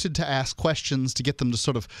attempted to ask questions to get them to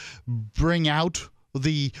sort of bring out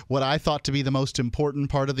what I thought to be the most important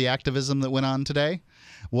part of the activism that went on today.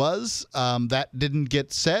 That didn't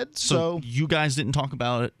get said. So you guys didn't talk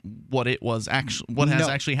about it, what it was actually, what has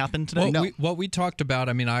actually happened today? Well, what we talked about,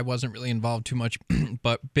 I wasn't really involved too much,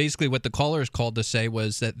 but basically what the callers called to say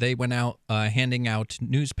was that they went out handing out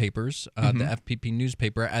newspapers, the FPP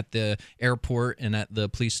newspaper, at the airport and at the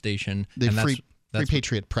police station. The and Free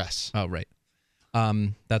Patriot Press. Oh, right.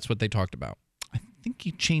 That's what they talked about. I think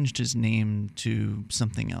he changed his name to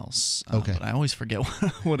something else. Okay. But I always forget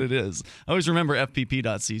what it is. I always remember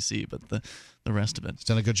fpp.cc, but the rest of it. It's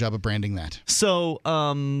done a good job of branding that. So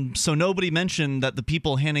nobody mentioned that the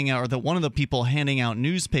people handing out, or that one of the people handing out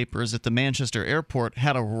newspapers at the Manchester airport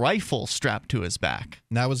had a rifle strapped to his back.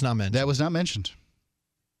 That was not mentioned.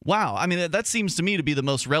 Wow. That seems to me to be the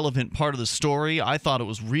most relevant part of the story. I thought it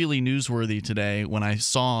was really newsworthy today when I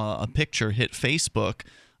saw a picture hit Facebook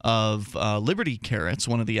of Liberty Carrots,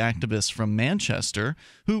 one of the activists from Manchester,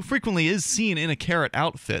 who frequently is seen in a carrot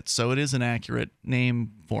outfit, so it is an accurate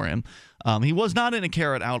name for him. He was not in a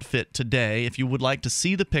carrot outfit today. If you would like to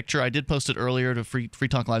see the picture, I did post it earlier to Free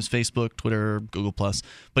Talk Live's Facebook, Twitter, Google+,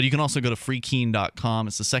 but you can also go to freekeene.com.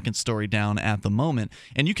 It's the second story down at the moment,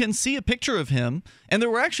 and you can see a picture of him, and there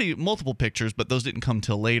were actually multiple pictures, but those didn't come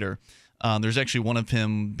till later. There's actually one of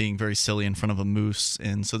him being very silly in front of a moose,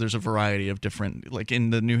 and so there's a variety of different, like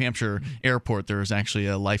in the New Hampshire airport, there's actually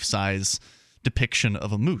a life-size depiction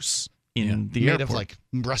of a moose in the airport. Made of like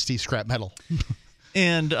rusty scrap metal.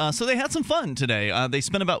 And so they had some fun today. They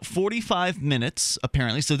spent about 45 minutes,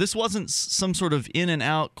 apparently. So this wasn't some sort of in and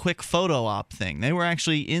out quick photo op thing. They were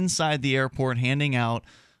actually inside the airport handing out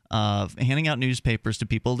newspapers to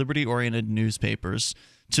people, liberty-oriented newspapers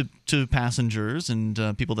to passengers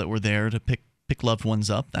and people that were there to pick loved ones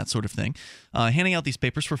up, that sort of thing. Handing out these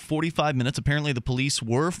papers for 45 minutes. Apparently the police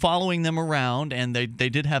were following them around, and they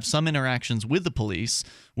did have some interactions with the police,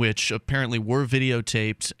 which apparently were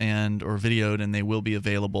videotaped or videoed, and they will be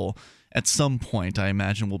available at some point. I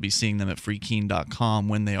imagine we'll be seeing them at freekeene.com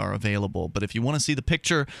when they are available. But if you want to see the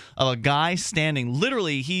picture of a guy standing,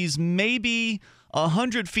 literally he's maybe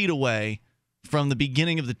 100 feet away from the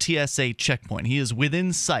beginning of the TSA checkpoint. He is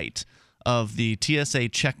within sight of the TSA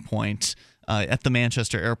checkpoint at the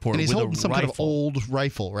Manchester airport. And he's with holding some kind of old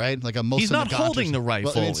rifle, right? Like a Mosin He's not holding the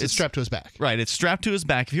rifle. Well, it's strapped to his back. Right, it's strapped to his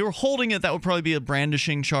back. If you were holding it, that would probably be a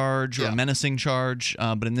brandishing charge or a menacing charge.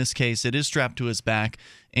 But in this case, it is strapped to his back,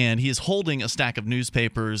 and he is holding a stack of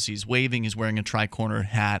newspapers. He's waving. He's wearing a tri-cornered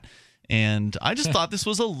hat. And I just thought this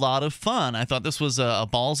was a lot of fun. I thought this was a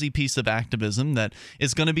ballsy piece of activism that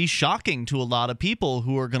is going to be shocking to a lot of people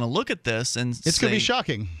who are going to look at this and It's going to be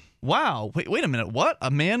shocking. Wow, wait a minute. What?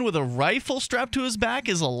 A man with a rifle strapped to his back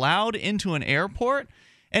is allowed into an airport?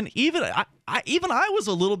 And even I was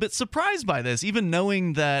a little bit surprised by this, even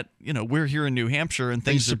knowing that, we're here in New Hampshire and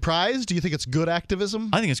things. Are you surprised? Do you think it's good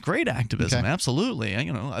activism? I think it's great activism, Okay. Absolutely.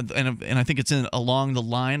 And I think it's along the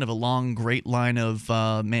line of a long, great line of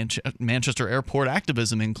Manchester airport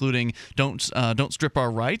activism, including Don't Strip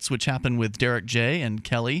Our Rights, which happened with Derek J. and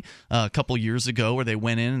Kelly a couple years ago, where they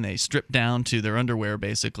went in and they stripped down to their underwear,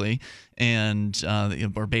 basically, and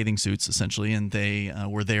or bathing suits, essentially, and they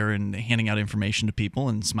were there and handing out information to people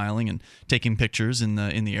and smiling and taking pictures in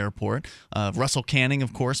the airport. Russell Canning,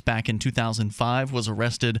 of course, back in 2005, was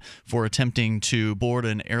arrested for attempting to board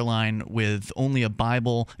an airline with only a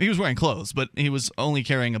Bible. He was wearing clothes, but he was only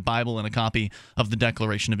carrying a Bible and a copy of the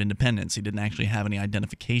Declaration of Independence. He didn't actually have any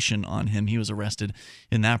identification on him. He was arrested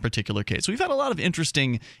in that particular case. So we've had a lot of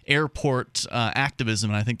interesting airport activism,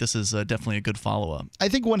 and I think this is definitely a good follow-up. I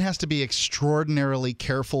think one has to be extraordinarily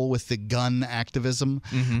careful with the gun activism,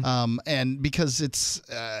 and because it's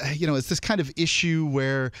it's this kind of issue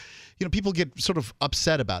where people get sort of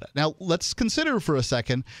upset about it. Now let's consider for a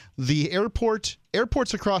second the airports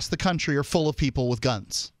across the country are full of people with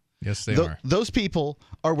guns. Yes, they are. Those people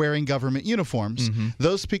are wearing government uniforms.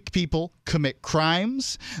 Those people commit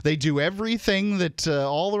crimes. They do everything that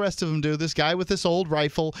all the rest of them do. This guy with this old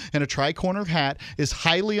rifle and a tri-corner hat is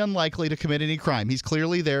highly unlikely to commit any crime. He's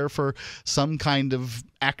clearly there for some kind of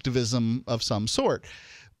activism of some sort.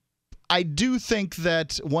 I do think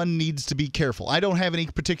that one needs to be careful. I don't have any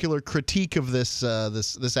particular critique of this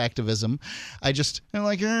activism. I just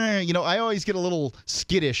I always get a little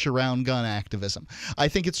skittish around gun activism. I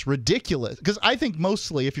think it's ridiculous because I think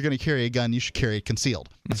mostly if you're going to carry a gun, you should carry it concealed.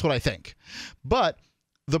 That's what I think. But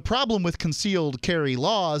the problem with concealed carry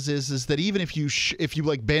laws is that even if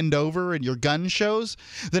you bend over and your gun shows,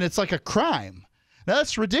 then it's like a crime. Now,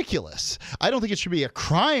 that's ridiculous. I don't think it should be a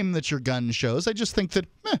crime that your gun shows. I just think that,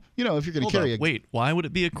 if you're going to carry a... Wait, why would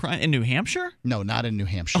it be a crime? In New Hampshire? No, not in New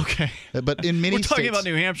Hampshire. Okay. But in many We're talking states... about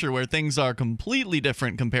New Hampshire, where things are completely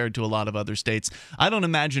different compared to a lot of other states. I don't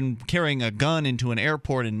imagine carrying a gun into an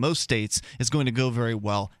airport in most states is going to go very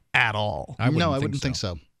well at all. I wouldn't think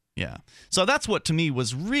so. Yeah. So that's what to me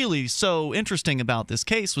was really so interesting about this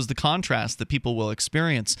case was the contrast that people will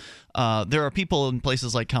experience. There are people in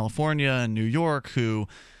places like California and New York who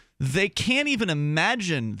they can't even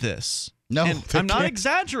imagine this. No, and I'm not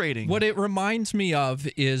exaggerating. What it reminds me of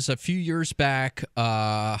is a few years back,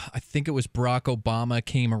 I think it was Barack Obama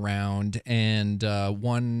came around and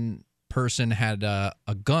one person had a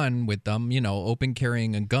gun with them, open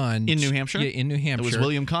carrying a gun. In New Hampshire? Yeah, in New Hampshire. It was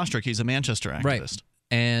William Kostrick. He's a Manchester activist. Right.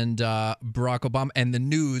 And Barack Obama and the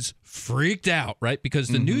news freaked out, right? Because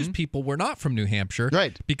the news people were not from New Hampshire.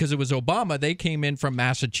 Right. Because it was Obama. They came in from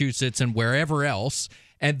Massachusetts and wherever else.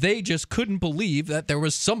 And they just couldn't believe that there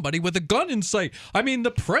was somebody with a gun in sight. I mean,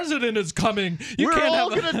 the president is coming. We're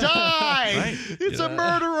all going to die. Right? It's a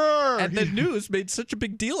murderer. And the news made such a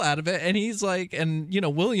big deal out of it. And he's like,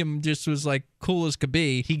 William just was like cool as could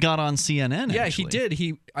be. He got on CNN, Yeah, actually. he did.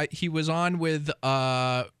 He was on with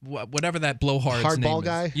whatever that blowhard's name Hardball is.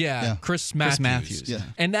 guy? Yeah, Chris Matthews. Yeah.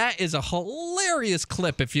 And that is a hilarious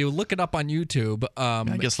clip if you look it up on YouTube. I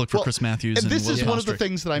guess look for Chris Matthews. And this is William one of the Kostrick.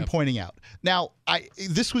 things that I'm pointing out. Now,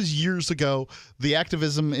 this was years ago. The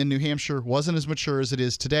activism in New Hampshire wasn't as mature as it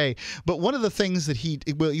is today. But one of the things that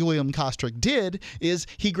William Kostrick did is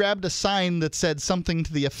he grabbed a sign that said something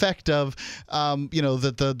to the effect of,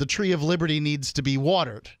 that the tree of liberty needs to be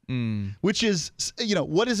watered, which is,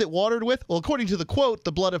 what is it watered with? Well, according to the quote,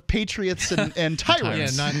 the blood of patriots and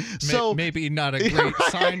tyrants. Maybe not a great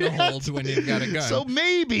sign to hold when you've got a gun. So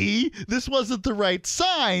maybe this wasn't the right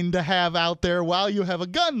sign to have out there while you have a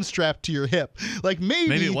gun strapped to your hip. Like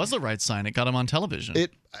maybe it was the right sign. It got him on television.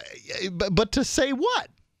 But to say what?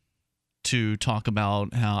 To talk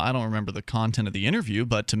about how, I don't remember the content of the interview,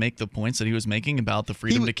 but to make the points that he was making about the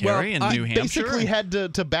freedom to carry in New Hampshire. Basically had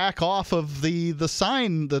to back off of the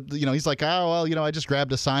sign. He's like, I just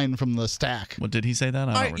grabbed a sign from the stack. What did he say that?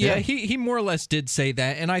 I don't yeah, he more or less did say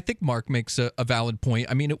that, and I think Mark makes a valid point.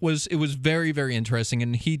 I mean, it was very, very interesting,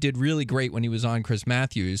 and he did really great when he was on Chris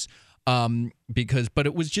Matthews. But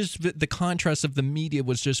it was just the contrast of the media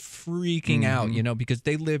was just freaking out, because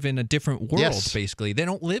they live in a different world, basically. They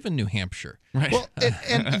don't live in New Hampshire. Right. Well,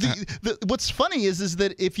 and what's funny is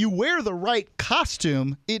that if you wear the right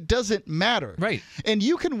costume, it doesn't matter. Right. And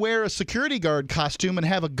you can wear a security guard costume and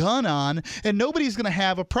have a gun on, and nobody's going to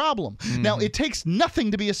have a problem. Now, it takes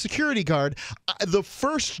nothing to be a security guard. The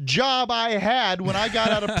first job I had when I got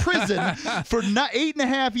out of prison for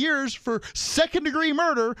 8.5 years for second-degree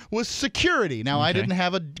murder was security. Now, I didn't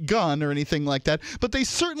have a gun or anything like that, but they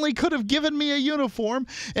certainly could have given me a uniform,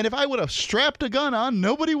 and if I would have strapped a gun on,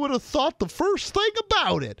 nobody would have thought the first thing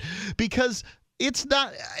about it, because it's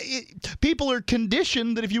not. People are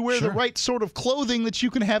conditioned that if you wear the right sort of clothing, that you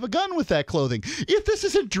can have a gun with that clothing. If this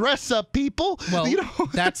isn't dress up, people, well,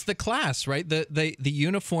 that's the class, right? The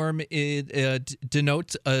uniform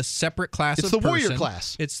denotes a separate class of person. It's the warrior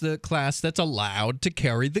class. It's the class that's allowed to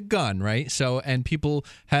carry the gun, right? So, and people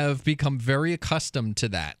have become very accustomed to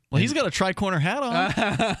that. Well, he's got a tri-corner hat on.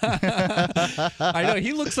 I know.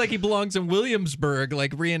 He looks like he belongs in Williamsburg,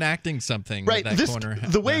 like reenacting something. Right. With that corner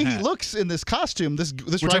hat. The way he looks in this costume, this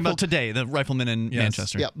We're talking about today, the rifleman in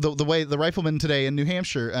Manchester. Yeah, the way the rifleman today in New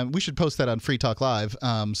Hampshire. We should post that on Free Talk Live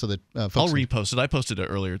so that folks. I'll repost it. I posted it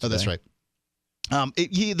earlier today. Oh, that's right.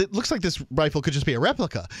 It looks like this rifle could just be a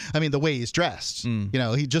replica. I mean, the way he's dressed.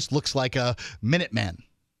 He just looks like a Minuteman.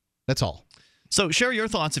 That's all. So share your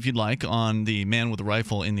thoughts, if you'd like, on the man with a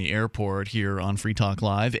rifle in the airport here on Free Talk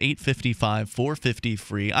Live,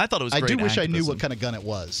 855-450-FREE. I thought it was great. I do wish activism. I knew what kind of gun it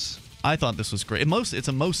was. I thought this was great. It's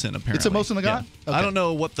a Mosin, apparently. It's a Mosin gun? Yeah. Okay. I don't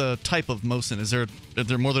know what the type of Mosin is. Is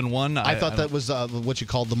there more than one? I thought that was what you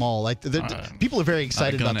called them all. People are very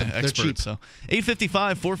excited about them. They're cheap. So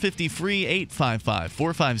 855-450-FREE,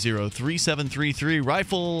 855-450-3733.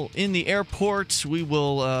 Rifle in the airport. We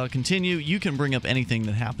will continue. You can bring up anything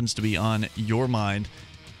that happens to be on your mind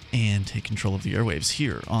and take control of the airwaves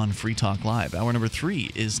here on Free Talk Live. Hour number 3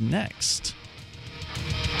 is next.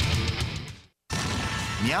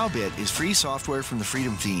 Meowbit is free software from the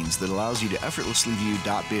Freedom Fiends that allows you to effortlessly view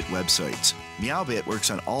 .bit websites. Meowbit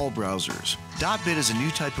works on all browsers. .bit is a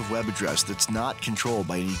new type of web address that's not controlled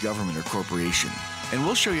by any government or corporation. And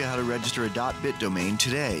we'll show you how to register a .bit domain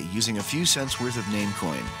today using a few cents worth of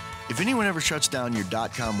Namecoin. If anyone ever shuts down your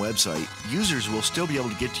 .com website, users will still be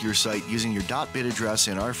able to get to your site using your .bit address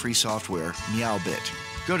in our free software, Meowbit.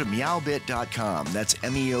 Go to meowbit.com. That's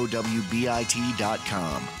meowbit.com.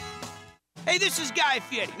 Hey, this is Guy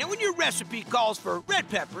Fieri. Now, when your recipe calls for red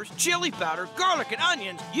peppers, chili powder, garlic, and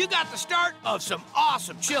onions, you got the start of some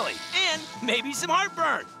awesome chili and maybe some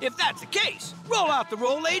heartburn. If that's the case, roll out the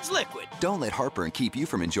Rolaids Liquid. Don't let heartburn keep you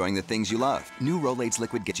from enjoying the things you love. New Rolaids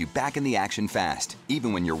Liquid gets you back in the action fast,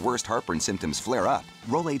 even when your worst heartburn symptoms flare up.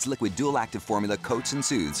 Rolaids Liquid Dual Active Formula coats and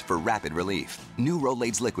soothes for rapid relief. New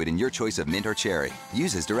Rolaids Liquid in your choice of mint or cherry.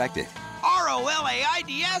 Use as directed.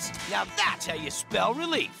 R-O-L-A-I-D-S? Now that's how you spell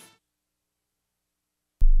relief.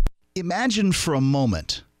 Imagine for a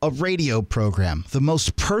moment a radio program, the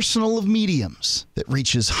most personal of mediums, that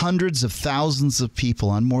reaches hundreds of thousands of people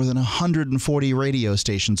on more than 140 radio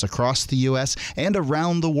stations across the U.S. and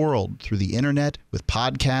around the world through the internet with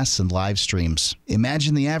podcasts and live streams.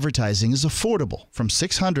 Imagine the advertising is affordable from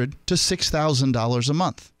 $600 to $6,000 a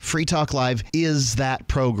month. Free Talk Live is that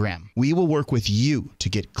program. We will work with you to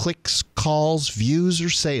get clicks, calls, views, or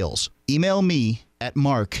sales. Email me at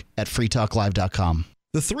mark@freetalklive.com.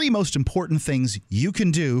 The 3 most important things you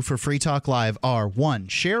can do for Free Talk Live are: 1,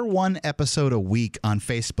 share 1 episode a week on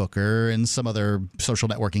Facebook or in some other social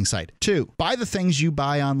networking site. 2, buy the things you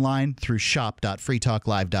buy online through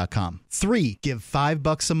shop.freetalklive.com. 3, give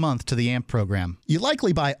 $5 a month to the AMP program. You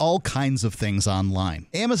likely buy all kinds of things online.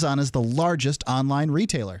 Amazon is the largest online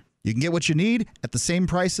retailer. You can get what you need at the same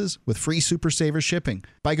prices with free Super Saver shipping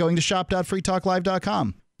by going to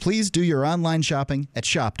shop.freetalklive.com. Please do your online shopping at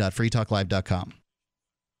shop.freetalklive.com.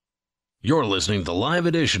 You're listening to the live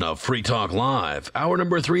edition of Free Talk Live. Hour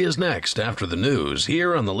number 3 is next after the news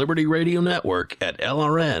here on the Liberty Radio Network at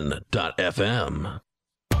LRN.FM.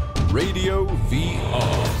 Radio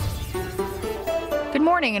VR. Good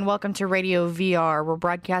morning and welcome to Radio VR. We're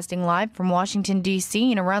broadcasting live from Washington,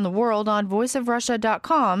 D.C. and around the world on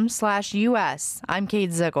voiceofrussia.com/US. I'm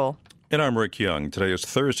Kate Ziegel. And I'm Rick Young. Today is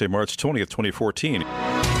Thursday, March 20th, 2014.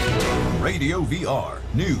 Radio VR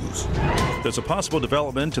News. There's a possible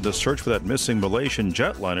development in the search for that missing Malaysian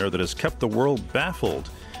jetliner that has kept the world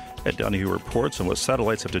baffled. Ed Donahue reports on what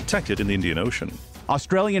satellites have detected in the Indian Ocean.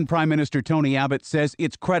 Australian Prime Minister Tony Abbott says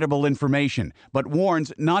it's credible information, but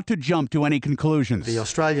warns not to jump to any conclusions. The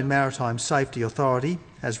Australian Maritime Safety Authority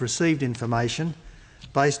has received information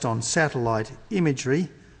based on satellite imagery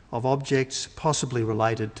of objects possibly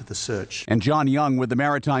related to the search. And John Young with the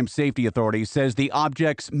Maritime Safety Authority says the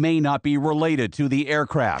objects may not be related to the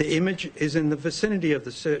aircraft. The image is in the vicinity of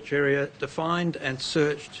the search area, defined and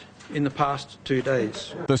searched in the past 2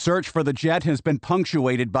 days. The search for the jet has been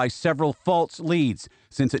punctuated by several false leads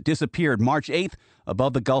since it disappeared March 8th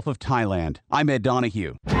above the Gulf of Thailand. I'm Ed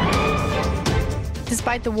Donahue.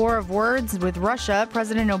 Despite the war of words with Russia,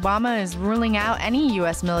 President Obama is ruling out any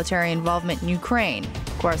U.S. military involvement in Ukraine.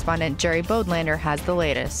 Correspondent Jerry Bodlander has the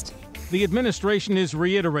latest. The administration is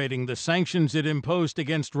reiterating the sanctions it imposed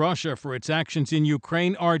against Russia for its actions in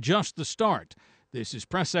Ukraine are just the start. This is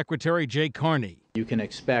Press Secretary Jay Carney. You can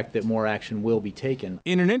expect that more action will be taken.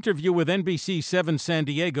 In an interview with NBC7 San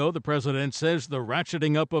Diego, the president says the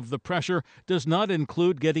ratcheting up of the pressure does not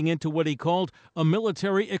include getting into what he called a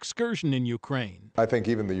military excursion in Ukraine. I think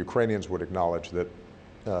even the Ukrainians would acknowledge that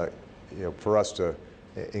for us to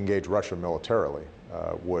engage Russia militarily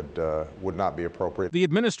would not be appropriate. The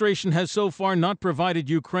administration has so far not provided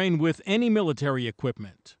Ukraine with any military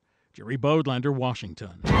equipment. Jerry Bodlander,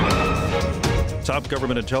 Washington. Top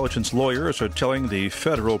government intelligence lawyers are telling the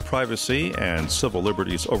Federal Privacy and Civil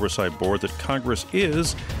Liberties Oversight Board that Congress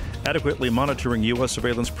is adequately monitoring U.S.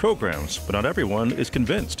 surveillance programs, but not everyone is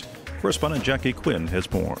convinced. Correspondent Jackie Quinn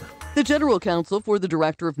has more. The General Counsel for the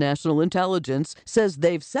Director of National Intelligence says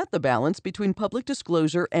they've set the balance between public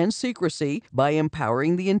disclosure and secrecy by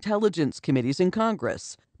empowering the intelligence committees in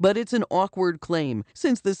Congress. But it's an awkward claim,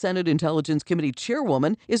 since the Senate Intelligence Committee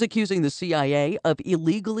chairwoman is accusing the CIA of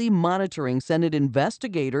illegally monitoring Senate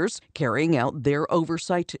investigators carrying out their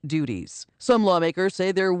oversight duties. Some lawmakers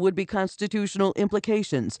say there would be constitutional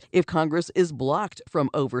implications if Congress is blocked from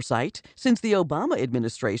oversight, since the Obama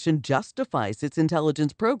administration justifies its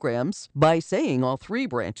intelligence programs by saying all three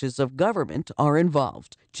branches of government are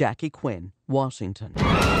involved. Jackie Quinn, Washington.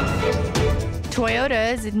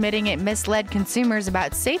 Toyota is admitting it misled consumers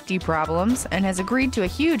about safety problems and has agreed to a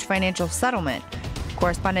huge financial settlement.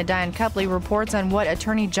 Correspondent Diane Cupley reports on what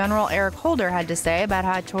Attorney General Eric Holder had to say about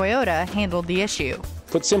how Toyota handled the issue.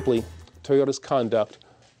 Put simply, Toyota's conduct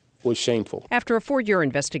was shameful. After a 4-year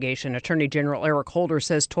investigation, Attorney General Eric Holder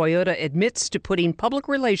says Toyota admits to putting public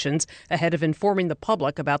relations ahead of informing the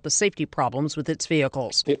public about the safety problems with its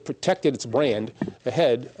vehicles. It protected its brand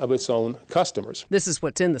ahead of its own customers. This is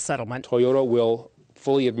what's in the settlement. Toyota will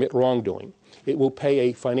fully admit wrongdoing. It will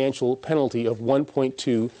pay a financial penalty of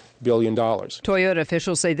 $1.2 billion. Toyota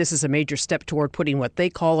officials say this is a major step toward putting what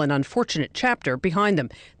they call an unfortunate chapter behind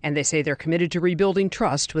them, and they say they're committed to rebuilding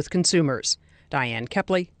trust with consumers. Diane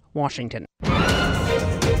Kepley, Washington.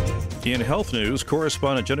 In health news,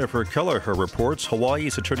 correspondent Jennifer Kelleher reports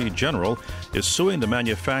Hawaii's Attorney General is suing the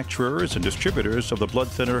manufacturers and distributors of the blood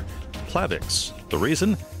thinner Plavix. The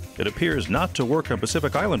reason? It appears not to work on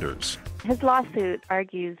Pacific Islanders. His lawsuit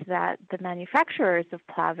argues that the manufacturers of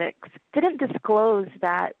Plavix didn't disclose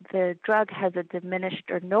that the drug has a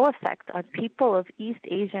diminished or no effect on people of East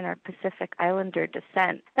Asian or Pacific Islander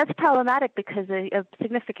descent. That's problematic because a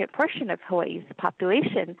significant portion of Hawaii's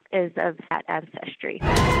population is of that ancestry.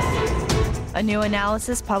 A new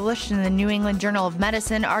analysis published in the New England Journal of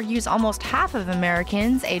Medicine argues almost half of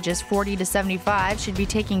Americans ages 40 to 75 should be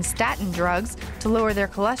taking statin drugs to lower their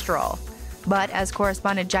cholesterol. But as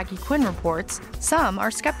correspondent Jackie Quinn reports, some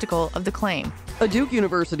are skeptical of the claim. A Duke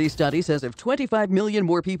University study says if 25 million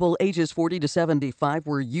more people ages 40 to 75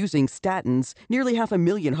 were using statins, nearly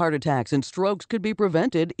 500,000 heart attacks and strokes could be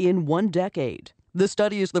prevented in 1 decade. The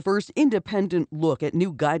study is the first independent look at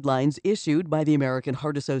new guidelines issued by the American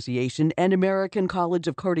Heart Association and American College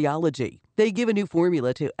of Cardiology. They give a new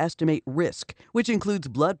formula to estimate risk, which includes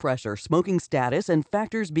blood pressure, smoking status, and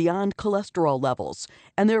factors beyond cholesterol levels,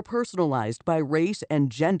 and they're personalized by race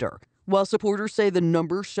and gender. While supporters say the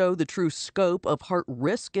numbers show the true scope of heart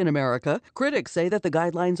risk in America, critics say that the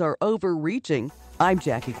guidelines are overreaching. I'm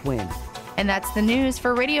Jackie Quinn. And that's the news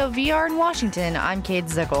for Radio VR in Washington. I'm Kate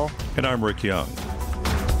Zickel. And I'm Rick Young.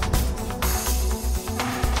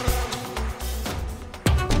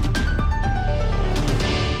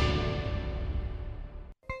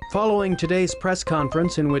 Following today's press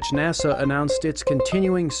conference in which NASA announced its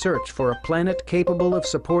continuing search for a planet capable of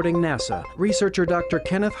supporting NASA, researcher Dr.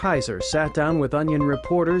 Kenneth Heiser sat down with Onion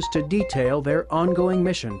reporters to detail their ongoing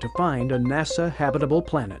mission to find a NASA habitable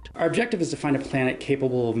planet. Our objective is to find a planet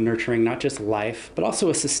capable of nurturing not just life, but also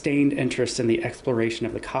a sustained interest in the exploration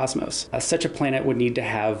of the cosmos. Such a planet would need to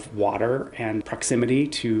have water and proximity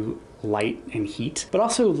to light and heat, but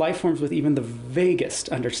also life forms with even the vaguest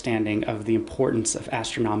understanding of the importance of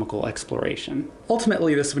astronomical exploration.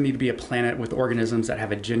 Ultimately, this would need to be a planet with organisms that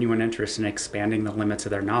have a genuine interest in expanding the limits of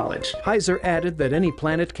their knowledge. Heiser added that any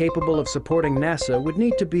planet capable of supporting NASA would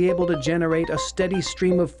need to be able to generate a steady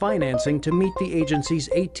stream of financing to meet the agency's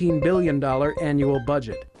 $18 billion annual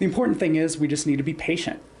budget. The important thing is we just need to be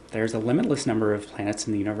patient. There's a limitless number of planets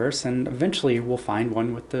in the universe, and eventually we'll find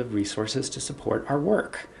one with the resources to support our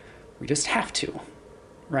work. We just have to,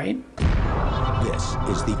 right? This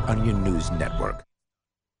is the Onion News Network.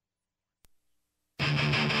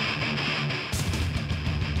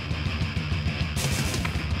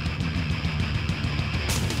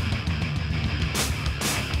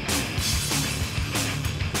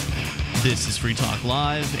 This is Free Talk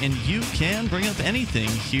Live, and you can bring up anything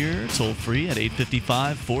here toll free at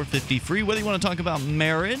 855-450-FREE. Whether you want to talk about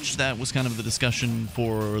marriage, that was kind of the discussion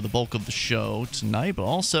for the bulk of the show tonight, but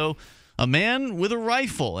also a man with a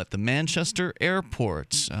rifle at the Manchester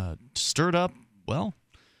airport stirred up, well,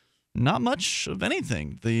 not much of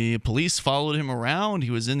anything. The police followed him around.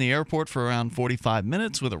 He was in the airport for around 45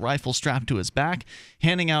 minutes with a rifle strapped to his back,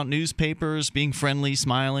 handing out newspapers, being friendly,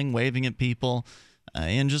 smiling, waving at people.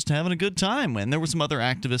 And just having a good time. And there were some other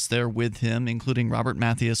activists there with him, including Robert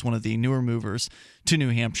Mathias, one of the newer movers to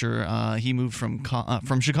New Hampshire. He moved from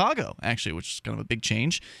Chicago, actually, which is kind of a big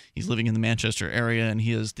change. He's living in the Manchester area, and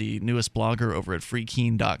he is the newest blogger over at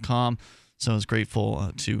freekeene.com. So I was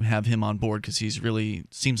grateful to have him on board because he's really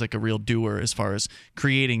seems like a real doer as far as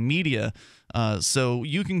creating media. So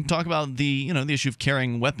you can talk about the issue of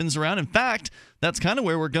carrying weapons around. In fact, that's kind of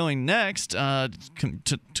where we're going next to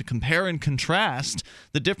compare and contrast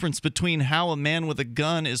the difference between how a man with a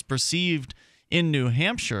gun is perceived in New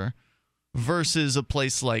Hampshire versus a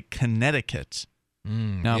place like Connecticut.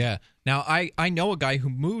 Yeah. Now, I know a guy who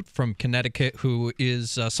moved from Connecticut who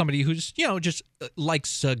is somebody who's, just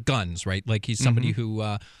likes guns, right? Like he's somebody who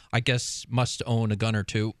I guess must own a gun or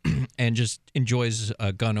two and just enjoys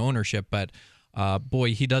gun ownership. But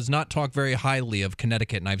boy, he does not talk very highly of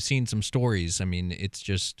Connecticut. And I've seen some stories. I mean, it's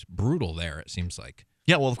just brutal there, it seems like.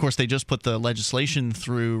 Yeah, well, of course, they just put the legislation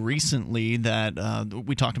through recently that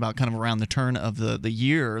we talked about kind of around the turn of the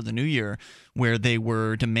new year, where they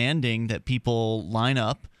were demanding that people line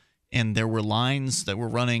up, and there were lines that were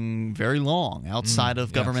running very long outside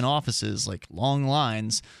of government offices, like long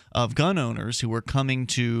lines of gun owners who were coming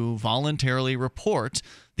to voluntarily report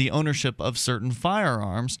the ownership of certain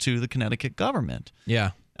firearms to the Connecticut government.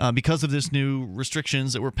 Yeah. Because of this new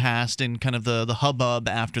restrictions that were passed and kind of the hubbub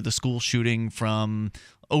after the school shooting from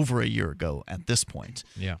over a year ago at this point.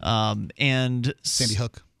 Yeah. And Sandy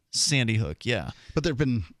Hook. Sandy Hook, yeah. But there have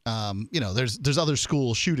been, there's other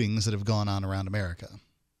school shootings that have gone on around America.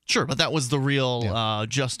 Sure, but that was the real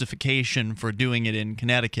justification for doing it in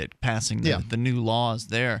Connecticut, passing the new laws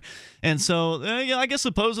there. And so, I guess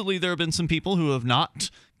supposedly there have been some people who have not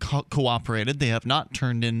cooperated. They have not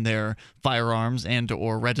turned in their firearms and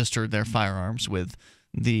or registered their firearms with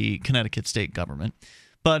the Connecticut state government.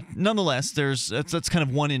 But nonetheless, that's kind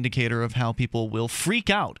of one indicator of how people will freak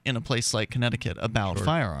out in a place like Connecticut about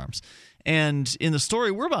firearms. And in the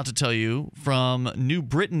story we're about to tell you from New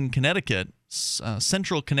Britain, Connecticut,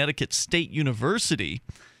 Central Connecticut State University,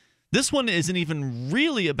 this one isn't even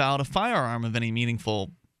really about a firearm of any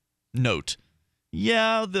meaningful note.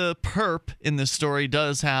 Yeah, the perp in this story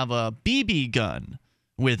does have a BB gun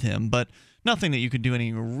with him, but nothing that you could do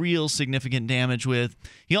any real significant damage with.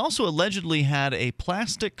 He also allegedly had a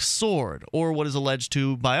plastic sword, or what is alleged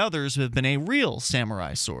to by others have been a real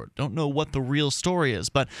samurai sword. Don't know what the real story is,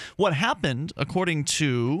 but what happened, according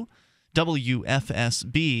to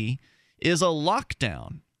WFSB, is a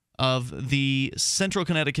lockdown of the Central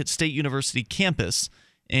Connecticut State University campus,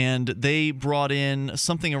 and they brought in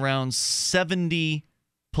something around 70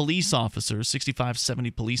 police officers, 65,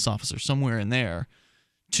 70 police officers, somewhere in there,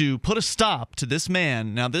 to put a stop to this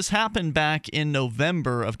man. Now, this happened back in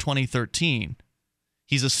November of 2013.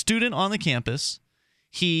 He's a student on the campus.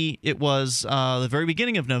 It was the very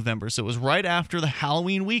beginning of November, so it was right after the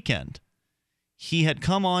Halloween weekend. he had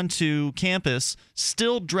come onto campus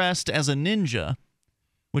still dressed as a ninja,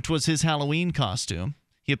 which was his Halloween costume.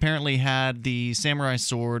 He apparently had the samurai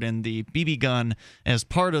sword and the BB gun as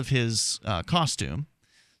part of his costume.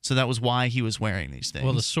 So that was why he was wearing these things.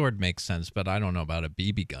 Well, the sword makes sense, but I don't know about a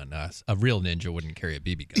BB gun. A real ninja wouldn't carry a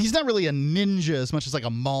BB gun. He's not really a ninja as much as like a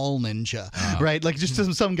mall ninja, right? Like just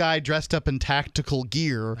some guy dressed up in tactical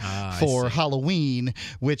gear for Halloween,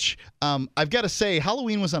 which I've got to say,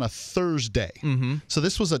 Halloween was on a Thursday. Mm-hmm. So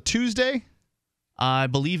this was a Tuesday? I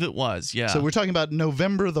believe it was, yeah. So we're talking about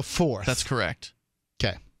November the 4th. That's correct.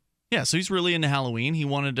 Okay. Yeah, so he's really into Halloween. He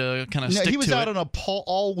wanted to kind of stick to it. He was out on a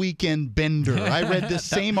all-weekend bender. I read this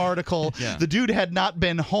same article. Yeah. The dude had not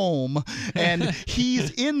been home, and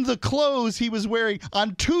he's in the clothes he was wearing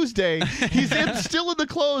on Tuesday. He's still in the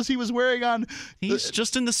clothes he was wearing on... He's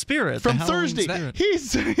just in the spirit. From Thursday.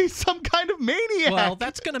 He's some kind of maniac. Well,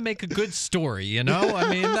 that's going to make a good story, you know? I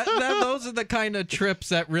mean, those are the kind of trips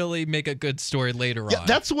that really make a good story later on.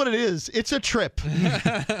 That's what it is. It's a trip.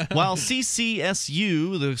 While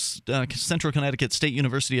CCSU, the Central Connecticut State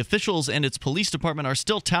University officials and its police department are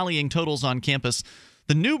still tallying totals on campus,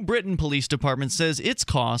 the New Britain Police Department says its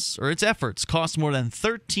efforts cost more than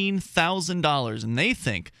 $13,000, and they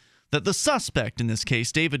think that the suspect in this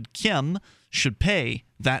case, David Keene, should pay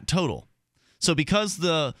that total. So because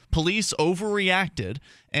the police overreacted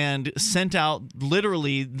and sent out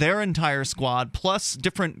literally their entire squad plus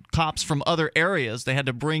different cops from other areas, they had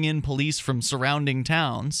to bring in police from surrounding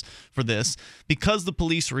towns for this. Because the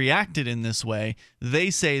police reacted in this way,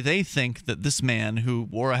 they say they think that this man who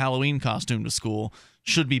wore a Halloween costume to school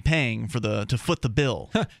should be paying to foot the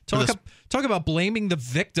bill. Talk about blaming the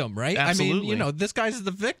victim, right? Absolutely. I mean, this guy's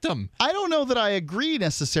the victim. I don't know that I agree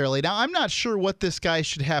necessarily. Now, I'm not sure what this guy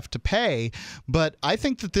should have to pay, but I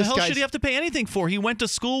think that this guy... The hell should he have to pay anything for? He went to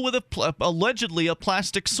school with allegedly a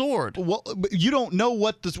plastic sword. Well, you don't know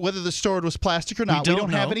whether the sword was plastic or not. We don't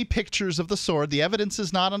have any pictures of the sword. The evidence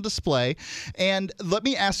is not on display. And let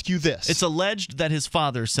me ask you this. It's alleged that his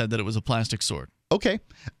father said that it was a plastic sword. Okay,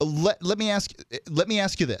 let me ask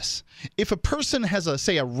you this: if a person has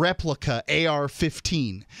a replica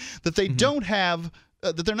AR-15 that they don't have,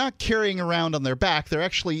 that they're not carrying around on their back, they're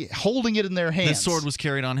actually holding it in their hands. This sword was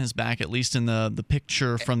carried on his back, at least in the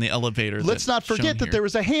picture from the elevator. Let's not forget that there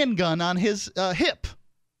was a handgun on his hip.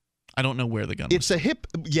 I don't know where the gun was. It's a hip.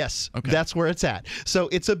 Yes, okay. That's where it's at. So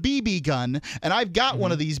it's a BB gun, and I've got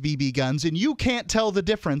one of these BB guns, and you can't tell the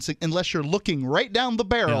difference unless you're looking right down the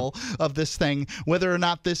barrel of this thing, whether or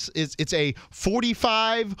not it's a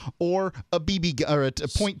 45 or a BB gun or a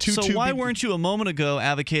 .22. So why weren't you a moment ago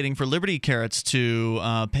advocating for Liberty Carrots to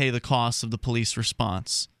pay the cost of the police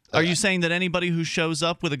response? Are you saying that anybody who shows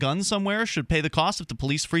up with a gun somewhere should pay the cost if the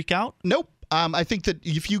police freak out? Nope. I think that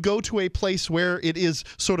if you go to a place where it is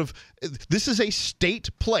this is a state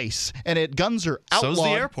place, and guns are outlawed. So's the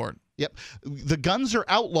airport. Yep. The guns are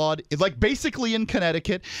outlawed, like basically in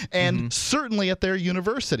Connecticut and certainly at their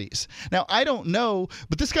universities. Now, I don't know,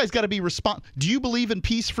 but this guy's got to be Do you believe in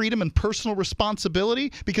peace, freedom, and personal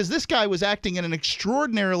responsibility? Because this guy was acting in an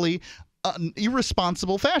extraordinarily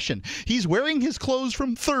irresponsible fashion. He's wearing his clothes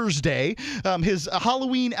from Thursday, his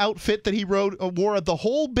Halloween outfit that he wore the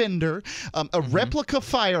whole bender, a replica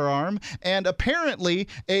firearm, and apparently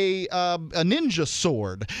a ninja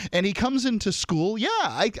sword. And he comes into school. Yeah,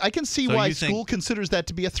 I can see why school considers that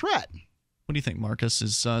to be a threat. What do you think, Marcus?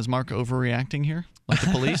 Is Mark overreacting here, like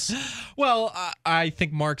the police? Well, I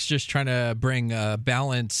think Mark's just trying to bring a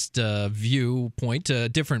balanced viewpoint, a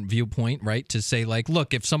different viewpoint, right? To say, like,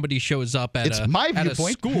 look, if somebody shows up at a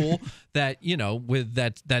school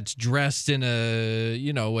that that's dressed in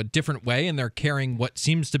a different way, and they're carrying what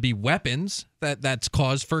seems to be weapons, that's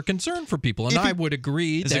cause for concern for people. And I would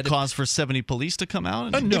agree. Is it cause for 70 police to come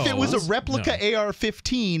out? No. If it was a replica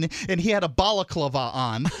AR-15 and he had a balaclava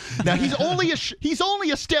on, now he's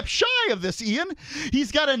only a step shy of this, Ian.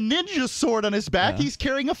 He's got a ninja sword on his back. Yeah. He's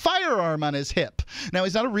carrying a firearm on his hip. Now,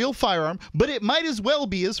 he's not a real firearm, but it might as well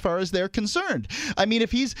be as far as they're concerned. I mean,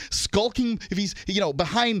 if he's skulking, if he's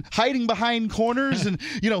hiding behind corners and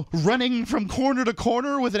running from corner to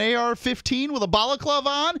corner with an AR-15 with a balaclava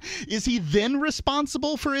on, is he then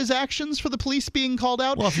responsible for his actions for the police being called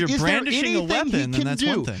out? Well, if you're brandishing a weapon, then that's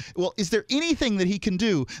one thing. Well, is there anything that he can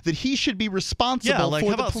do that he should be responsible for the police?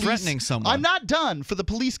 How about threatening someone? I'm not done for the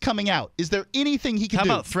police coming out. Is there anything he can do?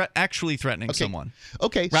 How about actually threatening someone?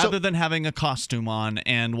 Okay. Rather than having a costume on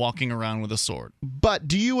and walking around with a sword. But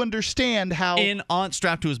do you understand how...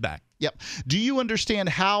 strapped to his back. Yep. Do you understand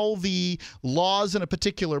how the laws in a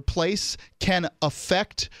particular place can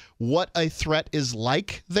affect what a threat is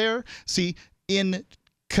like there? See, in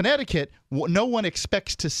Connecticut, no one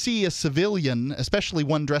expects to see a civilian, especially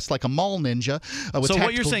one dressed like a mall ninja. So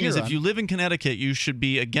what you're saying is if you live in Connecticut, you should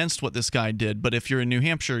be against what this guy did, but if you're in New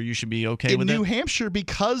Hampshire, you should be okay with it? In New Hampshire,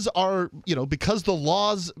 because the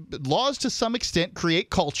laws to some extent create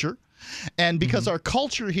culture, and because our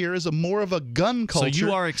culture here is more of a gun culture. So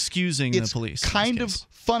you are excusing the police. It's kind of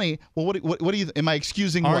funny. Well, what do you? Am I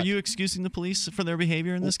excusing? Are you excusing the police for their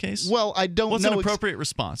behavior in this case? Well, I don't know. What's an appropriate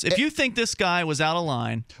response? If you think this guy was out of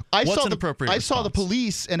line, what's an appropriate response? I saw the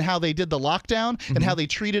police and how they did the lockdown and how they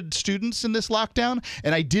treated students in this lockdown,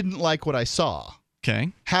 and I didn't like what I saw.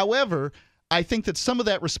 Okay. However, I think that some of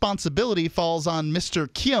that responsibility falls on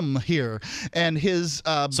Mr. Kim here and his.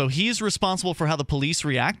 So he's responsible for how the police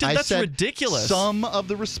reacted? That's ridiculous. Some of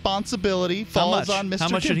the responsibility falls on Mr. Kim. How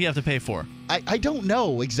much should he have to pay for? I don't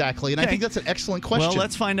know exactly, and I think that's an excellent question. Well,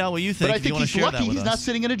 let's find out what you think. But I think he's lucky he's not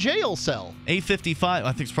sitting in a jail cell. 855,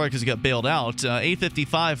 I think it's probably because he got bailed out.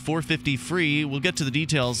 855-450-FREE. We'll get to the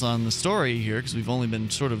details on the story here because we've only been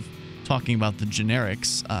sort of talking about the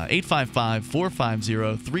generics.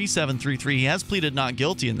 855-450-3733. He has pleaded not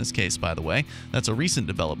guilty in this case, by the way. That's a recent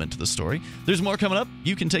development to the story. There's more coming up.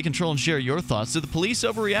 You can take control and share your thoughts. Did the police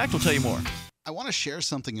overreact? We'll tell you more. I want to share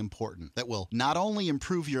something important that will not only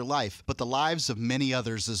improve your life, but the lives of many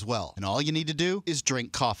others as well. And all you need to do is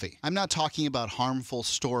drink coffee. I'm not talking about harmful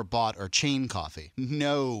store-bought or chain coffee.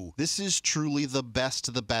 No, this is truly the best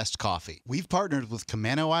of the best coffee. We've partnered with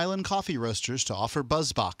Camano Island Coffee Roasters to offer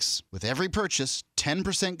BuzzBox. With every purchase,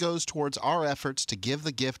 10% goes towards our efforts to give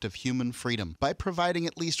the gift of human freedom by providing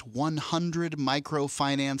at least 100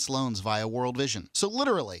 microfinance loans via World Vision. So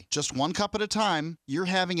literally, just one cup at a time, you're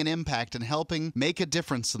having an impact and helping make a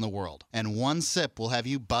difference in the world. And one sip will have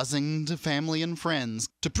you buzzing to family and friends.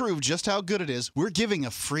 To prove just how good it is, we're giving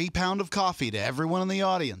a free pound of coffee to everyone in the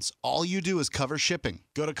audience. All you do is cover shipping.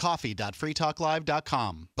 Go to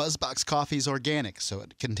coffee.freetalklive.com. BuzzBox coffee is organic, so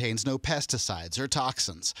it contains no pesticides or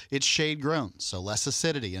toxins. It's shade-grown, so less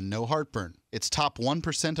acidity and no heartburn. It's top 1%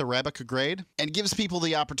 Arabica grade and gives people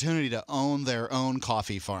the opportunity to own their own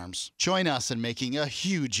coffee farms. Join us in making a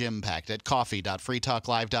huge impact at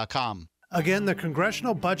coffee.freetalklive.com. Again, the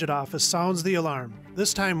Congressional Budget Office sounds the alarm.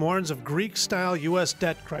 This time warns of Greek-style U.S.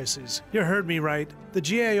 debt crises. You heard me right. The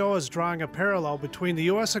GAO is drawing a parallel between the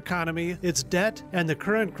U.S. economy, its debt, and the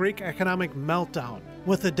current Greek economic meltdown.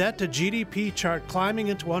 With the debt-to-GDP chart climbing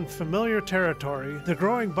into unfamiliar territory, the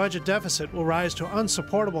growing budget deficit will rise to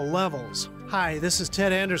unsupportable levels. Hi, this is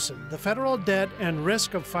Ted Anderson. The Federal Debt and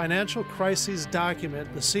Risk of Financial Crises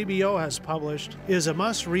document the CBO has published is a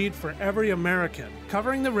must-read for every American,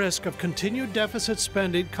 covering the risk of continued deficit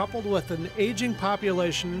spending coupled with an aging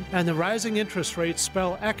population and the rising interest rates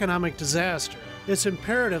spell economic disaster. It's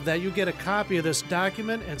imperative that you get a copy of this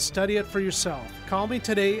document and study it for yourself. Call me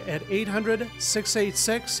today at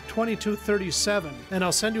 800-686-2237 and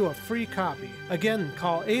I'll send you a free copy. Again,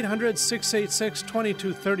 call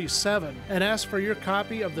 800-686-2237 and ask for your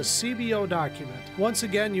copy of the CBO document. Once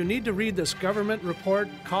again, you need to read this government report.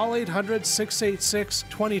 Call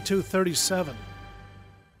 800-686-2237.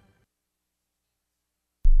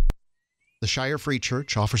 The Shire Free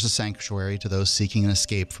Church offers a sanctuary to those seeking an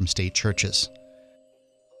escape from state churches.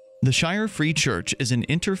 The Shire Free Church is an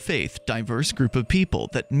interfaith, diverse group of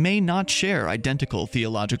people that may not share identical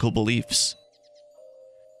theological beliefs.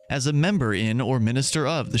 As a member in or minister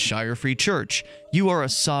of the Shire Free Church, you are a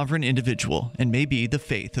sovereign individual and may be the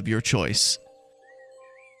faith of your choice.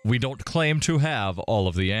 We don't claim to have all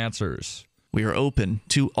of the answers. We are open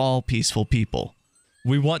to all peaceful people.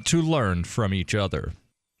 We want to learn from each other.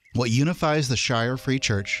 What unifies the Shire Free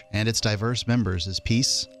Church and its diverse members is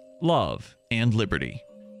peace, love, and liberty.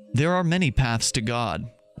 There are many paths to God,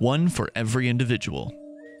 one for every individual.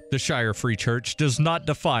 The Shire Free Church does not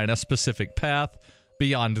define a specific path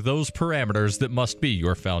beyond those parameters that must be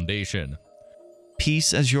your foundation.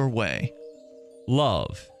 Peace as your way,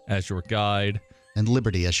 love as your guide, and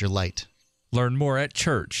liberty as your light. Learn more at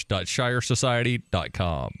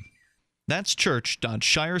church.shiresociety.com. That's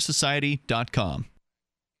church.shiresociety.com.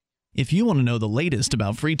 If you want to know the latest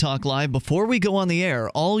about Free Talk Live before we go on the air,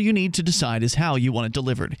 all you need to decide is how you want it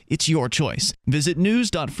delivered. It's your choice. Visit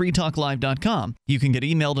news.freetalklive.com. You can get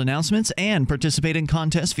emailed announcements and participate in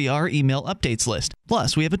contests via our email updates list.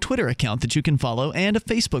 Plus, we have a Twitter account that you can follow and a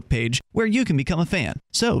Facebook page where you can become a fan.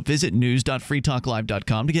 So visit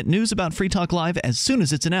news.freetalklive.com to get news about Free Talk Live as soon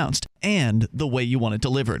as it's announced and the way you want it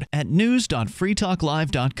delivered at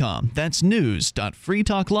news.freetalklive.com. That's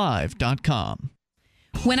news.freetalklive.com.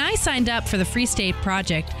 When I signed up for the Free State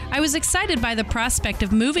Project, I was excited by the prospect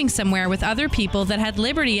of moving somewhere with other people that had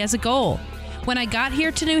liberty as a goal. When I got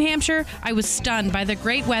here to New Hampshire, I was stunned by the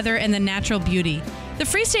great weather and the natural beauty. The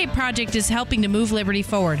Free State Project is helping to move liberty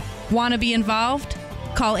forward. Want to be involved?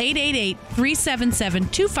 Call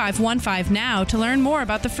 888-377-2515 now to learn more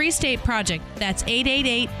about the Free State Project. That's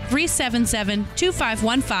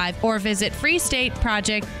 888-377-2515 or visit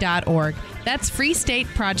freestateproject.org. That's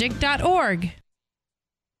freestateproject.org.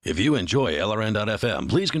 If you enjoy LRN.FM,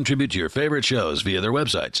 please contribute to your favorite shows via their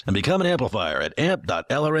websites and become an amplifier at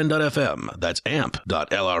amp.lrn.fm. That's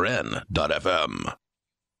amp.lrn.fm.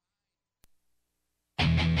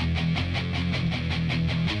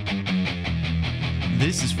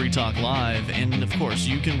 This is Free Talk Live, and of course,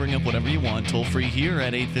 you can bring up whatever you want toll free here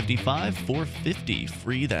at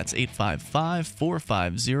 855-450-FREE. That's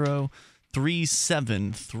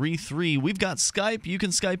 855-450-3733. We've got Skype. You can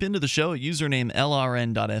Skype into the show at username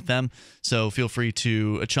LRN.FM, so feel free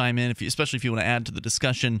to chime in, especially if you want to add to the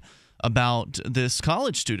discussion about this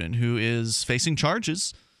college student who is facing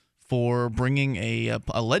charges for bringing a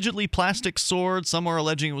allegedly plastic sword. Some are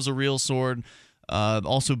alleging it was a real sword.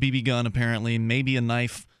 Also BB gun, apparently, maybe a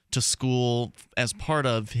knife to school as part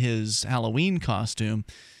of his Halloween costume.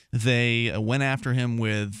 They went after him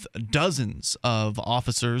with dozens of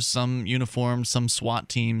officers, some uniformed, some SWAT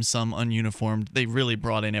teams, some ununiformed. They really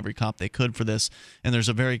brought in every cop they could for this. And there's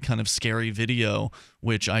a very kind of scary video,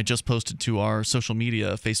 which I just posted to our social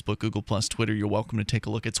media, Facebook, Google+, Twitter. You're welcome to take a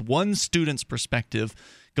look. It's one student's perspective,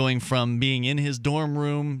 going from being in his dorm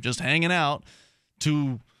room, just hanging out,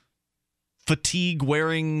 to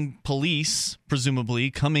fatigue-wearing police, presumably,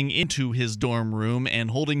 coming into his dorm room and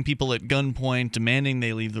holding people at gunpoint, demanding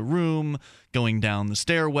they leave the room, going down the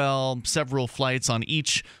stairwell, several flights on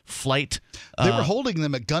each flight. They were holding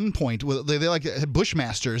them at gunpoint. They like had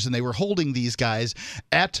bushmasters, and they were holding these guys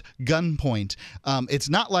at gunpoint. It's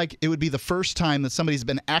not like it would be the first time that somebody's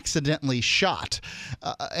been accidentally shot.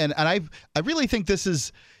 And I really think this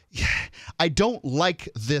is... I don't like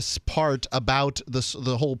this part about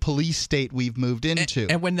the whole police state we've moved into.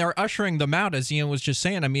 And when they're ushering them out, as Ian was just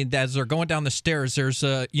saying, I mean, as they're going down the stairs, there's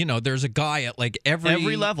a guy at like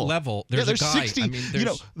every level. There's a guy. 60. I mean,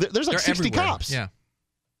 there's like 60 everywhere. cops. Yeah.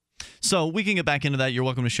 So we can get back into that. You're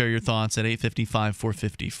welcome to share your thoughts at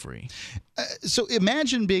 855-450-FREE. So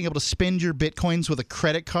imagine being able to spend your Bitcoins with a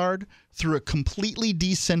credit card through a completely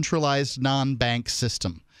decentralized non-bank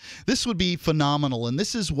system. This would be phenomenal, and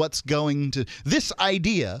this is what's going to – this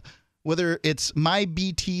idea, whether it's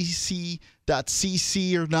mybtc.cc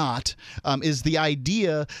or not, is the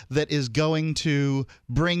idea that is going to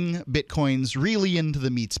bring Bitcoins really into the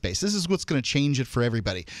meat space. This is what's going to change it for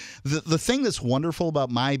everybody. The thing that's wonderful about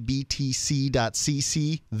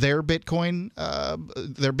mybtc.cc, their Bitcoin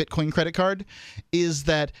credit card, is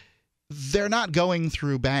that – they're not going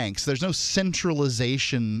through banks. There's no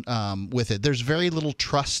centralization with it. There's very little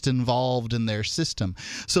trust involved in their system.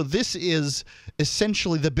 So this is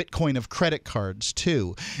essentially the Bitcoin of credit cards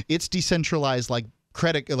too. It's decentralized like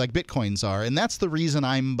Bitcoins are, and that's the reason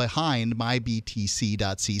I'm behind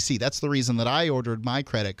mybtc.cc. That's the reason that I ordered my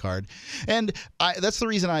credit card, and that's the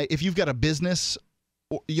reason if you've got a business.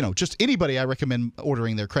 Just anybody, I recommend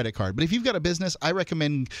ordering their credit card. But if you've got a business, I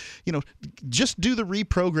recommend, just do the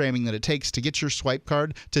reprogramming that it takes to get your swipe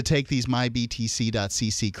card to take these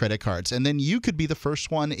mybtc.cc credit cards. And then you could be the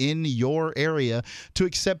first one in your area to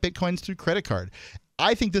accept Bitcoins through credit card.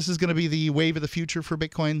 I think this is going to be the wave of the future for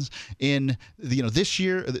Bitcoins in this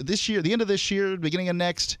year, the end of this year, beginning of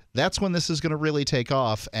next. That's when this is going to really take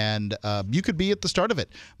off, and you could be at the start of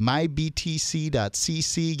it.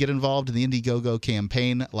 mybtc.cc. Get involved in the Indiegogo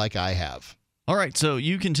campaign like I have. All right, so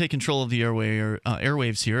you can take control of the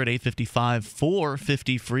airwaves here at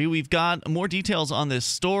 855-450-FREE. We've got more details on this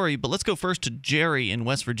story, but let's go first to Jerry in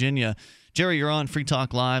West Virginia. Jerry, you're on Free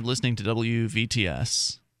Talk Live, listening to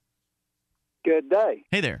WVTS. Good day.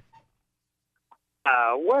 Hey there.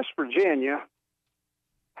 West Virginia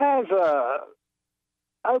has a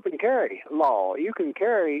open carry law. You can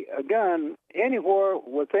carry a gun anywhere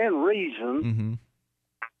within reason,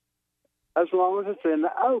 as long as it's in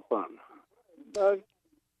the open.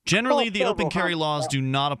 Generally, the open carry laws do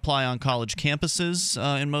not apply on college campuses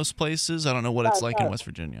in most places. I don't know what it's like in West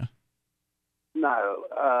Virginia. No,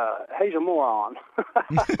 he's a moron.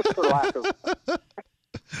 For lack of...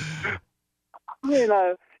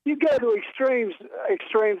 You go to extreme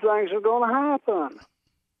things are going to happen.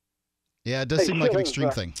 Yeah, it does seem like an extreme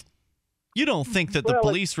thing. You don't think that the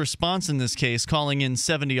police response in this case, calling in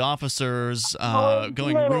 70 officers,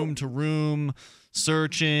 going room to room,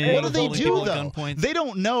 searching. What do they holding do, people at though? gunpoint. They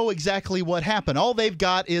don't know exactly what happened. All they've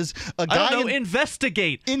got is a guy. I don't know.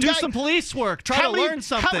 Investigate. Do some police work. Try to learn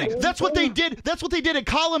something. That's what they did. That's what they did at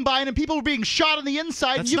Columbine, and people were being shot on the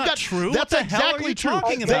inside. That's and not true. That's What the hell are exactly you true.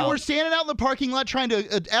 talking They about? were standing out in the parking lot trying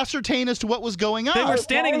to ascertain as to what was going on. They were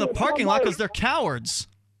standing in the parking lot because they're cowards.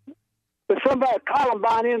 If somebody at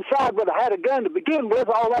Columbine inside would have had a gun to begin with,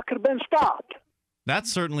 all that could have been stopped. That's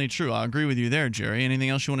certainly true. I agree with you there, Jerry. Anything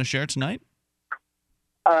else you want to share tonight?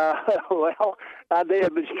 Well, I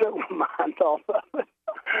did, but struck my mind off of it.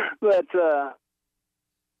 But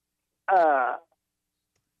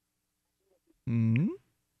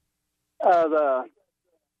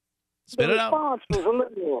Spit the it out. response was a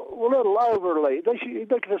little overly. They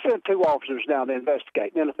could have sent 2 officers down to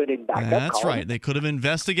investigate, and then if they didn't back That's right. They could have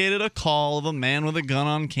investigated a call of a man with a gun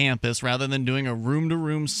on campus rather than doing a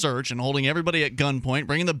room-to-room search and holding everybody at gunpoint,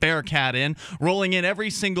 bringing the Bearcat in, rolling in every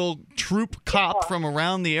single troop cop from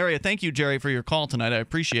around the area. Thank you, Jerry, for your call tonight. I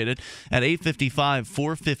appreciate it. At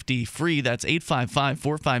 855-450-FREE, that's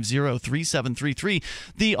 855-450-3733.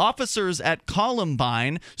 The officers at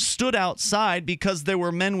Columbine stood outside because there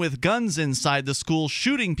were men with guns inside the school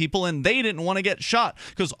shooting people, and they didn't want to get shot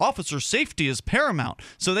because officer safety is paramount.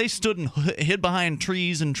 So they stood and hid behind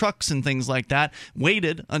trees and trucks and things like that,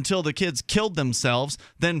 waited until the kids killed themselves,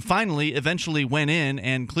 then finally eventually went in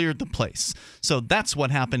and cleared the place. So that's what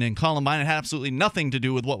happened in Columbine. It had absolutely nothing to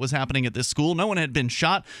do with what was happening at this school. No one had been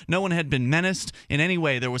shot. No one had been menaced in any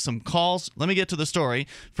way. There were some calls. Let me get to the story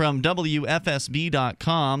from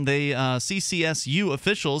WFSB.com. CCSU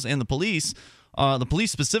officials and the police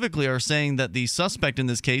specifically are saying that the suspect in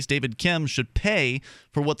this case, David Kim, should pay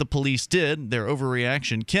for what the police did, their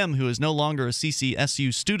overreaction. Kim, who is no longer a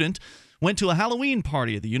CCSU student, went to a Halloween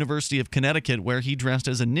party at the University of Connecticut where he dressed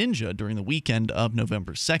as a ninja during the weekend of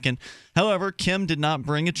November 2nd. However, Kim did not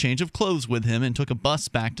bring a change of clothes with him and took a bus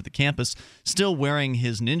back to the campus, still wearing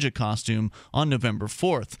his ninja costume on November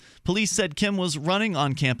 4th. Police said Kim was running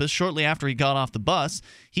on campus shortly after he got off the bus.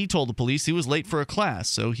 He told the police he was late for a class,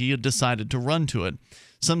 so he had decided to run to it.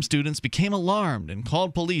 Some students became alarmed and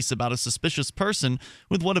called police about a suspicious person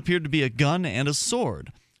with what appeared to be a gun and a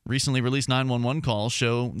sword. Recently released 911 calls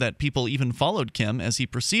show that people even followed Kim as he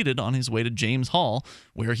proceeded on his way to James Hall,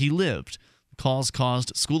 where he lived. The calls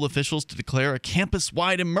caused school officials to declare a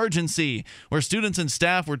campus-wide emergency, where students and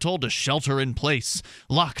staff were told to shelter in place,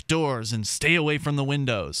 lock doors, and stay away from the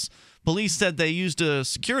windows. Police said they used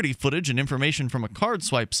security footage and information from a card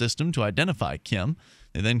swipe system to identify Kim.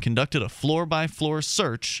 They then conducted a floor-by-floor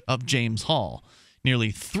search of James Hall.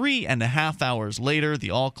 Nearly 3.5 hours later,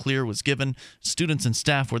 the all-clear was given. Students and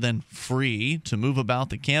staff were then free to move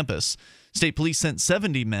about the campus. State police sent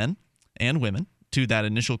 70 men and women to that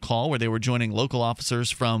initial call where they were joining local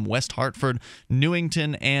officers from West Hartford,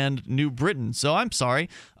 Newington, and New Britain. So I'm sorry.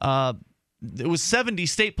 It was 70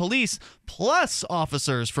 state police plus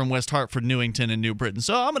officers from West Hartford, Newington, and New Britain.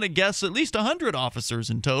 So I'm going to guess at least 100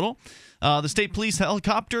 officers in total. The state police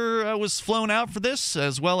helicopter was flown out for this,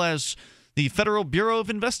 as well as the Federal Bureau of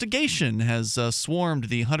Investigation has swarmed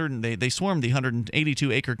the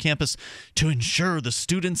 182-acre campus to ensure the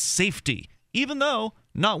students' safety, even though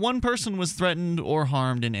not one person was threatened or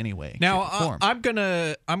harmed in any way. Now, I'm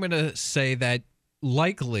gonna say that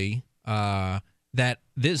likely that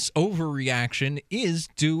this overreaction is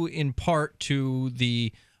due in part to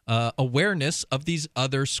the awareness of these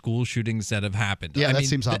other school shootings that have happened. Yeah, that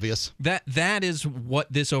seems obvious. That is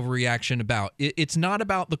what this overreaction about. It's not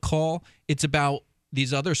about the call. It's about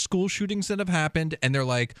these other school shootings that have happened, and they're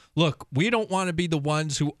like, look, we don't want to be the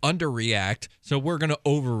ones who underreact, so we're going to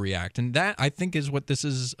overreact. And that, I think, is what this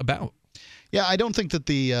is about. Yeah, I don't think that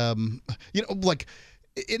the,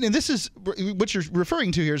 and this is what you're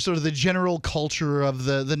referring to here, sort of the general culture of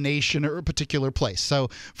the nation or a particular place. So,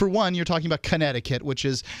 for one, you're talking about Connecticut, which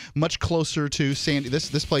is much closer to Sandy.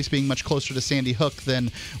 This place being much closer to Sandy Hook than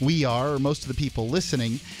we are, or most of the people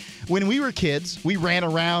listening. When we were kids, we ran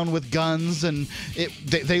around with guns, and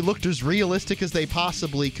they looked as realistic as they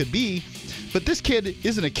possibly could be. But this kid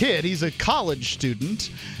isn't a kid. He's a college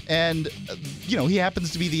student, and, he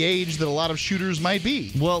happens to be the age that a lot of shooters might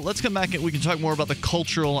be. Well, let's come back and we can talk more about the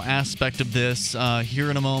cultural aspect of this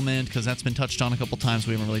here in a moment, because that's been touched on a couple times.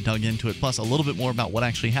 We haven't really dug into it. Plus, a little bit more about what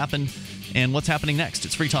actually happened and what's happening next.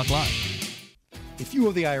 It's Free Talk Live. If you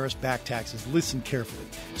owe the IRS back taxes, listen carefully.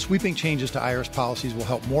 Sweeping changes to IRS policies will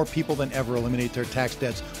help more people than ever eliminate their tax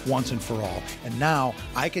debts once and for all. And now,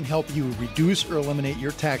 I can help you reduce or eliminate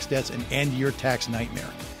your tax debts and end your tax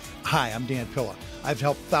nightmare. Hi, I'm Dan Pilla. I've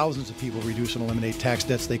helped thousands of people reduce and eliminate tax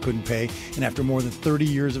debts they couldn't pay, and after more than 30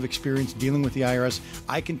 years of experience dealing with the IRS,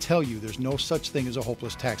 I can tell you there's no such thing as a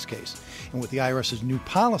hopeless tax case. And with the IRS's new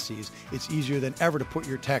policies, it's easier than ever to put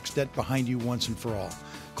your tax debt behind you once and for all.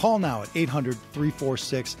 Call now at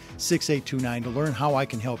 800-346-6829 to learn how I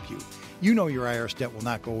can help you. You know your IRS debt will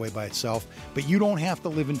not go away by itself, but you don't have to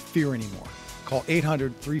live in fear anymore. Call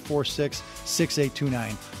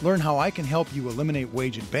 800-346-6829. Learn how I can help you eliminate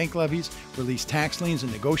wage and bank levies, release tax liens,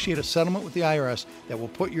 and negotiate a settlement with the IRS that will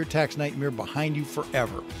put your tax nightmare behind you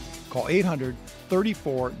forever. Call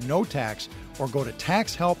 800-34-NO-TAX or go to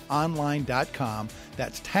taxhelponline.com.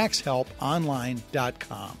 That's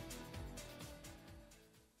taxhelponline.com.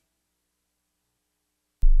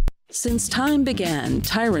 Since time began,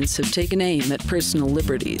 tyrants have taken aim at personal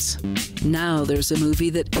liberties. Now there's a movie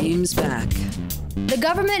that aims back. The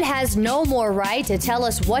government has no more right to tell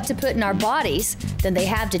us what to put in our bodies than they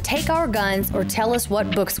have to take our guns or tell us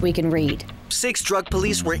what books we can read. 6 drug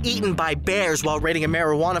police were eaten by bears while raiding a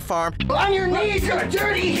marijuana farm. On your knees, you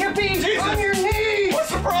dirty hippie! Jesus. On your knees!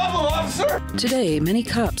 What's the problem, officer? Today, many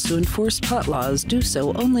cops who enforce pot laws do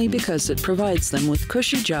so only because it provides them with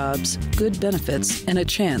cushy jobs, good benefits, and a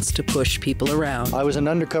chance to push people around. I was an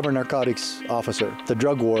undercover narcotics officer. The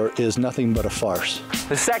drug war is nothing but a farce.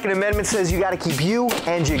 The Second Amendment says you gotta keep you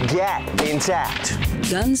and your gat intact.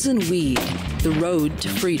 Guns and Weed, The Road to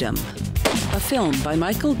Freedom. A film by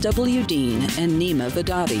Michael W. Dean and Nima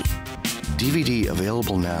Vadati. DVD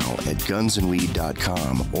available now at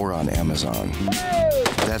gunsandweed.com or on Amazon.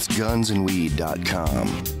 That's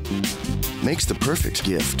gunsandweed.com. Makes the perfect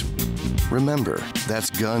gift. Remember,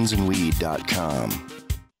 that's gunsandweed.com.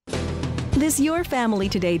 This Your Family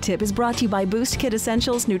Today tip is brought to you by Boost Kid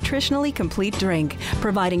Essentials Nutritionally Complete Drink,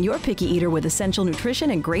 providing your picky eater with essential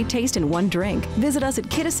nutrition and great taste in one drink. Visit us at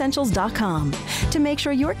kidessentials.com. To make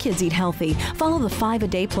sure your kids eat healthy, follow the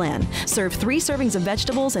 5-a-day plan. Serve 3 servings of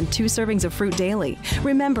vegetables and 2 servings of fruit daily.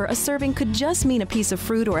 Remember, a serving could just mean a piece of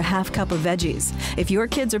fruit or a half cup of veggies. If your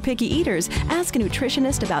kids are picky eaters, ask a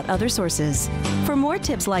nutritionist about other sources. For more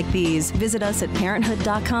tips like these, visit us at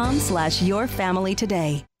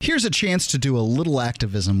parenthood.com/yourfamilytoday. Here's a chance to do a little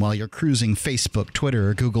activism while you're cruising Facebook, Twitter,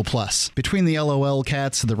 or Google+. Between the LOL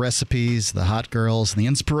cats, the recipes, the hot girls, and the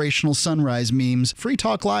inspirational sunrise memes, Free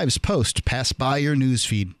Talk Live's posts pass by your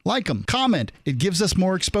newsfeed. Like them, comment. It gives us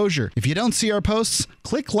more exposure. If you don't see our posts,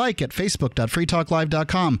 click like at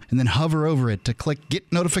facebook.freetalklive.com and then hover over it to click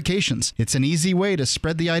Get Notifications. It's an easy way to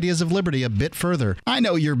spread the ideas of liberty a bit further. I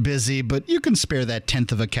know you're busy, but you can spare that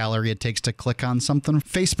 1/10 of a calorie it takes to click on something.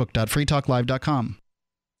 facebook.freetalklive.com.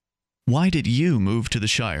 Why did you move to the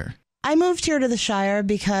Shire? I moved here to the Shire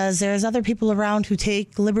because there's other people around who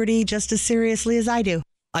take liberty just as seriously as I do.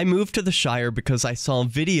 I moved to the Shire because I saw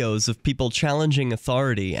videos of people challenging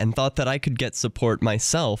authority and thought that I could get support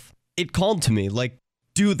myself. It called to me, like,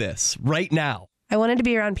 do this right now. I wanted to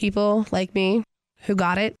be around people like me who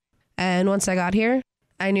got it, and once I got here,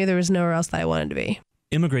 I knew there was nowhere else that I wanted to be.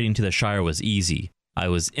 Immigrating to the Shire was easy. I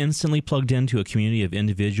was instantly plugged into a community of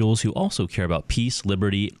individuals who also care about peace,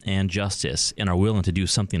 liberty, and justice, and are willing to do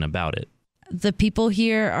something about it. The people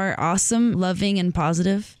here are awesome, loving, and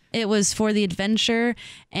positive. It was for the adventure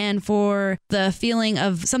and for the feeling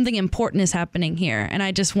of something important is happening here, and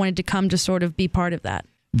I just wanted to come to sort of be part of that.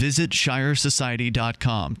 Visit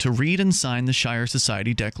ShireSociety.com to read and sign the Shire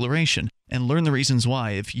Society Declaration and learn the reasons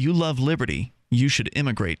why, if you love liberty, you should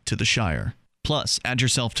immigrate to the Shire. Plus, add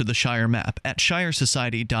yourself to the Shire map at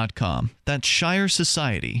ShireSociety.com. That's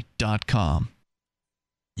ShireSociety.com.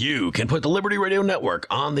 You can put the Liberty Radio Network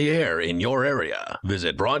on the air in your area.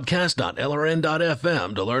 Visit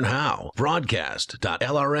broadcast.lrn.fm to learn how.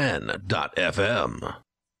 Broadcast.lrn.fm.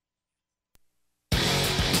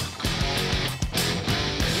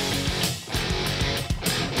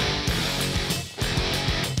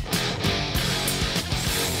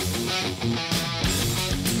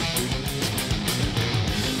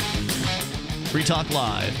 Free Talk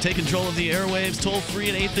Live. Take control of the airwaves. Toll free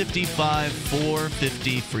at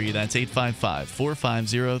 855-450-FREE. That's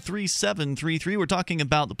 855-450-3733. We're talking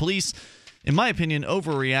about the police, in my opinion,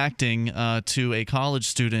 overreacting to a college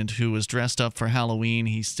student who was dressed up for Halloween.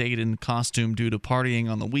 He stayed in costume due to partying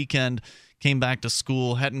on the weekend, came back to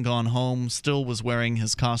school, hadn't gone home, still was wearing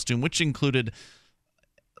his costume, which included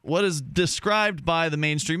what is described by the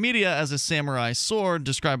mainstream media as a samurai sword,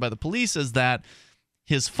 described by the police as that.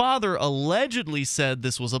 His father allegedly said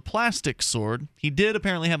this was a plastic sword. He did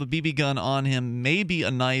apparently have a BB gun on him, maybe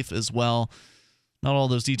a knife as well. Not all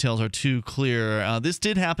those details are too clear. This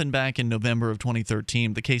did happen back in November of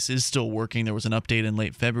 2013. The case is still working. There was an update in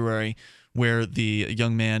late February where the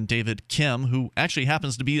young man David Kim, who actually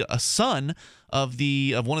happens to be a son of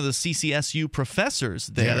one of the CCSU professors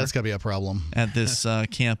there. Yeah, that's got to be a problem. At this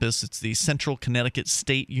campus. It's the Central Connecticut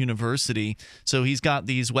State University. So he's got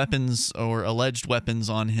these weapons or alleged weapons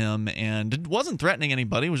on him, and it wasn't threatening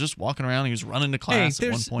anybody. He was just walking around. He was running to class at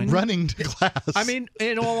one point. Running to class. I mean,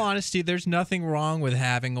 in all honesty, there's nothing wrong with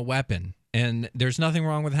having a weapon. And there's nothing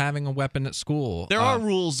wrong with having a weapon at school. There are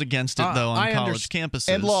rules against it, though, on college campuses.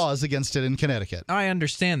 And laws against it in Connecticut. I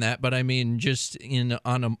understand that, but I mean, just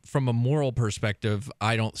from a moral perspective,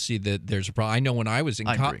 I don't see that there's a problem. I know when I was in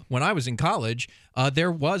college,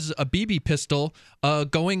 there was a BB pistol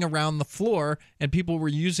going around the floor, and people were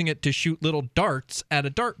using it to shoot little darts at a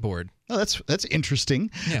dartboard. Oh, that's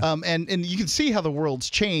interesting. Yeah. And you can see how the world's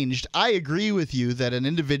changed. I agree with you that an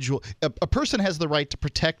individual, a person has the right to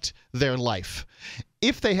protect their life,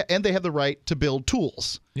 they have the right to build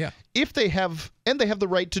tools. Yeah. They have the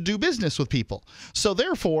right to do business with people. So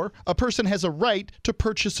therefore, a person has a right to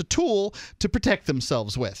purchase a tool to protect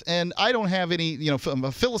themselves with. And I don't have any, from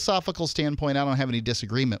a philosophical standpoint, I don't have any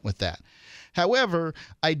disagreement with that. However,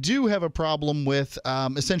 I do have a problem with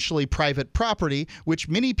essentially private property, which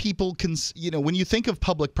many people can, when you think of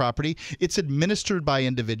public property, it's administered by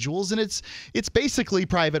individuals, and it's basically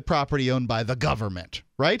private property owned by the government,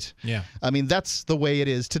 right? Yeah. I mean, that's the way it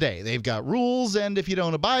is today. They've got rules, and if you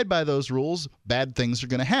don't abide by those rules, bad things are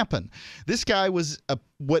going to happen. This guy was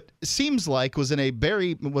what seems like was in a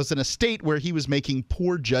state where he was making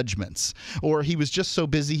poor judgments, or he was just so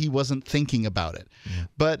busy he wasn't thinking about it. Yeah.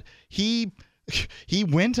 But he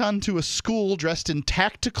went onto a school dressed in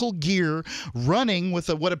tactical gear, running with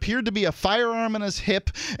what appeared to be a firearm in his hip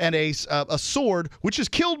and a sword, which has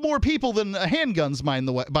killed more people than handguns,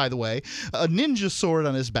 by the way. A ninja sword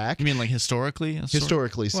on his back. You mean like historically?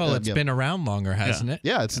 Historically. Well, it's been around longer, hasn't it?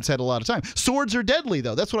 Yeah, it's had a lot of time. Swords are deadly,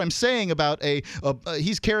 though. That's what I'm saying about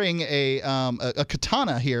he's carrying a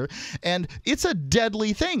katana here, and it's a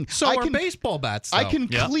deadly thing. So are baseball bats, though. I can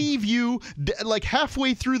cleave you like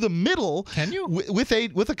halfway through the middle. Can you? With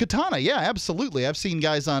a katana, yeah, absolutely. I've seen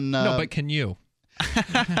guys on. No, but can you?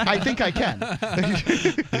 I think I can.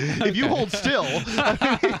 If you hold still. All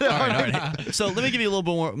right. So let me give you a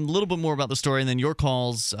little bit more about the story, and then your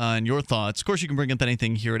calls and your thoughts. Of course, you can bring up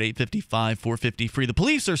anything here at 855-450-FREE. The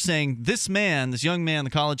police are saying this young man,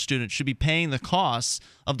 the college student, should be paying the costs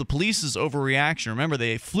of the police's overreaction. Remember,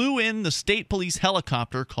 they flew in the state police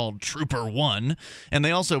helicopter called Trooper 1, and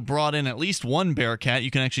they also brought in at least one Bearcat.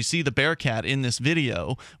 You can actually see the Bearcat in this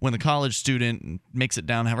video when the college student makes it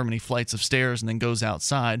down however many flights of stairs and then goes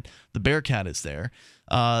outside. The Bearcat is there.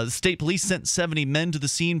 The state police sent 70 men to the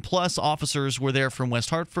scene, plus officers were there from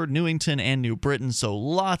West Hartford, Newington, and New Britain. So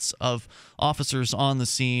lots of officers on the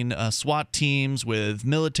scene, SWAT teams with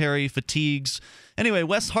military fatigues. Anyway,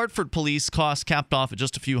 West Hartford police costs capped off at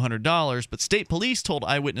just a few $100s, but state police told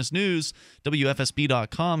Eyewitness News,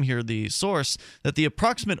 WFSB.com, here the source, that the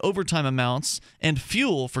approximate overtime amounts and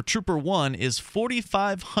fuel for Trooper 1 is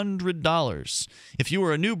 $4,500. If you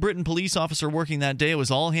were a New Britain police officer working that day, it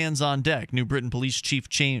was all hands on deck. New Britain Police Chief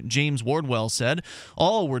James Wardwell said,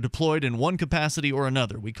 all were deployed in one capacity or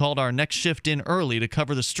another. We called our next shift in early to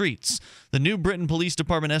cover the streets. The New Britain Police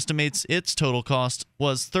Department estimates its total cost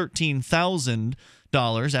was $13,000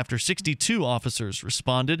 after 62 officers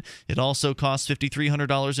responded. It also cost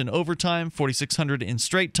 $5,300 in overtime, $4,600 in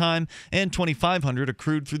straight time, and $2,500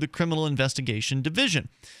 accrued through the Criminal Investigation Division.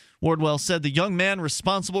 Wardwell said the young man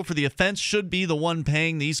responsible for the offense should be the one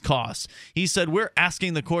paying these costs. He said, we're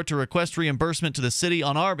asking the court to request reimbursement to the city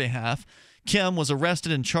on our behalf. Kim was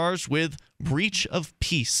arrested and charged with breach of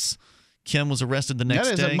peace. Kim was arrested the next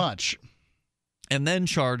day. That isn't much. And then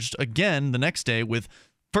charged again the next day with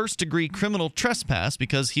first-degree criminal trespass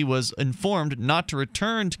because he was informed not to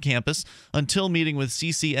return to campus until meeting with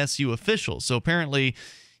CCSU officials. So apparently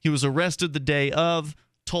he was arrested the day of,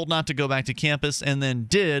 told not to go back to campus, and then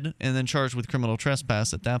did, and then charged with criminal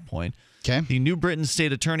trespass at that point. Okay. The New Britain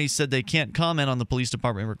state attorney said they can't comment on the police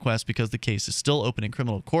department request because the case is still open in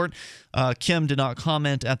criminal court. Kim did not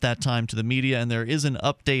comment at that time to the media, and there is an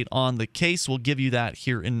update on the case. We'll give you that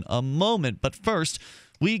here in a moment. But first,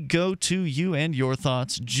 we go to you and your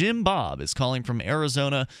thoughts. Jim Bob is calling from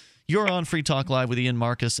Arizona. You're on Free Talk Live with Ian,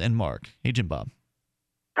 Marcus, and Mark. Hey, Jim Bob.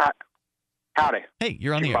 Howdy. Hey,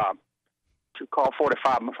 you're on Jim the air. Bob. To call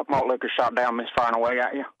 45 malt liquor shot down, misfiring away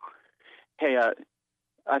at you. Hey,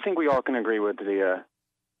 I think we all can agree with the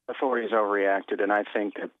authorities overreacted, and I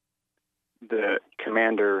think that the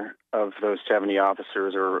commander of those 70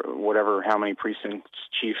 officers or whatever, how many precinct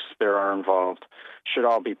chiefs there are involved, should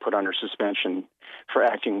all be put under suspension for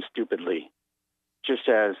acting stupidly. Just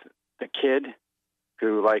as the kid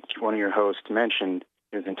who, like one of your hosts mentioned,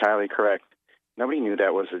 is entirely correct. Nobody knew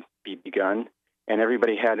that was a BB gun, and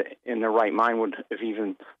everybody had in their right mind would have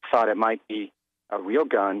even thought it might be a real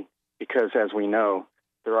gun, because as we know,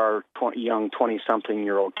 there are young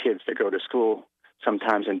 20-something-year-old kids that go to school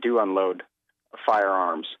sometimes and do unload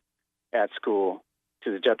firearms at school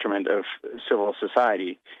to the detriment of civil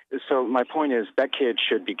society. So my point is that kid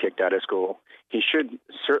should be kicked out of school. He should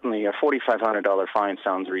certainly, a $4,500 fine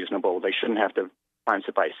sounds reasonable. They shouldn't have to fine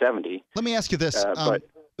it by 70. Let me ask you this. But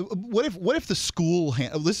what if the school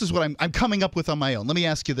this is what I'm coming up with on my own. Let me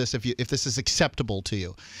ask you this, if this is acceptable to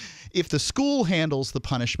you. If the school handles the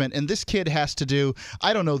punishment and this kid has to do,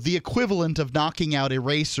 I don't know, the equivalent of knocking out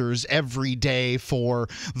erasers every day for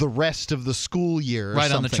the rest of the school year,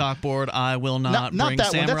 right on the chalkboard, I will not bring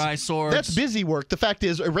that samurai swords. That's busy work. The fact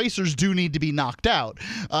is, erasers do need to be knocked out.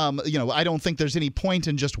 I don't think there's any point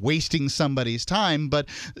in just wasting somebody's time, but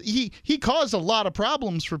he caused a lot of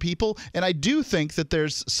problems for people, and I do think that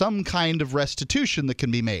there's some kind of restitution that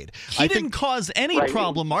can be made. He didn't cause any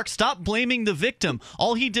problem, Mark. Stop blaming the victim.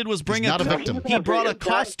 All he did was bring not a victim. He brought a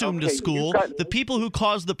costume to school. The people who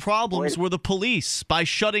caused the problems were the police by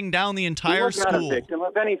shutting down the entire school. He's not a victim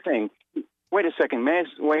of anything. Wait a second. May I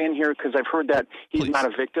weigh in here? Because I've heard that he's not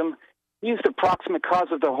a victim. He's the proximate cause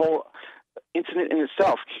of the whole incident in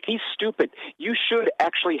itself. He's stupid. You should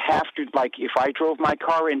actually have to, like, if I drove my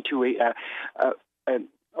car into a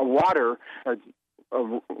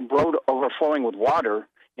road overflowing with water,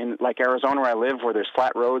 in like Arizona where I live, where there's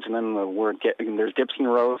flat roads and then there's dips in the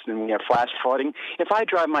roads and we have flash flooding. If I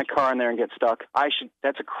drive my car in there and get stuck,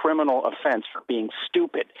 that's a criminal offense for being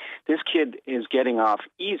stupid. This kid is getting off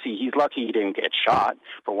easy. He's lucky he didn't get shot,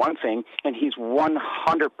 for one thing, and he's 100%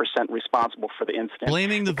 responsible for the incident.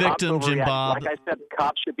 Blaming the victim, Jim Bob. Like I said, the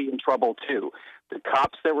cops should be in trouble too. The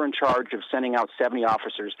cops that were in charge of sending out 70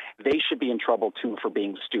 officers, they should be in trouble too for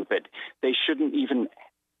being stupid. They shouldn't even...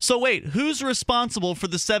 So wait, who's responsible for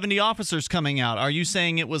the 70 officers coming out? Are you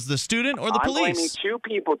saying it was the student or the police? I'm blaming two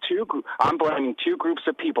people. I'm blaming two groups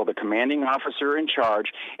of people: the commanding officer in charge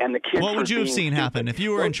and the kids. What would you have seen happen if you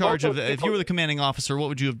were in charge of? If you were the commanding officer, what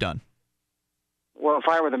would you have done? Well, if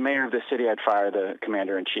I were the mayor of the city, I'd fire the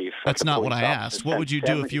commander in chief. That's not what I asked. What would you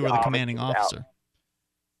do if you were the commanding officer?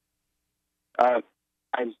 I'd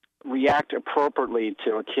react appropriately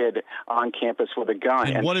to a kid on campus with a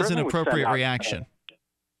gun. And what is an appropriate reaction?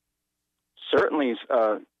 Certainly,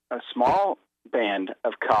 a small band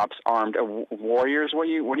of cops, armed warriors. What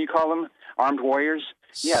do you call them? Armed warriors.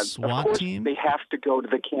 Yeah, SWAT of course team? They have to go to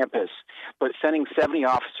the campus, but sending 70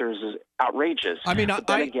 officers is outrageous. I mean, but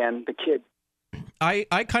then again, the kid.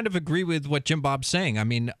 I kind of agree with what Jim Bob's saying. I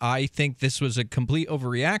mean, I think this was a complete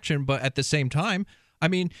overreaction, but at the same time, I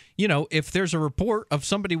mean, if there's a report of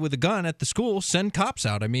somebody with a gun at the school, send cops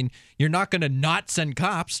out. I mean, you're not going to not send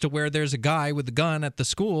cops to where there's a guy with a gun at the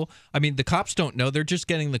school. I mean, the cops don't know. They're just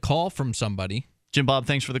getting the call from somebody. Jim Bob,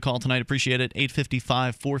 thanks for the call tonight. Appreciate it.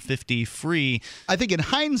 855-450-FREE. I think in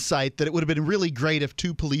hindsight that it would have been really great if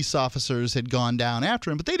two police officers had gone down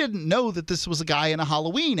after him, but they didn't know that this was a guy in a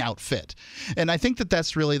Halloween outfit. And I think that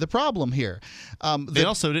that's really the problem here. They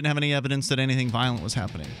also didn't have any evidence that anything violent was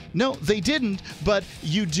happening. No, they didn't, but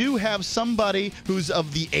you do have somebody who's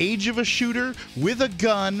of the age of a shooter with a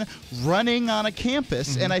gun running on a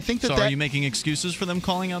campus, and I think that are you making excuses for them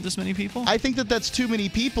calling out this many people? I think that that's too many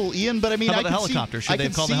people, Ian, but I mean, How about the helicopter? Should they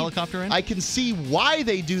have called the helicopter in? I can see why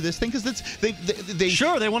they do this thing, because they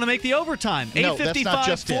Sure, they want to make the overtime. No, that's not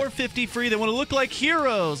just it. 855-450-FREE. They want to look like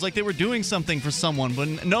heroes, like they were doing something for someone,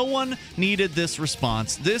 but no one needed this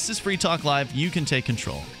response. This is Free Talk Live. You can take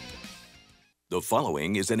control. The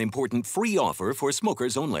following is an important free offer for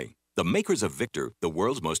smokers only. The makers of Victor, the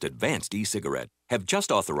world's most advanced e-cigarette, have just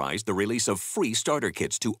authorized the release of free starter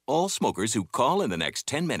kits to all smokers who call in the next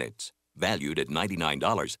 10 minutes. Valued at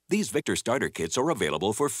 $99, these Victor starter kits are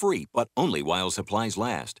available for free, but only while supplies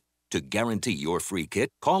last. To guarantee your free kit,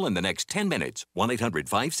 call in the next 10 minutes,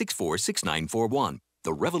 1-800-564-6941.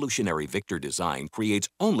 The revolutionary Victor design creates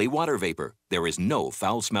only water vapor. There is no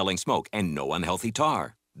foul-smelling smoke and no unhealthy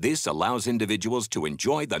tar. This allows individuals to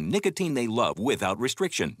enjoy the nicotine they love without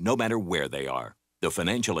restriction, no matter where they are. The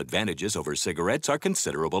financial advantages over cigarettes are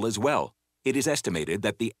considerable as well. It is estimated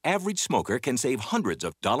that the average smoker can save hundreds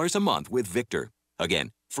of dollars a month with Victor. Again,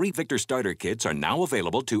 free Victor starter kits are now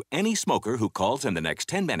available to any smoker who calls in the next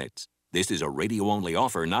 10 minutes. This is a radio-only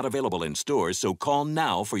offer not available in stores, so call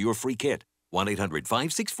now for your free kit.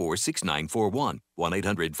 1-800-564-6941.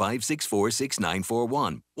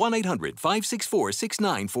 1-800-564-6941.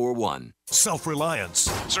 1-800-564-6941.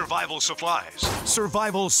 Self-reliance, survival supplies,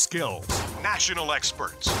 survival skills. national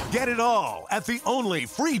experts. Get it all at the only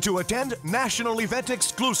free-to-attend national event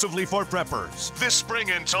exclusively for preppers. This spring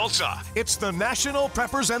in Tulsa, it's the National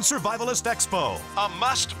Preppers and Survivalist Expo, a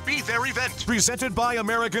must-be-there event presented by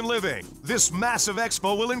American Living. This massive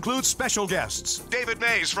expo will include special guests, David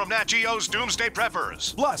Mays from Nat Geo's Doomsday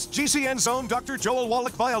Preppers, plus GCN's own Dr. Joel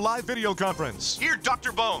Wallach via live video conference. Hear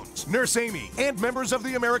Dr. Bones, Nurse Amy, and members of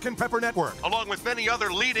the American Prepper Network, along with many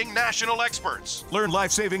other leading national experts. Learn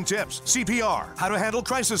life-saving tips, CPR, how to handle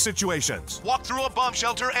crisis situations, walk through a bomb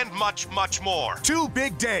shelter, and much, much more. 2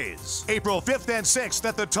 big days, April 5th and 6th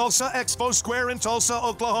at the Tulsa Expo Square in Tulsa,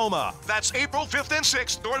 Oklahoma. That's April 5th and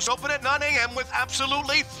 6th. Doors open at 9 a.m. with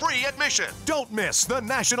absolutely free admission. Don't miss the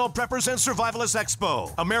National Preppers and Survivalists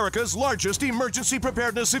Expo, America's largest emergency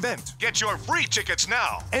preparedness event. Get your free tickets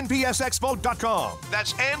now. NPSExpo.com.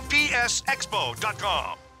 That's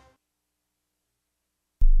NPSExpo.com.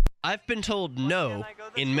 I've been told no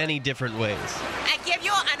in many different ways. I give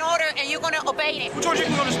you an order and you're going to obey it. George, you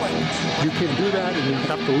can go this way. You can't do that and you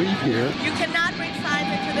have to leave here. You cannot bring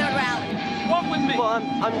signs into the rally. Walk with me. Well,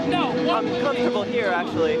 I'm comfortable here,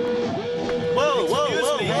 actually. Whoa,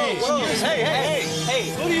 hey,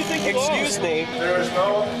 who do you think you are? Excuse me. There is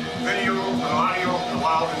no video and audio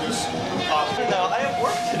allowed in this office. No, I have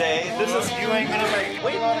work today. This is... You ain't gonna make it.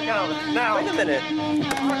 Wait a minute.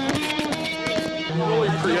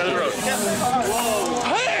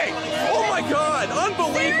 Hey! Oh my God!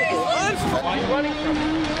 Unbelievable! Why are you running from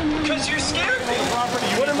me? Because you're scared me.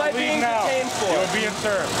 What am I being detained for? You're being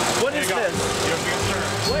served. What is this? You're being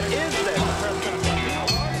served. What is this?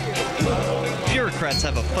 Bureaucrats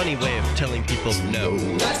have a funny way of telling people no.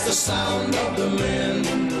 That's the sound of the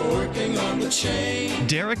men working on the chain.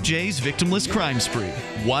 Derek J's Victimless Crime Spree.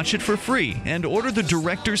 Watch it for free and order the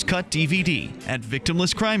Director's Cut DVD at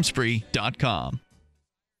victimlesscrimespree.com.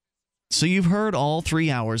 So you've heard all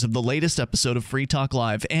 3 hours of the latest episode of Free Talk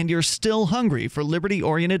Live, and you're still hungry for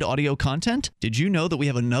liberty-oriented audio content? Did you know that we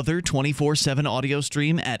have another 24/7 audio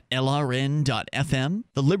stream at LRN.FM?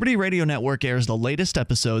 The Liberty Radio Network airs the latest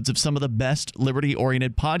episodes of some of the best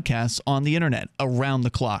liberty-oriented podcasts on the internet around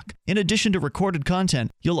the clock. In addition to recorded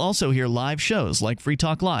content, you'll also hear live shows like Free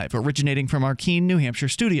Talk Live, originating from our Keene, New Hampshire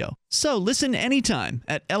studio. So listen anytime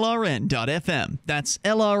at LRN.FM. That's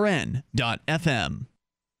LRN.FM.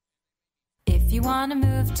 If you want to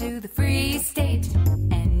move to the free state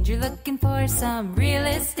and you're looking for some real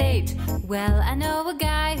estate, well, I know a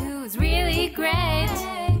guy who's really great.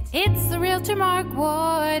 It's the realtor Mark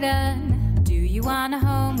Warden. Do you want a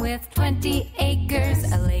home with 20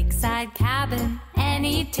 acres, a lakeside cabin,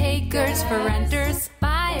 any takers for renters,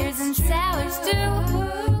 buyers, and sellers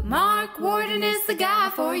too? Mark Warden is the guy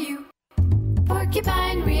for you.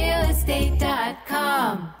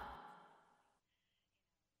 PorcupineRealEstate.com.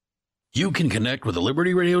 You can connect with the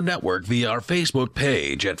Liberty Radio Network via our Facebook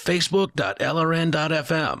page at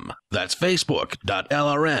facebook.lrn.fm. That's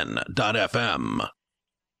facebook.lrn.fm.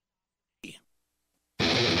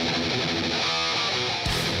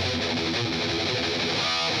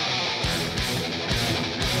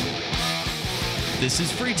 This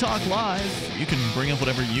is Free Talk Live. You can bring up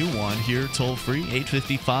whatever you want here, toll free,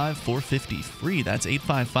 855-450-FREE. That's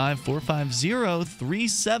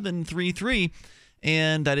 855-450-3733.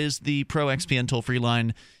 And that is the Pro XPN toll-free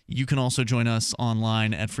line. You can also join us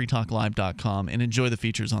online at freetalklive.com and enjoy the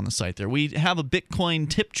features on the site there. We have a Bitcoin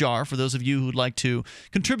tip jar for those of you who'd like to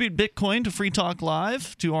contribute Bitcoin to Free Talk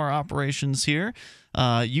Live, to our operations here.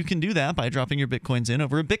 You can do that by dropping your Bitcoins in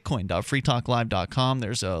over at bitcoin.freetalklive.com.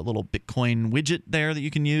 There's a little Bitcoin widget there that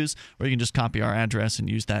you can use, or you can just copy our address and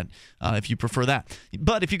use that if you prefer that.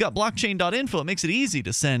 But if you got blockchain.info, it makes it easy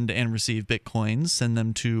to send and receive Bitcoins. Send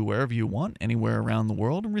them to wherever you want, anywhere around the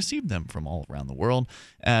world, and receive them from all around the world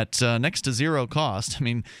at next to zero cost. I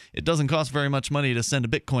mean, it doesn't cost very much money to send a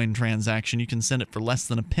Bitcoin transaction. You can send it for less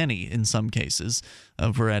than a penny in some cases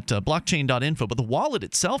over at blockchain.info. But the wallet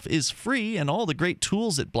itself is free, and all the great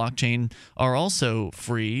tools at blockchain are also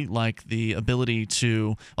free, like the ability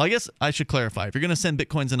to, well, I guess I should clarify, if you're going to send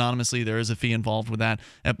Bitcoins anonymously, there is a fee involved with that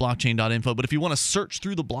at blockchain.info. But if you want to search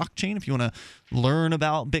through the blockchain, if you want to learn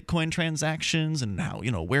about Bitcoin transactions and how,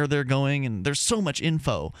 where they're going, and there's so much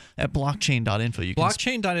info at blockchain.info.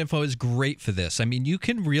 Blockchain.info is great for this. I mean, you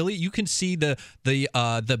can see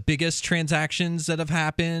the biggest transactions that have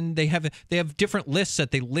happened. They have different lists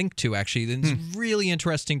that they link to, actually. And it's really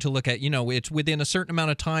interesting to look at. It's within a certain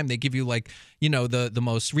amount of time. They give you the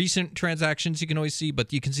most recent transactions you can always see,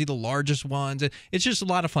 but you can see the largest ones. It's just a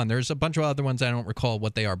lot of fun. There's a bunch of other ones I don't recall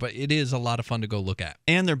what they are, but it is a lot of fun to go look at.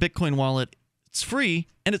 And their Bitcoin wallet It's free,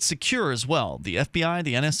 and it's secure as well. The FBI,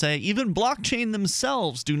 the NSA, even blockchain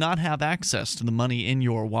themselves do not have access to the money in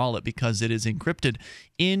your wallet because it is encrypted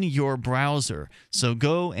in your browser. So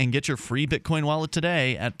go and get your free Bitcoin wallet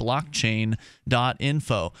today at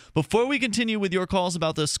blockchain.info. Before we continue with your calls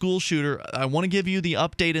about the school shooter, I want to give you the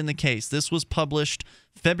update in the case. This was published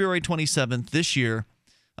February 27th this year.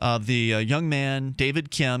 The young man,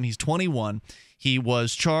 David Kim, he's 21. He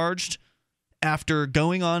was charged after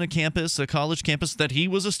going on a campus, a college campus that he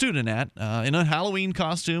was a student at, in a Halloween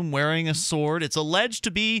costume, wearing a sword. It's alleged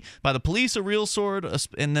to be, by the police, a real sword,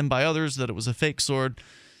 and then by others that it was a fake sword.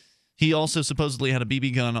 He also supposedly had a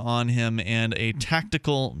BB gun on him and a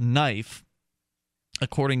tactical knife,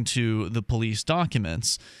 according to the police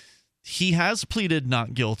documents. He has pleaded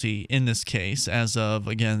not guilty in this case as of,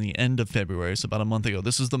 again, the end of February, so about a month ago.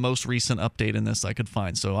 This is the most recent update in this I could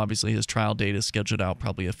find, so obviously his trial date is scheduled out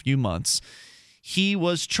probably a few months. He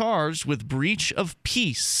was charged with breach of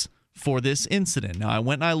peace for this incident. Now, I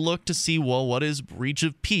went and I looked to see, well, what is breach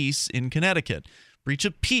of peace in Connecticut? Breach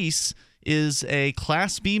of peace is a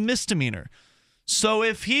Class B misdemeanor. So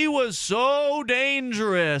if he was so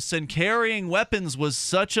dangerous and carrying weapons was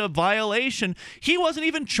such a violation, he wasn't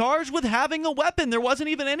even charged with having a weapon. There wasn't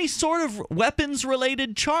even any sort of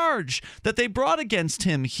weapons-related charge that they brought against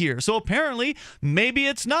him here. So apparently, maybe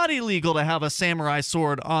it's not illegal to have a samurai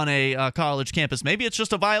sword on a college campus. Maybe it's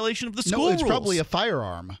just a violation of the school rules. No, it's probably a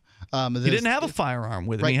firearm. He didn't have a firearm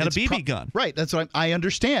with him. Right, he had a BB gun. Right, that's what I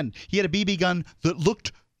understand. He had a BB gun that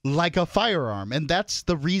looked like a firearm, and that's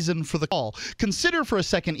the reason for the call. Consider for a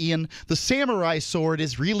second, Ian, the samurai sword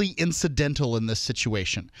is really incidental in this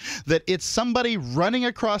situation. That it's somebody running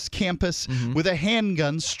across campus with a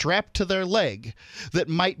handgun strapped to their leg that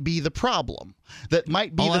might be the problem. That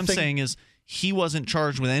might be All the I'm thing. saying is he wasn't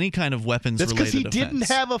charged with any kind of weapons-related That's because he offense. didn't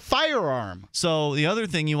have a firearm. So the other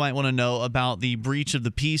thing you might want to know about the breach of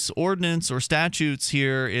the peace ordinance or statutes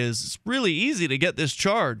here is it's really easy to get this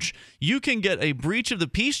charge. You can get a breach of the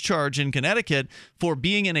peace charge in Connecticut for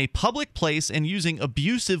being in a public place and using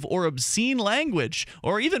abusive or obscene language,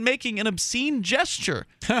 or even making an obscene gesture.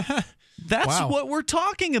 That's what we're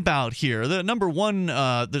talking about here. The number one,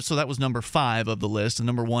 so that was number 5 of the list. And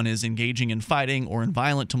number 1 is engaging in fighting or in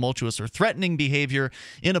violent, tumultuous, or threatening behavior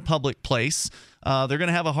in a public place. They're going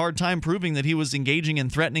to have a hard time proving that he was engaging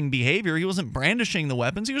in threatening behavior. He wasn't brandishing the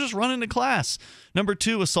weapons. He was just running to class. Number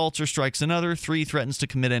 2, assaults or strikes another. 3, threatens to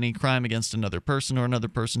commit any crime against another person or another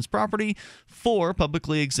person's property. 4,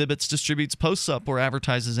 publicly exhibits, distributes, posts up, or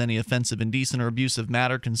advertises any offensive, indecent, or abusive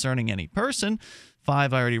matter concerning any person.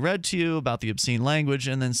 5, I already read to you about the obscene language.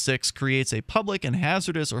 And then 6, creates a public and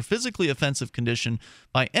hazardous or physically offensive condition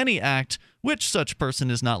by any act which such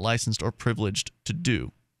person is not licensed or privileged to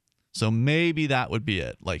do. So maybe that would be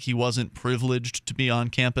it. Like he wasn't privileged to be on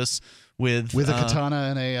campus with a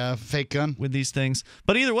katana and a fake gun. With these things.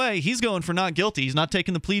 But either way, he's going for not guilty. He's not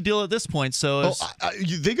taking the plea deal at this point. So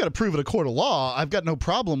they got to prove it a court of law. I've got no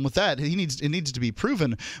problem with that. It needs to be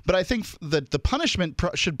proven. But I think that the punishment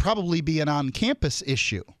should probably be an on-campus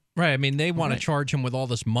issue. Right. I mean, they want to charge him with all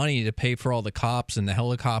this money to pay for all the cops and the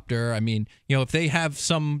helicopter. I mean, if they have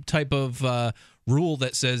some type of rule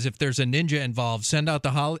that says if there's a ninja involved, send out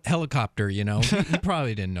the helicopter, he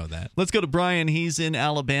probably didn't know that. Let's go to Brian. He's in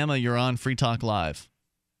Alabama. You're on Free Talk Live.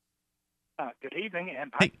 Good evening,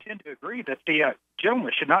 and I tend to agree that the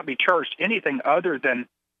gentleman should not be charged anything other than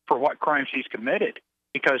for what crimes he's committed,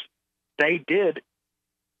 because they did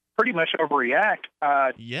pretty much overreact.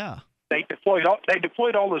 They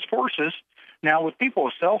deployed all those forces. Now, with people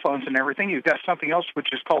with cell phones and everything, you've got something else which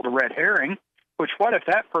is called a red herring, which what if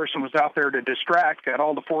that person was out there to distract, got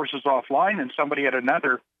all the forces offline, and somebody at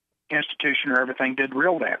another institution or everything did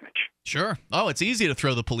real damage? Sure. Oh, it's easy to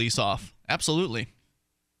throw the police off. Absolutely.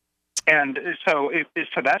 And so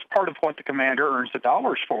that's part of what the commander earns the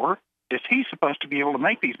dollars for, is he's supposed to be able to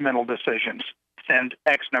make these mental decisions, send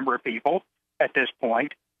X number of people at this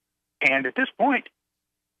point. And at this point,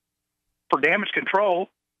 for damage control,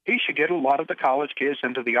 he should get a lot of the college kids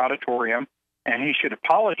into the auditorium, and he should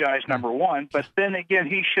apologize, number 1, but then again,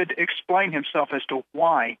 he should explain himself as to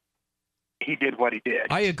why he did what he did.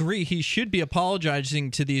 I agree. He should be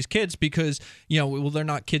apologizing to these kids because, they're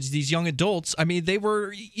not kids, these young adults. I mean, they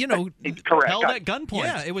were, correct. held at gunpoint.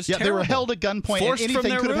 Yeah, it was terrible. They were held at gunpoint, forced and from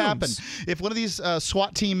anything their could have rooms. happened. If one of these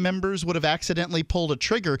SWAT team members would have accidentally pulled a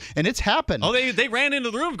trigger, and it's happened. Oh, they ran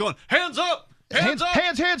into the room going, hands up! Hands up!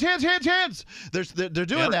 Hands! They're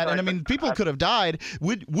doing that, and I mean, people could have died.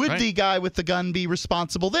 Would the guy with the gun be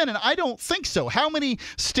responsible then? And I don't think so. How many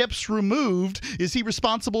steps removed is he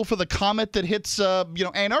responsible for the comet that hits,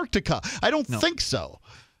 Antarctica? I don't think so.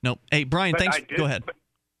 No. Hey, Brian, thanks. Go ahead.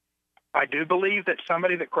 I do believe that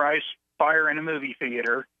somebody that cries fire in a movie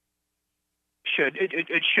theater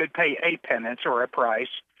should pay a penance or a price,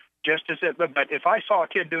 just as it. But if I saw a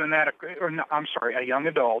kid doing that, or no, I'm sorry, a young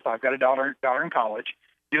adult, I've got a daughter in college,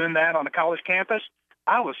 doing that on a college campus,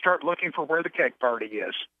 I would start looking for where the keg party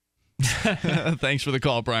is. Thanks for the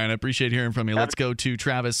call, Brian. I appreciate hearing from you. Let's go to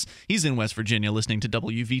Travis. He's in West Virginia listening to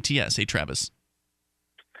WVTS. Hey, Travis.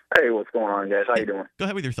 Hey, what's going on, guys? How you doing? Go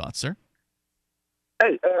ahead with your thoughts, sir.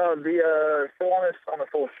 Hey, so on the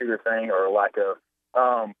full shooter thing, or lack of,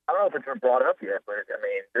 I don't know if it's been brought up yet, but I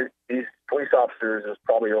mean, these police officers is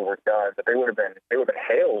probably overdone. But they would have been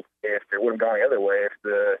hailed if it would have gone the other way.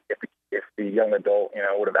 If the young adult,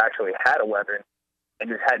 would have actually had a weapon and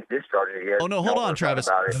just hadn't discharged it yet. Oh, no, hold on, Travis.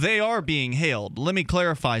 They are being hailed. Let me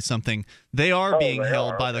clarify something. They are being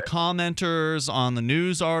hailed by the commenters on the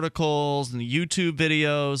news articles and the YouTube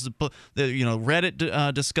videos, the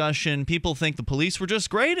Reddit discussion. People think the police were just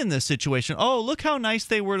great in this situation. Oh, look how nice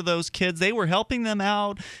they were to those kids. They were helping them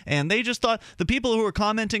out, and they just thought the people who were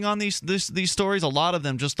commenting on these stories, a lot of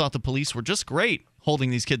them just thought the police were just great holding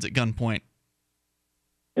these kids at gunpoint.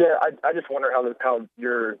 Yeah, I just wonder how the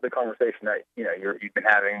conversation that you've been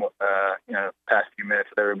having past few minutes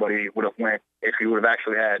with everybody would have went if you would have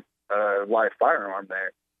actually had a live firearm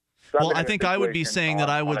there. So well, I think I would be saying that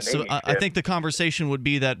I would. I think the conversation would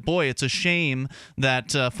be that, boy, it's a shame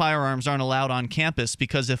that firearms aren't allowed on campus,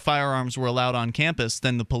 because if firearms were allowed on campus,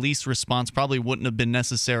 then the police response probably wouldn't have been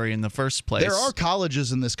necessary in the first place. There are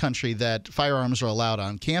colleges in this country that firearms are allowed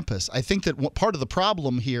on campus. I think that part of the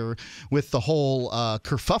problem here with the whole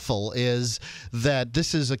kerfuffle is that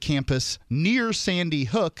this is a campus near Sandy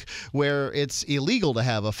Hook where it's illegal to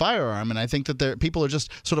have a firearm, and I think that people are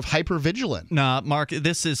just sort of hyper vigilant. Nah, Mark,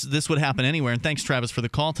 this would happen anywhere, and thanks, Travis, for the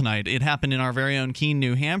call tonight. It happened in our very own Keene,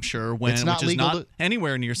 New Hampshire, which is not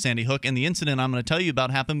anywhere near Sandy Hook, and the incident I'm going to tell you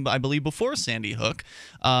about happened, I believe, before Sandy Hook.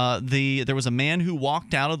 There was a man who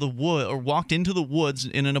walked into the woods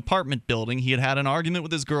in an apartment building. He had an argument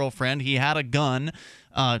with his girlfriend. He had a gun.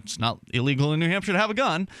 It's not illegal in New Hampshire to have a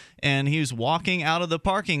gun, and he was walking out of the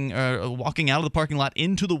parking lot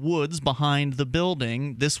into the woods behind the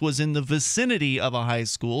building. This was in the vicinity of a high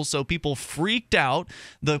school, so people freaked out.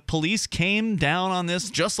 The police came down on this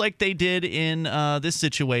just like they did in this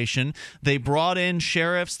situation. They brought in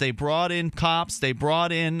sheriffs, they brought in cops, they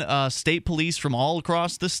brought in state police from all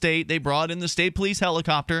across the state. They brought in the state police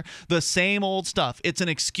helicopter. The same old stuff. It's an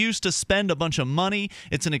excuse to spend a bunch of money.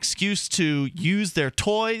 It's an excuse to use their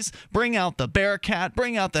toys, bring out the Bearcat,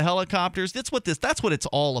 bring out the helicopters. That's what it's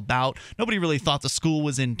all about. Nobody really thought the school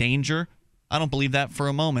was in danger. I don't believe that for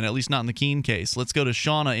a moment, at least not in the Keene case. Let's go to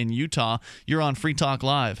Shauna in Utah. You're on Free Talk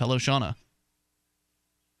Live. Hello, Shauna.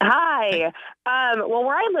 Hi. Well,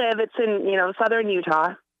 where I live, it's in southern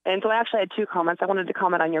Utah. And so I actually had two comments. I wanted to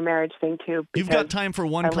comment on your marriage thing, too. You've got time for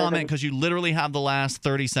one comment because you literally have the last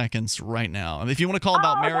 30 seconds right now. If you want to call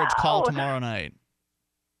about marriage, call tomorrow night.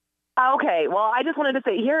 Okay. Well, I just wanted to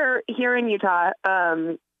say here in Utah,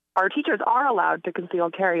 our teachers are allowed to conceal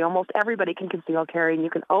carry. Almost everybody can conceal carry, and you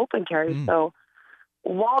can open carry. So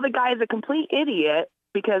while the guy is a complete idiot,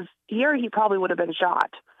 because here he probably would have been shot,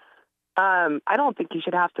 I don't think he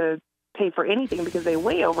should have to pay for anything because they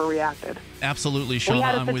way overreacted. Absolutely, Shauna, we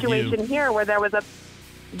had a situation here where there was a...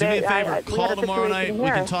 Do me a favor, call tomorrow night. We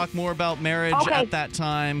can talk more about marriage at that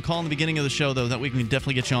time. Call in the beginning of the show, though. That way we can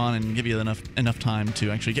definitely get you on and give you enough time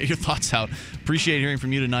to actually get your thoughts out. Appreciate hearing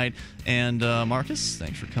from you tonight. And Marcus,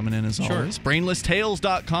 thanks for coming in as always.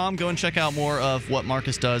 BrainlessTales.com. Go and check out more of what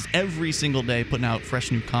Marcus does every single day, putting out fresh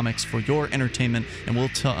new comics for your entertainment. And we'll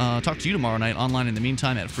talk to you tomorrow night online in the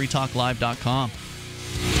meantime at freetalklive.com.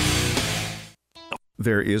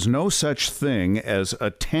 There is no such thing as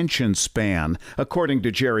attention span, according to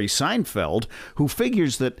Jerry Seinfeld, who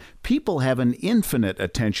figures that people have an infinite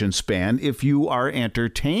attention span if you are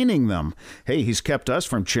entertaining them. Hey, he's kept us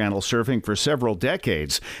from channel surfing for several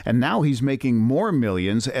decades, and now he's making more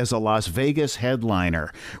millions as a Las Vegas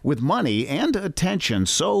headliner. With money and attention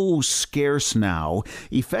so scarce now,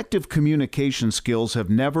 effective communication skills have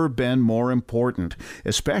never been more important,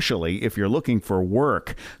 especially if you're looking for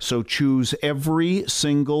work. So choose every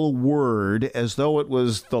single word as though it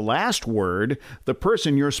was the last word the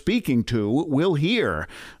person you're speaking to will hear.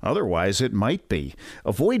 Otherwise, it might be.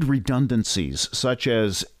 Avoid redundancies such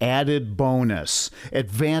as added bonus,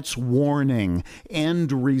 advance warning,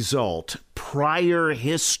 end result, prior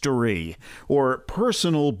history, or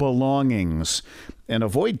personal belongings. And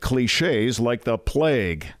avoid cliches like the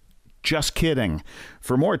plague. Just kidding.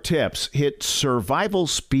 For more tips, hit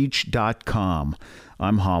survivalspeech.com.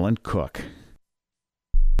 I'm Holland Cook.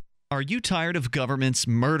 Are you tired of governments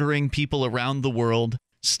murdering people around the world?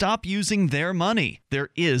 Stop using their money. There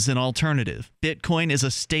is an alternative. Bitcoin is a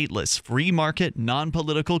stateless, free market,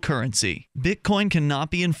 non-political currency. Bitcoin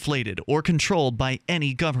cannot be inflated or controlled by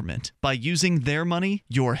any government. By using their money,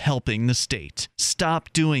 you're helping the state.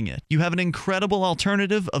 Stop doing it. You have an incredible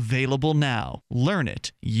alternative available now. Learn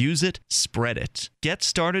it, use it, spread it. Get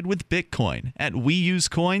started with Bitcoin at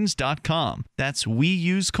weusecoins.com. That's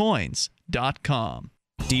weusecoins.com.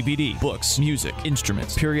 DVD, books, music,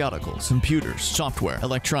 instruments, periodicals, computers, software,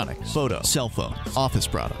 electronics, photo, cell phone, office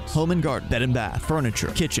products, home and garden, bed and bath,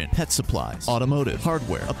 furniture, kitchen, pet supplies, automotive,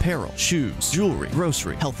 hardware, apparel, shoes, jewelry,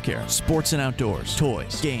 grocery, healthcare, sports and outdoors,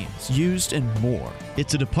 toys, games, used, and more.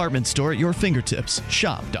 It's a department store at your fingertips.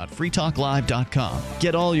 Shop.freetalklive.com.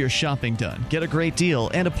 Get all your shopping done, get a great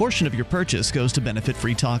deal, and a portion of your purchase goes to benefit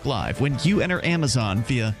Free Talk Live when you enter Amazon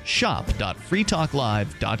via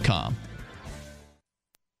shop.freetalklive.com.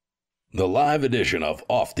 The live edition of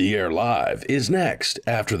Off the Air Live is next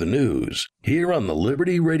after the news here on the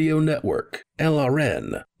Liberty Radio Network,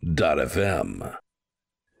 LRN.FM.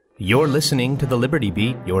 You're listening to the Liberty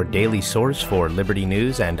Beat, your daily source for liberty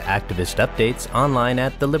news and activist updates online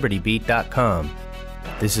at thelibertybeat.com.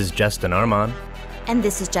 This is Justin Armand. And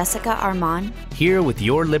this is Jessica Armand. Here with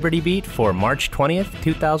your Liberty Beat for March 20th,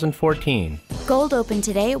 2014. Gold opened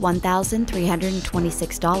today at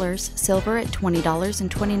 $1,326, silver at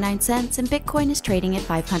 $20.29, and Bitcoin is trading at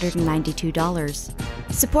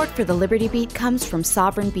 $592. Support for the Liberty Beat comes from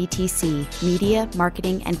Sovereign BTC, media,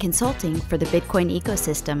 marketing, and consulting for the Bitcoin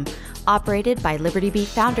ecosystem, operated by Liberty Beat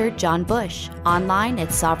founder John Bush, online at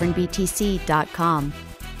sovereignbtc.com.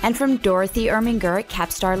 And from Dorothy Erminger at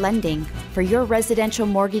Capstar Lending. For your residential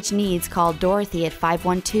mortgage needs, call Dorothy at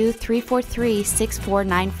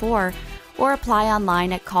 512-343-6494 or apply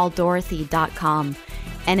online at calldorothy.com.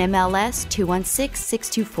 NMLS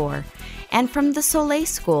 216624. And from the Soleil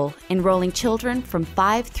School, enrolling children from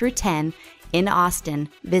 5 through 10 in Austin.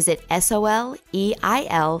 Visit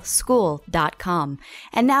soleilschool.com.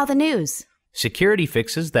 And now the news. Security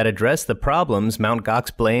fixes that address the problems Mt.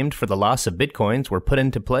 Gox blamed for the loss of bitcoins were put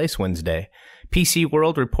into place Wednesday. PC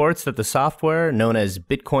World reports that the software, known as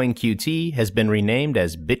Bitcoin QT, has been renamed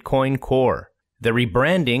as Bitcoin Core. The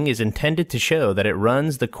rebranding is intended to show that it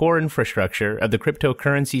runs the core infrastructure of the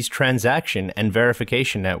cryptocurrency's transaction and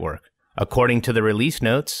verification network. According to the release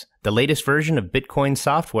notes, the latest version of Bitcoin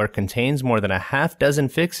software contains more than a half dozen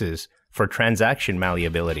fixes for transaction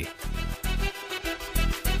malleability.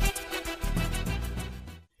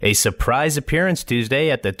 A surprise appearance Tuesday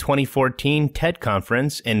at the 2014 TED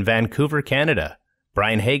Conference in Vancouver, Canada.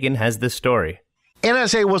 Brian Hagan has this story.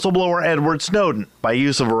 NSA whistleblower Edward Snowden, by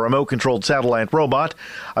use of a remote-controlled satellite robot,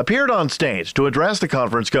 appeared on stage to address the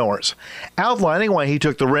conference goers, outlining why he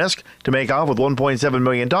took the risk to make off with 1.7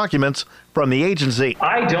 million documents from the agency.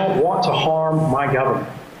 I don't want to harm my government.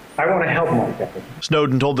 I want to help my government.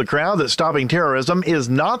 Snowden told the crowd that stopping terrorism is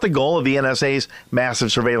not the goal of the NSA's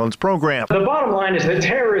massive surveillance program. The bottom line is that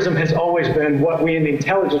terrorism has always been what we in the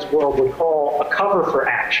intelligence world would call a cover for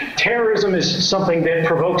action. Terrorism is something that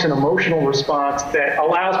provokes an emotional response that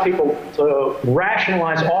allows people to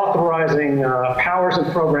rationalize authorizing powers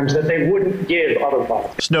and programs that they wouldn't give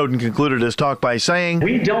otherwise. Snowden concluded his talk by saying,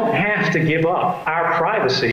 "We don't have to give up our privacy